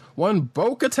Wars, one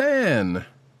Bo-Katan.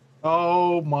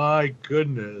 Oh my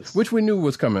goodness! Which we knew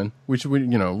was coming. Which we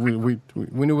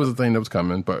knew was a thing that was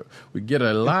coming. But we get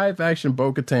a live action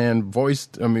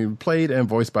Bo-Katan played and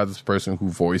voiced by this person who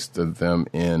voiced them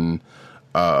in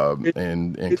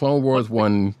Clone Wars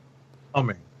 1.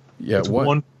 Coming. Yeah, it's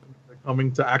one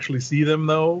coming to actually see them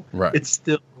though. Right. It's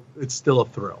still a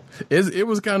thrill. It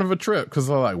was kind of a trip because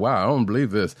I was like, wow, I don't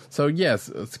believe this. So yes,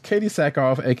 it's Katie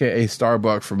Sackhoff, aka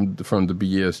Starbuck from the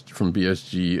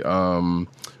BSG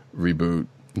reboot,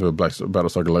 the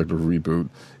Battlestar Galactica reboot,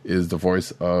 is the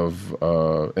voice and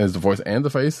the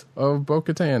face of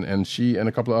Bo-Katan, and she and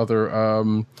a couple of other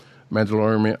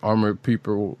Mandalorian armored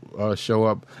people show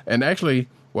up. And actually,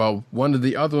 well, one of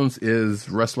the other ones is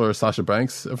wrestler Sasha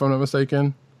Banks, if I'm not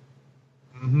mistaken.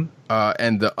 Mm-hmm.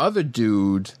 And the other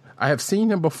dude, I have seen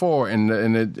him before, and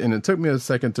it took me a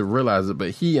second to realize it,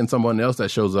 but he and someone else that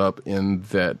shows up in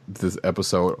this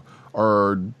episode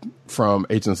are from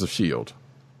Agents of S.H.I.E.L.D.,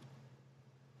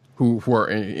 who are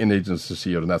in Agents of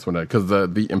S.H.I.E.L.D., and that's when because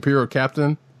the Imperial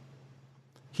Captain,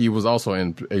 he was also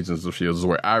in Agents of S.H.I.E.L.D., is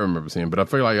where I remember seeing him, but I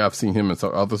feel like I've seen him in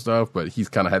some other stuff, but he's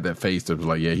kind of had that face that was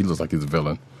like, yeah, he looks like he's a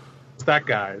villain. It's that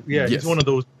guy. Yeah, yes. He's one of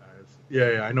those guys.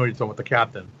 Yeah, I know you're talking about the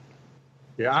captain.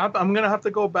 Yeah, I'm gonna have to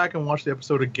go back and watch the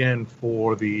episode again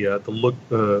for the look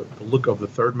of the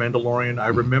third Mandalorian. I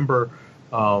remember,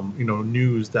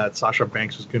 news that Sasha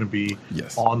Banks was going to be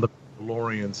on the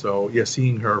Mandalorian. So yeah,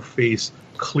 seeing her face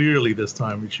clearly this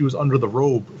time. She was under the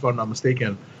robe, if I'm not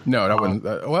mistaken. No, that wasn't.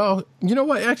 Well, you know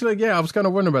what? Actually, yeah, I was kind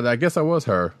of wondering about that. I guess that was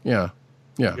her. Yeah.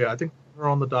 I think her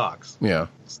on the docks. Yeah.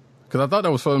 Because I thought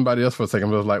that was somebody else for a second,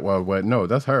 but I was like, well, wait, no,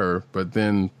 that's her. But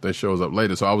then they shows up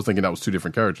later, so I was thinking that was 2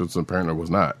 different characters, and apparently it was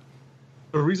not.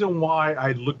 The reason why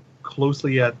I look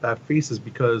closely at that face is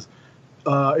because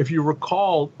if you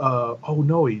recall,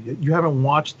 you haven't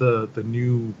watched the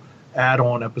new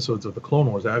add-on episodes of the Clone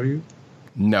Wars, have you?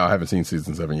 No, I haven't seen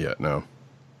season 7 yet, no.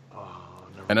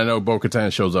 And I know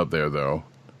Bo-Katan shows up there, though.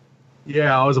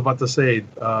 Yeah, I was about to say,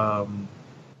 and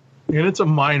it's a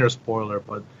minor spoiler,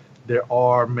 but there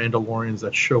are Mandalorians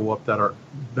that show up that are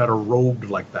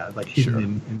robed like that, like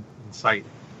hidden in sight.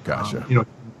 Gotcha. In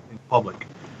public,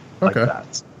 like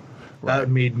that. Right. That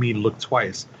made me look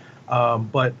twice.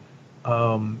 But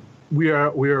we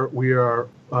are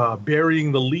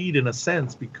burying the lead in a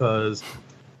sense because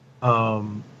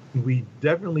we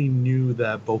definitely knew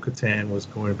that Bo-Katan was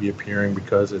going to be appearing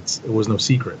because it was no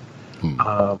secret.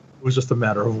 It was just a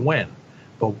matter of when.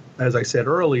 But as I said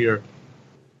earlier,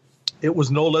 it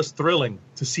was no less thrilling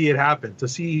to see it happen, to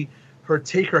see her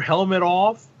take her helmet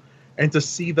off and to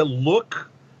see the look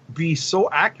be so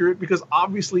accurate because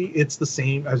obviously it's the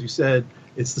same, as you said,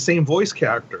 it's the same voice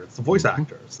character. It's the voice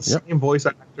actor. It's the same voice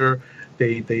actor.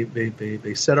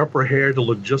 They set up her hair to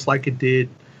look just like it did.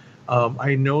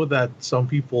 I know that some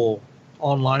people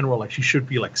online were like, she should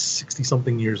be like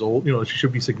 60-something years old. She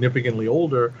should be significantly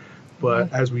older.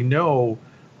 But as we know,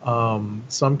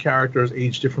 some characters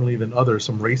age differently than others.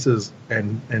 Some races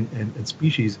and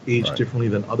species age differently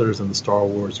than others in the Star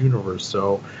Wars universe.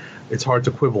 So it's hard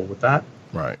to quibble with that.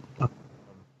 Right.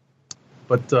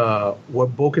 But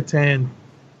what Bo-Katan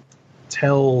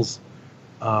tells...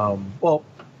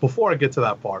 before I get to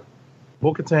that part,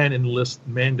 Bo-Katan enlists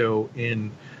Mando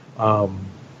in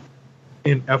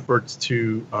efforts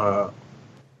to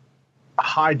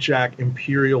hijack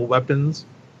Imperial weapons.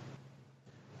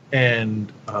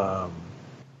 And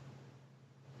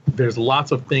there's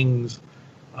lots of things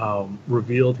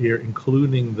revealed here,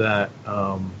 including that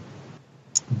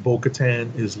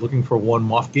Bo-Katan is looking for one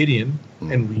Moff Gideon,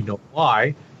 and we know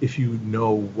why. If you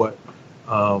know what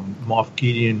Moff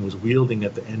Gideon was wielding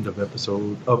at the end of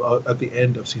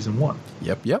season 1.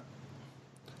 Yep.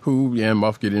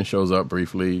 Moff Gideon shows up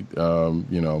briefly, for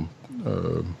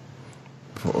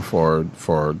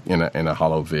in a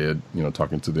hollow vid,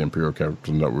 talking to the Imperial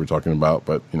captain that we were talking about,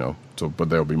 but but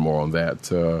there'll be more on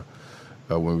that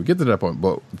when we get to that point.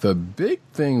 But the big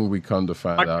thing we come to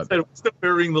find Like I out, said, we're still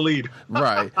burying the lead.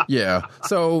 right? Yeah.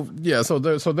 So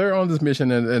they're on this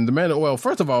mission, and the Well,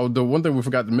 first of all, the one thing we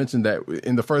forgot to mention that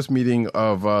in the first meeting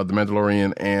of the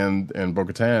Mandalorian and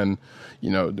Bo-Katan,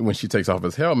 when she takes off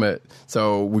his helmet,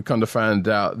 so we come to find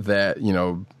out that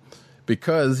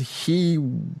because he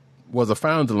was a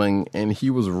foundling and he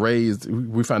was raised,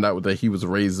 we found out that he was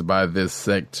raised by this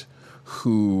sect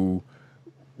who,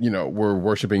 were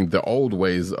worshiping the old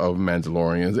ways of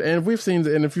Mandalorians. And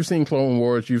if you've seen Clone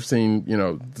Wars, you've seen,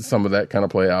 some of that kind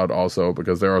of play out also,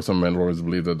 because there are some Mandalorians who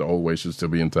believe that the old ways should still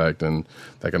be intact and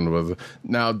that kind of.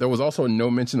 Now, there was also no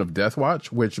mention of Death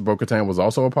Watch, which Bo-Katan was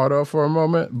also a part of for a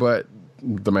moment, but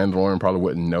the Mandalorian probably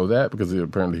wouldn't know that, because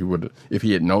apparently he would, if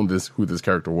he had known who this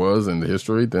character was in the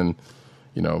history, then,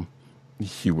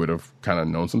 he would have kind of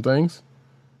known some things.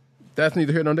 That's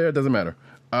neither here nor there. It doesn't matter.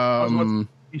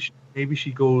 Maybe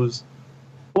she goes.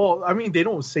 Well, I mean, they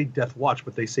don't say Death Watch,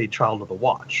 but they say Child of the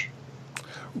Watch.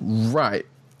 Right.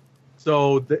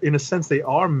 So, in a sense, they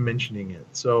are mentioning it.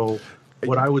 So,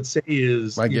 what I would say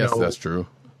is, I guess that's true.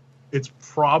 It's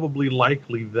probably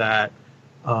likely that,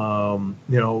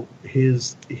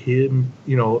 his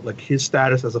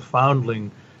status as a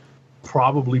foundling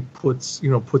probably puts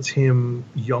him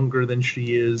younger than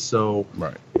she is. So,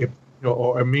 right.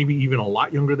 Or maybe even a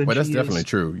lot younger than she is. Well, that's definitely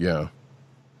true. Yeah.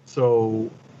 So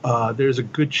there's a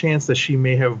good chance that she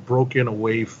may have broken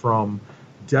away from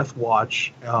Death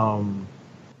Watch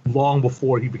long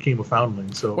before he became a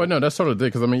foundling. So, well, no, that's sort of did,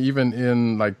 because I mean, even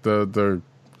in like the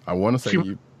I want to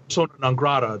say persona non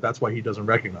grata, that's why he doesn't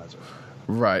recognize her.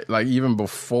 Right, like even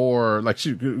before, like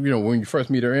she, when you first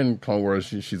meet her in Clone Wars,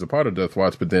 she's a part of Death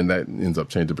Watch, but then that ends up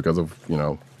changing because of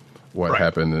what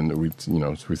happened, and we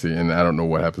see, and I don't know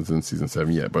what happens in season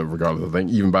 7 yet, but regardless, I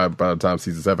think even by the time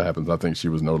season 7 happens, I think she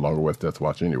was no longer with Death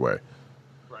Watch anyway.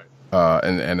 Right.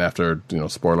 And after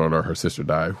spoiler alert, her sister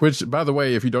died. Which, by the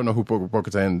way, if you don't know who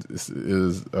Bo-Katan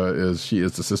is she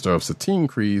is the sister of Satine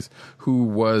Kryze, who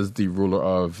was the ruler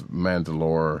of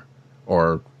Mandalore,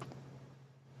 or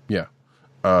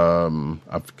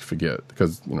I forget,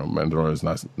 because Mandalore is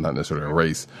not necessarily a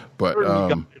race, but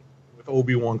with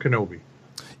Obi-Wan Kenobi.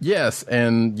 Yes,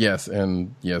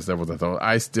 that was a thought.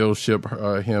 I still ship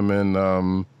him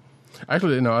and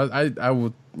actually, I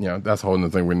would, that's a whole other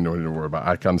thing we don't need to worry about.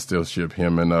 I kind of still ship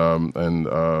him and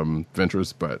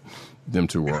Ventress, but them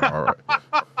two were all right.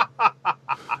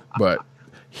 But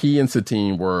he and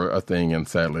Satine were a thing, and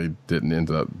sadly didn't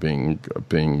end up being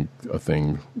a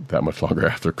thing that much longer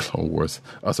after Clone Wars.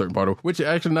 A certain part of which,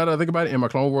 actually, now that I think about it, in my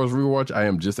Clone Wars rewatch, I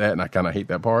am just at, and I kind of hate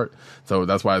that part. So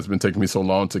that's why it's been taking me so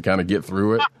long to kind of get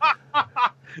through it,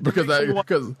 because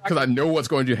I know what's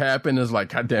going to happen. It's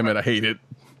like, God damn it, I hate it.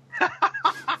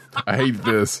 I hate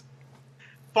this.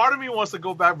 Part of me wants to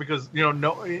go back because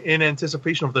in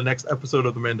anticipation of the next episode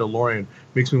of The Mandalorian,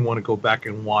 makes me want to go back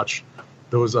and watch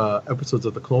those episodes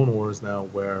of the Clone Wars now,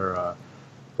 where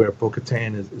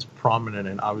Bo-Katan is prominent,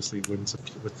 and obviously when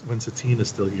Satine is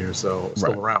still here, still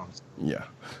around. Yeah,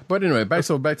 but anyway, back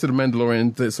to the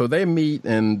Mandalorian. So they meet,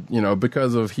 and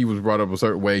because of he was brought up a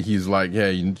certain way, he's like,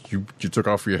 "Hey, you took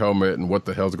off your helmet, and what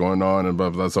the hell's going on?" and blah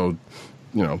blah. So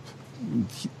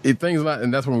things like,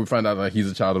 and that's when we find out that he's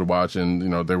a Child of the Watch, and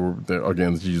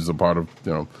again, he's a part of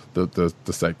the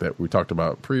sect that we talked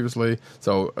about previously.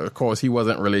 So of course he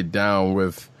wasn't really down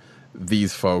with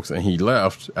these folks, and he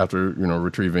left after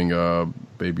retrieving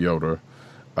Baby Yoda.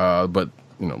 But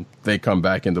they come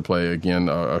back into play again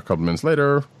a couple minutes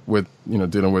later with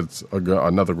dealing with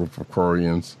another group of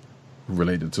Quarians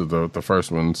related to the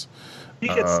first ones. He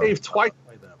gets saved twice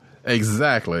by them.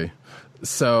 Exactly.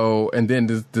 So, and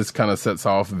then this kind of sets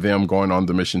off them going on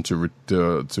the mission to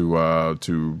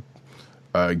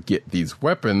get these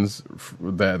weapons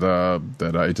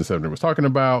that Agent 70 was talking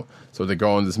about. So they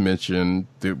go on this mission,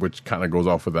 which kind of goes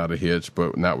off without a hitch,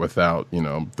 but not without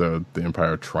the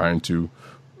Empire trying to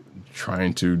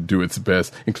do its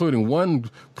best, including one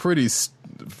pretty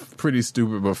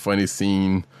stupid but funny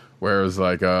scene where it's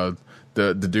like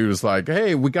the dude is like,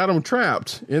 "Hey, we got him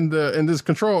trapped in this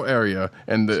control area,"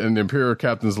 and the Imperial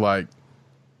captain's like,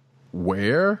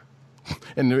 "Where?"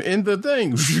 And they're in the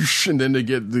thing, and then they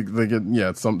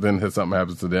get something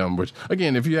happens to them. Which,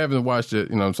 again, if you haven't watched it,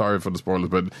 I'm sorry for the spoilers,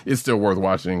 but it's still worth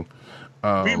watching.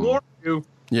 We warned you.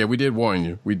 Yeah, we did warn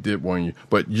you.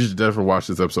 But you should definitely watch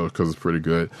this episode because it's pretty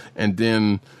good. And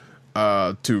then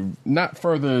to not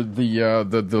further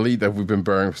the lead that we've been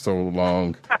bearing for so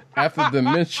long, after the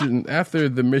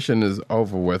mission is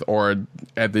over with, or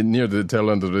near the tail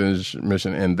end of the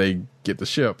mission, and they get the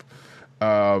ship, the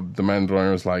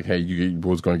Mandalorian was like, "Hey, you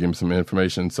was going to give me some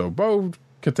information." So Bo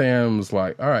Katam's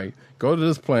like, all right, go to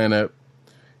this planet,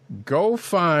 go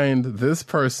find this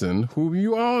person who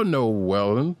you all know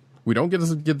well, and we don't get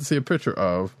to see a picture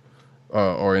of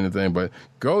or anything, but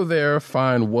go there,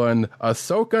 find one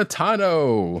Ahsoka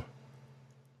Tano,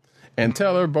 and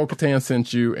tell her Bo-Katan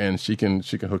sent you, and she can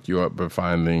hook you up by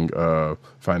finding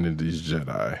these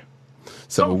Jedi.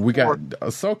 So we got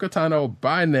Ahsoka Tano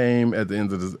by name at the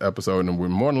end of this episode, and we're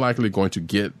more than likely going to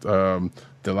get the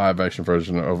live action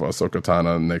version of Ahsoka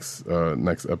Tano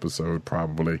next episode,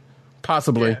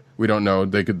 possibly. Yeah. We don't know.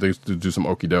 They could do some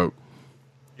okey doke.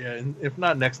 Yeah, and if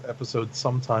not next episode,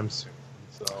 sometime soon.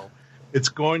 So it's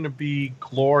going to be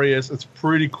glorious. It's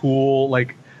pretty cool.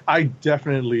 Like I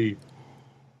definitely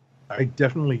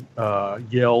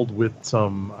yelled with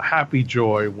some happy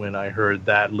joy when I heard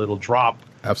that little drop.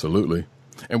 Absolutely.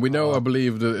 And we know, I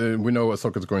believe, we know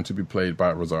Ahsoka is going to be played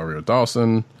by Rosario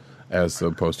Dawson as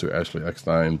opposed to Ashley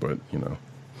Eckstein, but,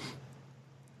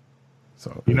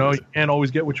 So you can't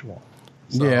always get what you want.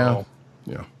 So.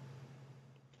 Yeah.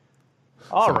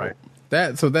 All right.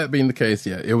 That being the case,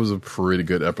 yeah, it was a pretty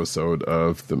good episode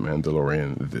of The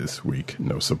Mandalorian this week.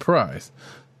 No surprise.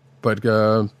 But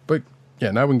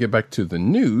yeah, now we can get back to the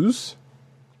news.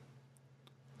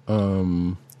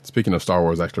 Speaking of Star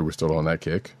Wars, actually, we're still on that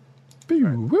kick.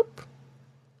 Right. Whoop.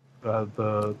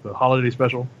 The holiday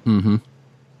special. Mm-hmm.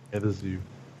 Yeah, this is you.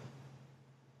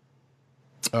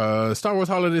 Star Wars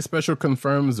Holiday Special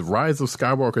confirms Rise of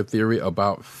Skywalker theory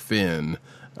about Finn.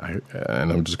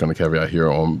 And I'm just going to caveat here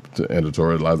on the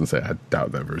editorialize and say I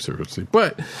doubt that very seriously.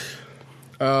 But,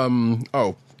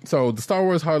 so the Star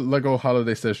Wars Lego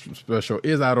Holiday Special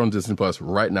is out on Disney Plus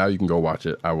right now. You can go watch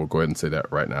it. I will go ahead and say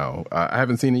that right now. I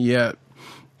haven't seen it yet.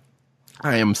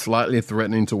 I am slightly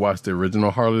threatening to watch the original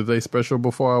Holiday Special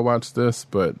before I watch this,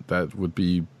 but that would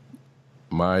be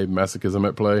my masochism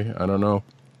at play. I don't know.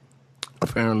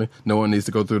 Apparently, no one needs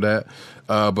to go through that.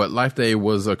 But Life Day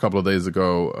was a couple of days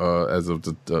ago, as of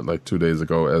 2 days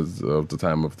ago, as of the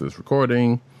time of this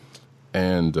recording,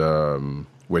 and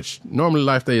which normally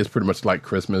Life Day is pretty much like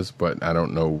Christmas, but I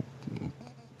don't know.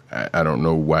 I don't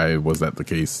know why was that the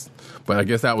case, but I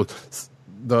guess that was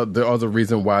the other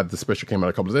reason why the special came out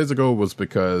a couple of days ago was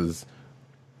because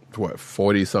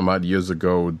 40 some odd years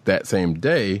ago, that same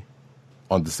day,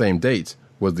 on the same date,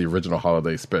 was the original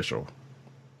holiday special.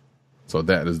 So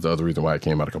that is the other reason why it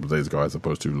came out a couple of days ago, as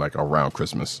opposed to like around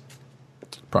Christmas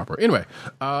proper. Anyway,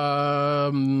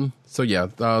 so yeah,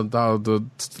 the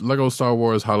Lego Star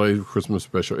Wars Holiday Christmas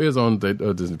Special is on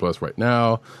Disney Plus right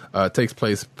now. Takes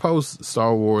place post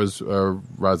Star Wars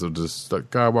Rise of the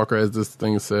Skywalker, as this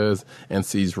thing says, and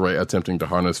sees Rey attempting to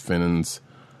harness Finn's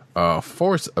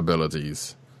Force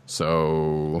abilities.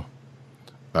 So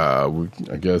I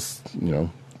guess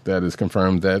that is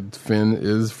confirmed that Finn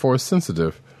is Force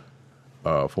sensitive.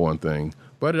 For one thing,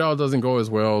 but it all doesn't go as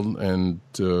well, and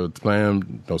to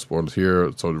plan, no spoilers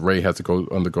here. So Rey has to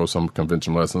undergo some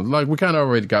convention lessons. Like we kind of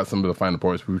already got some of the final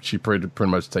points. She pretty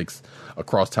much takes a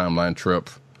cross timeline trip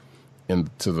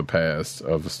into the past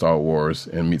of Star Wars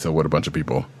and meets up with a bunch of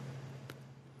people.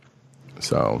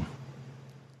 So,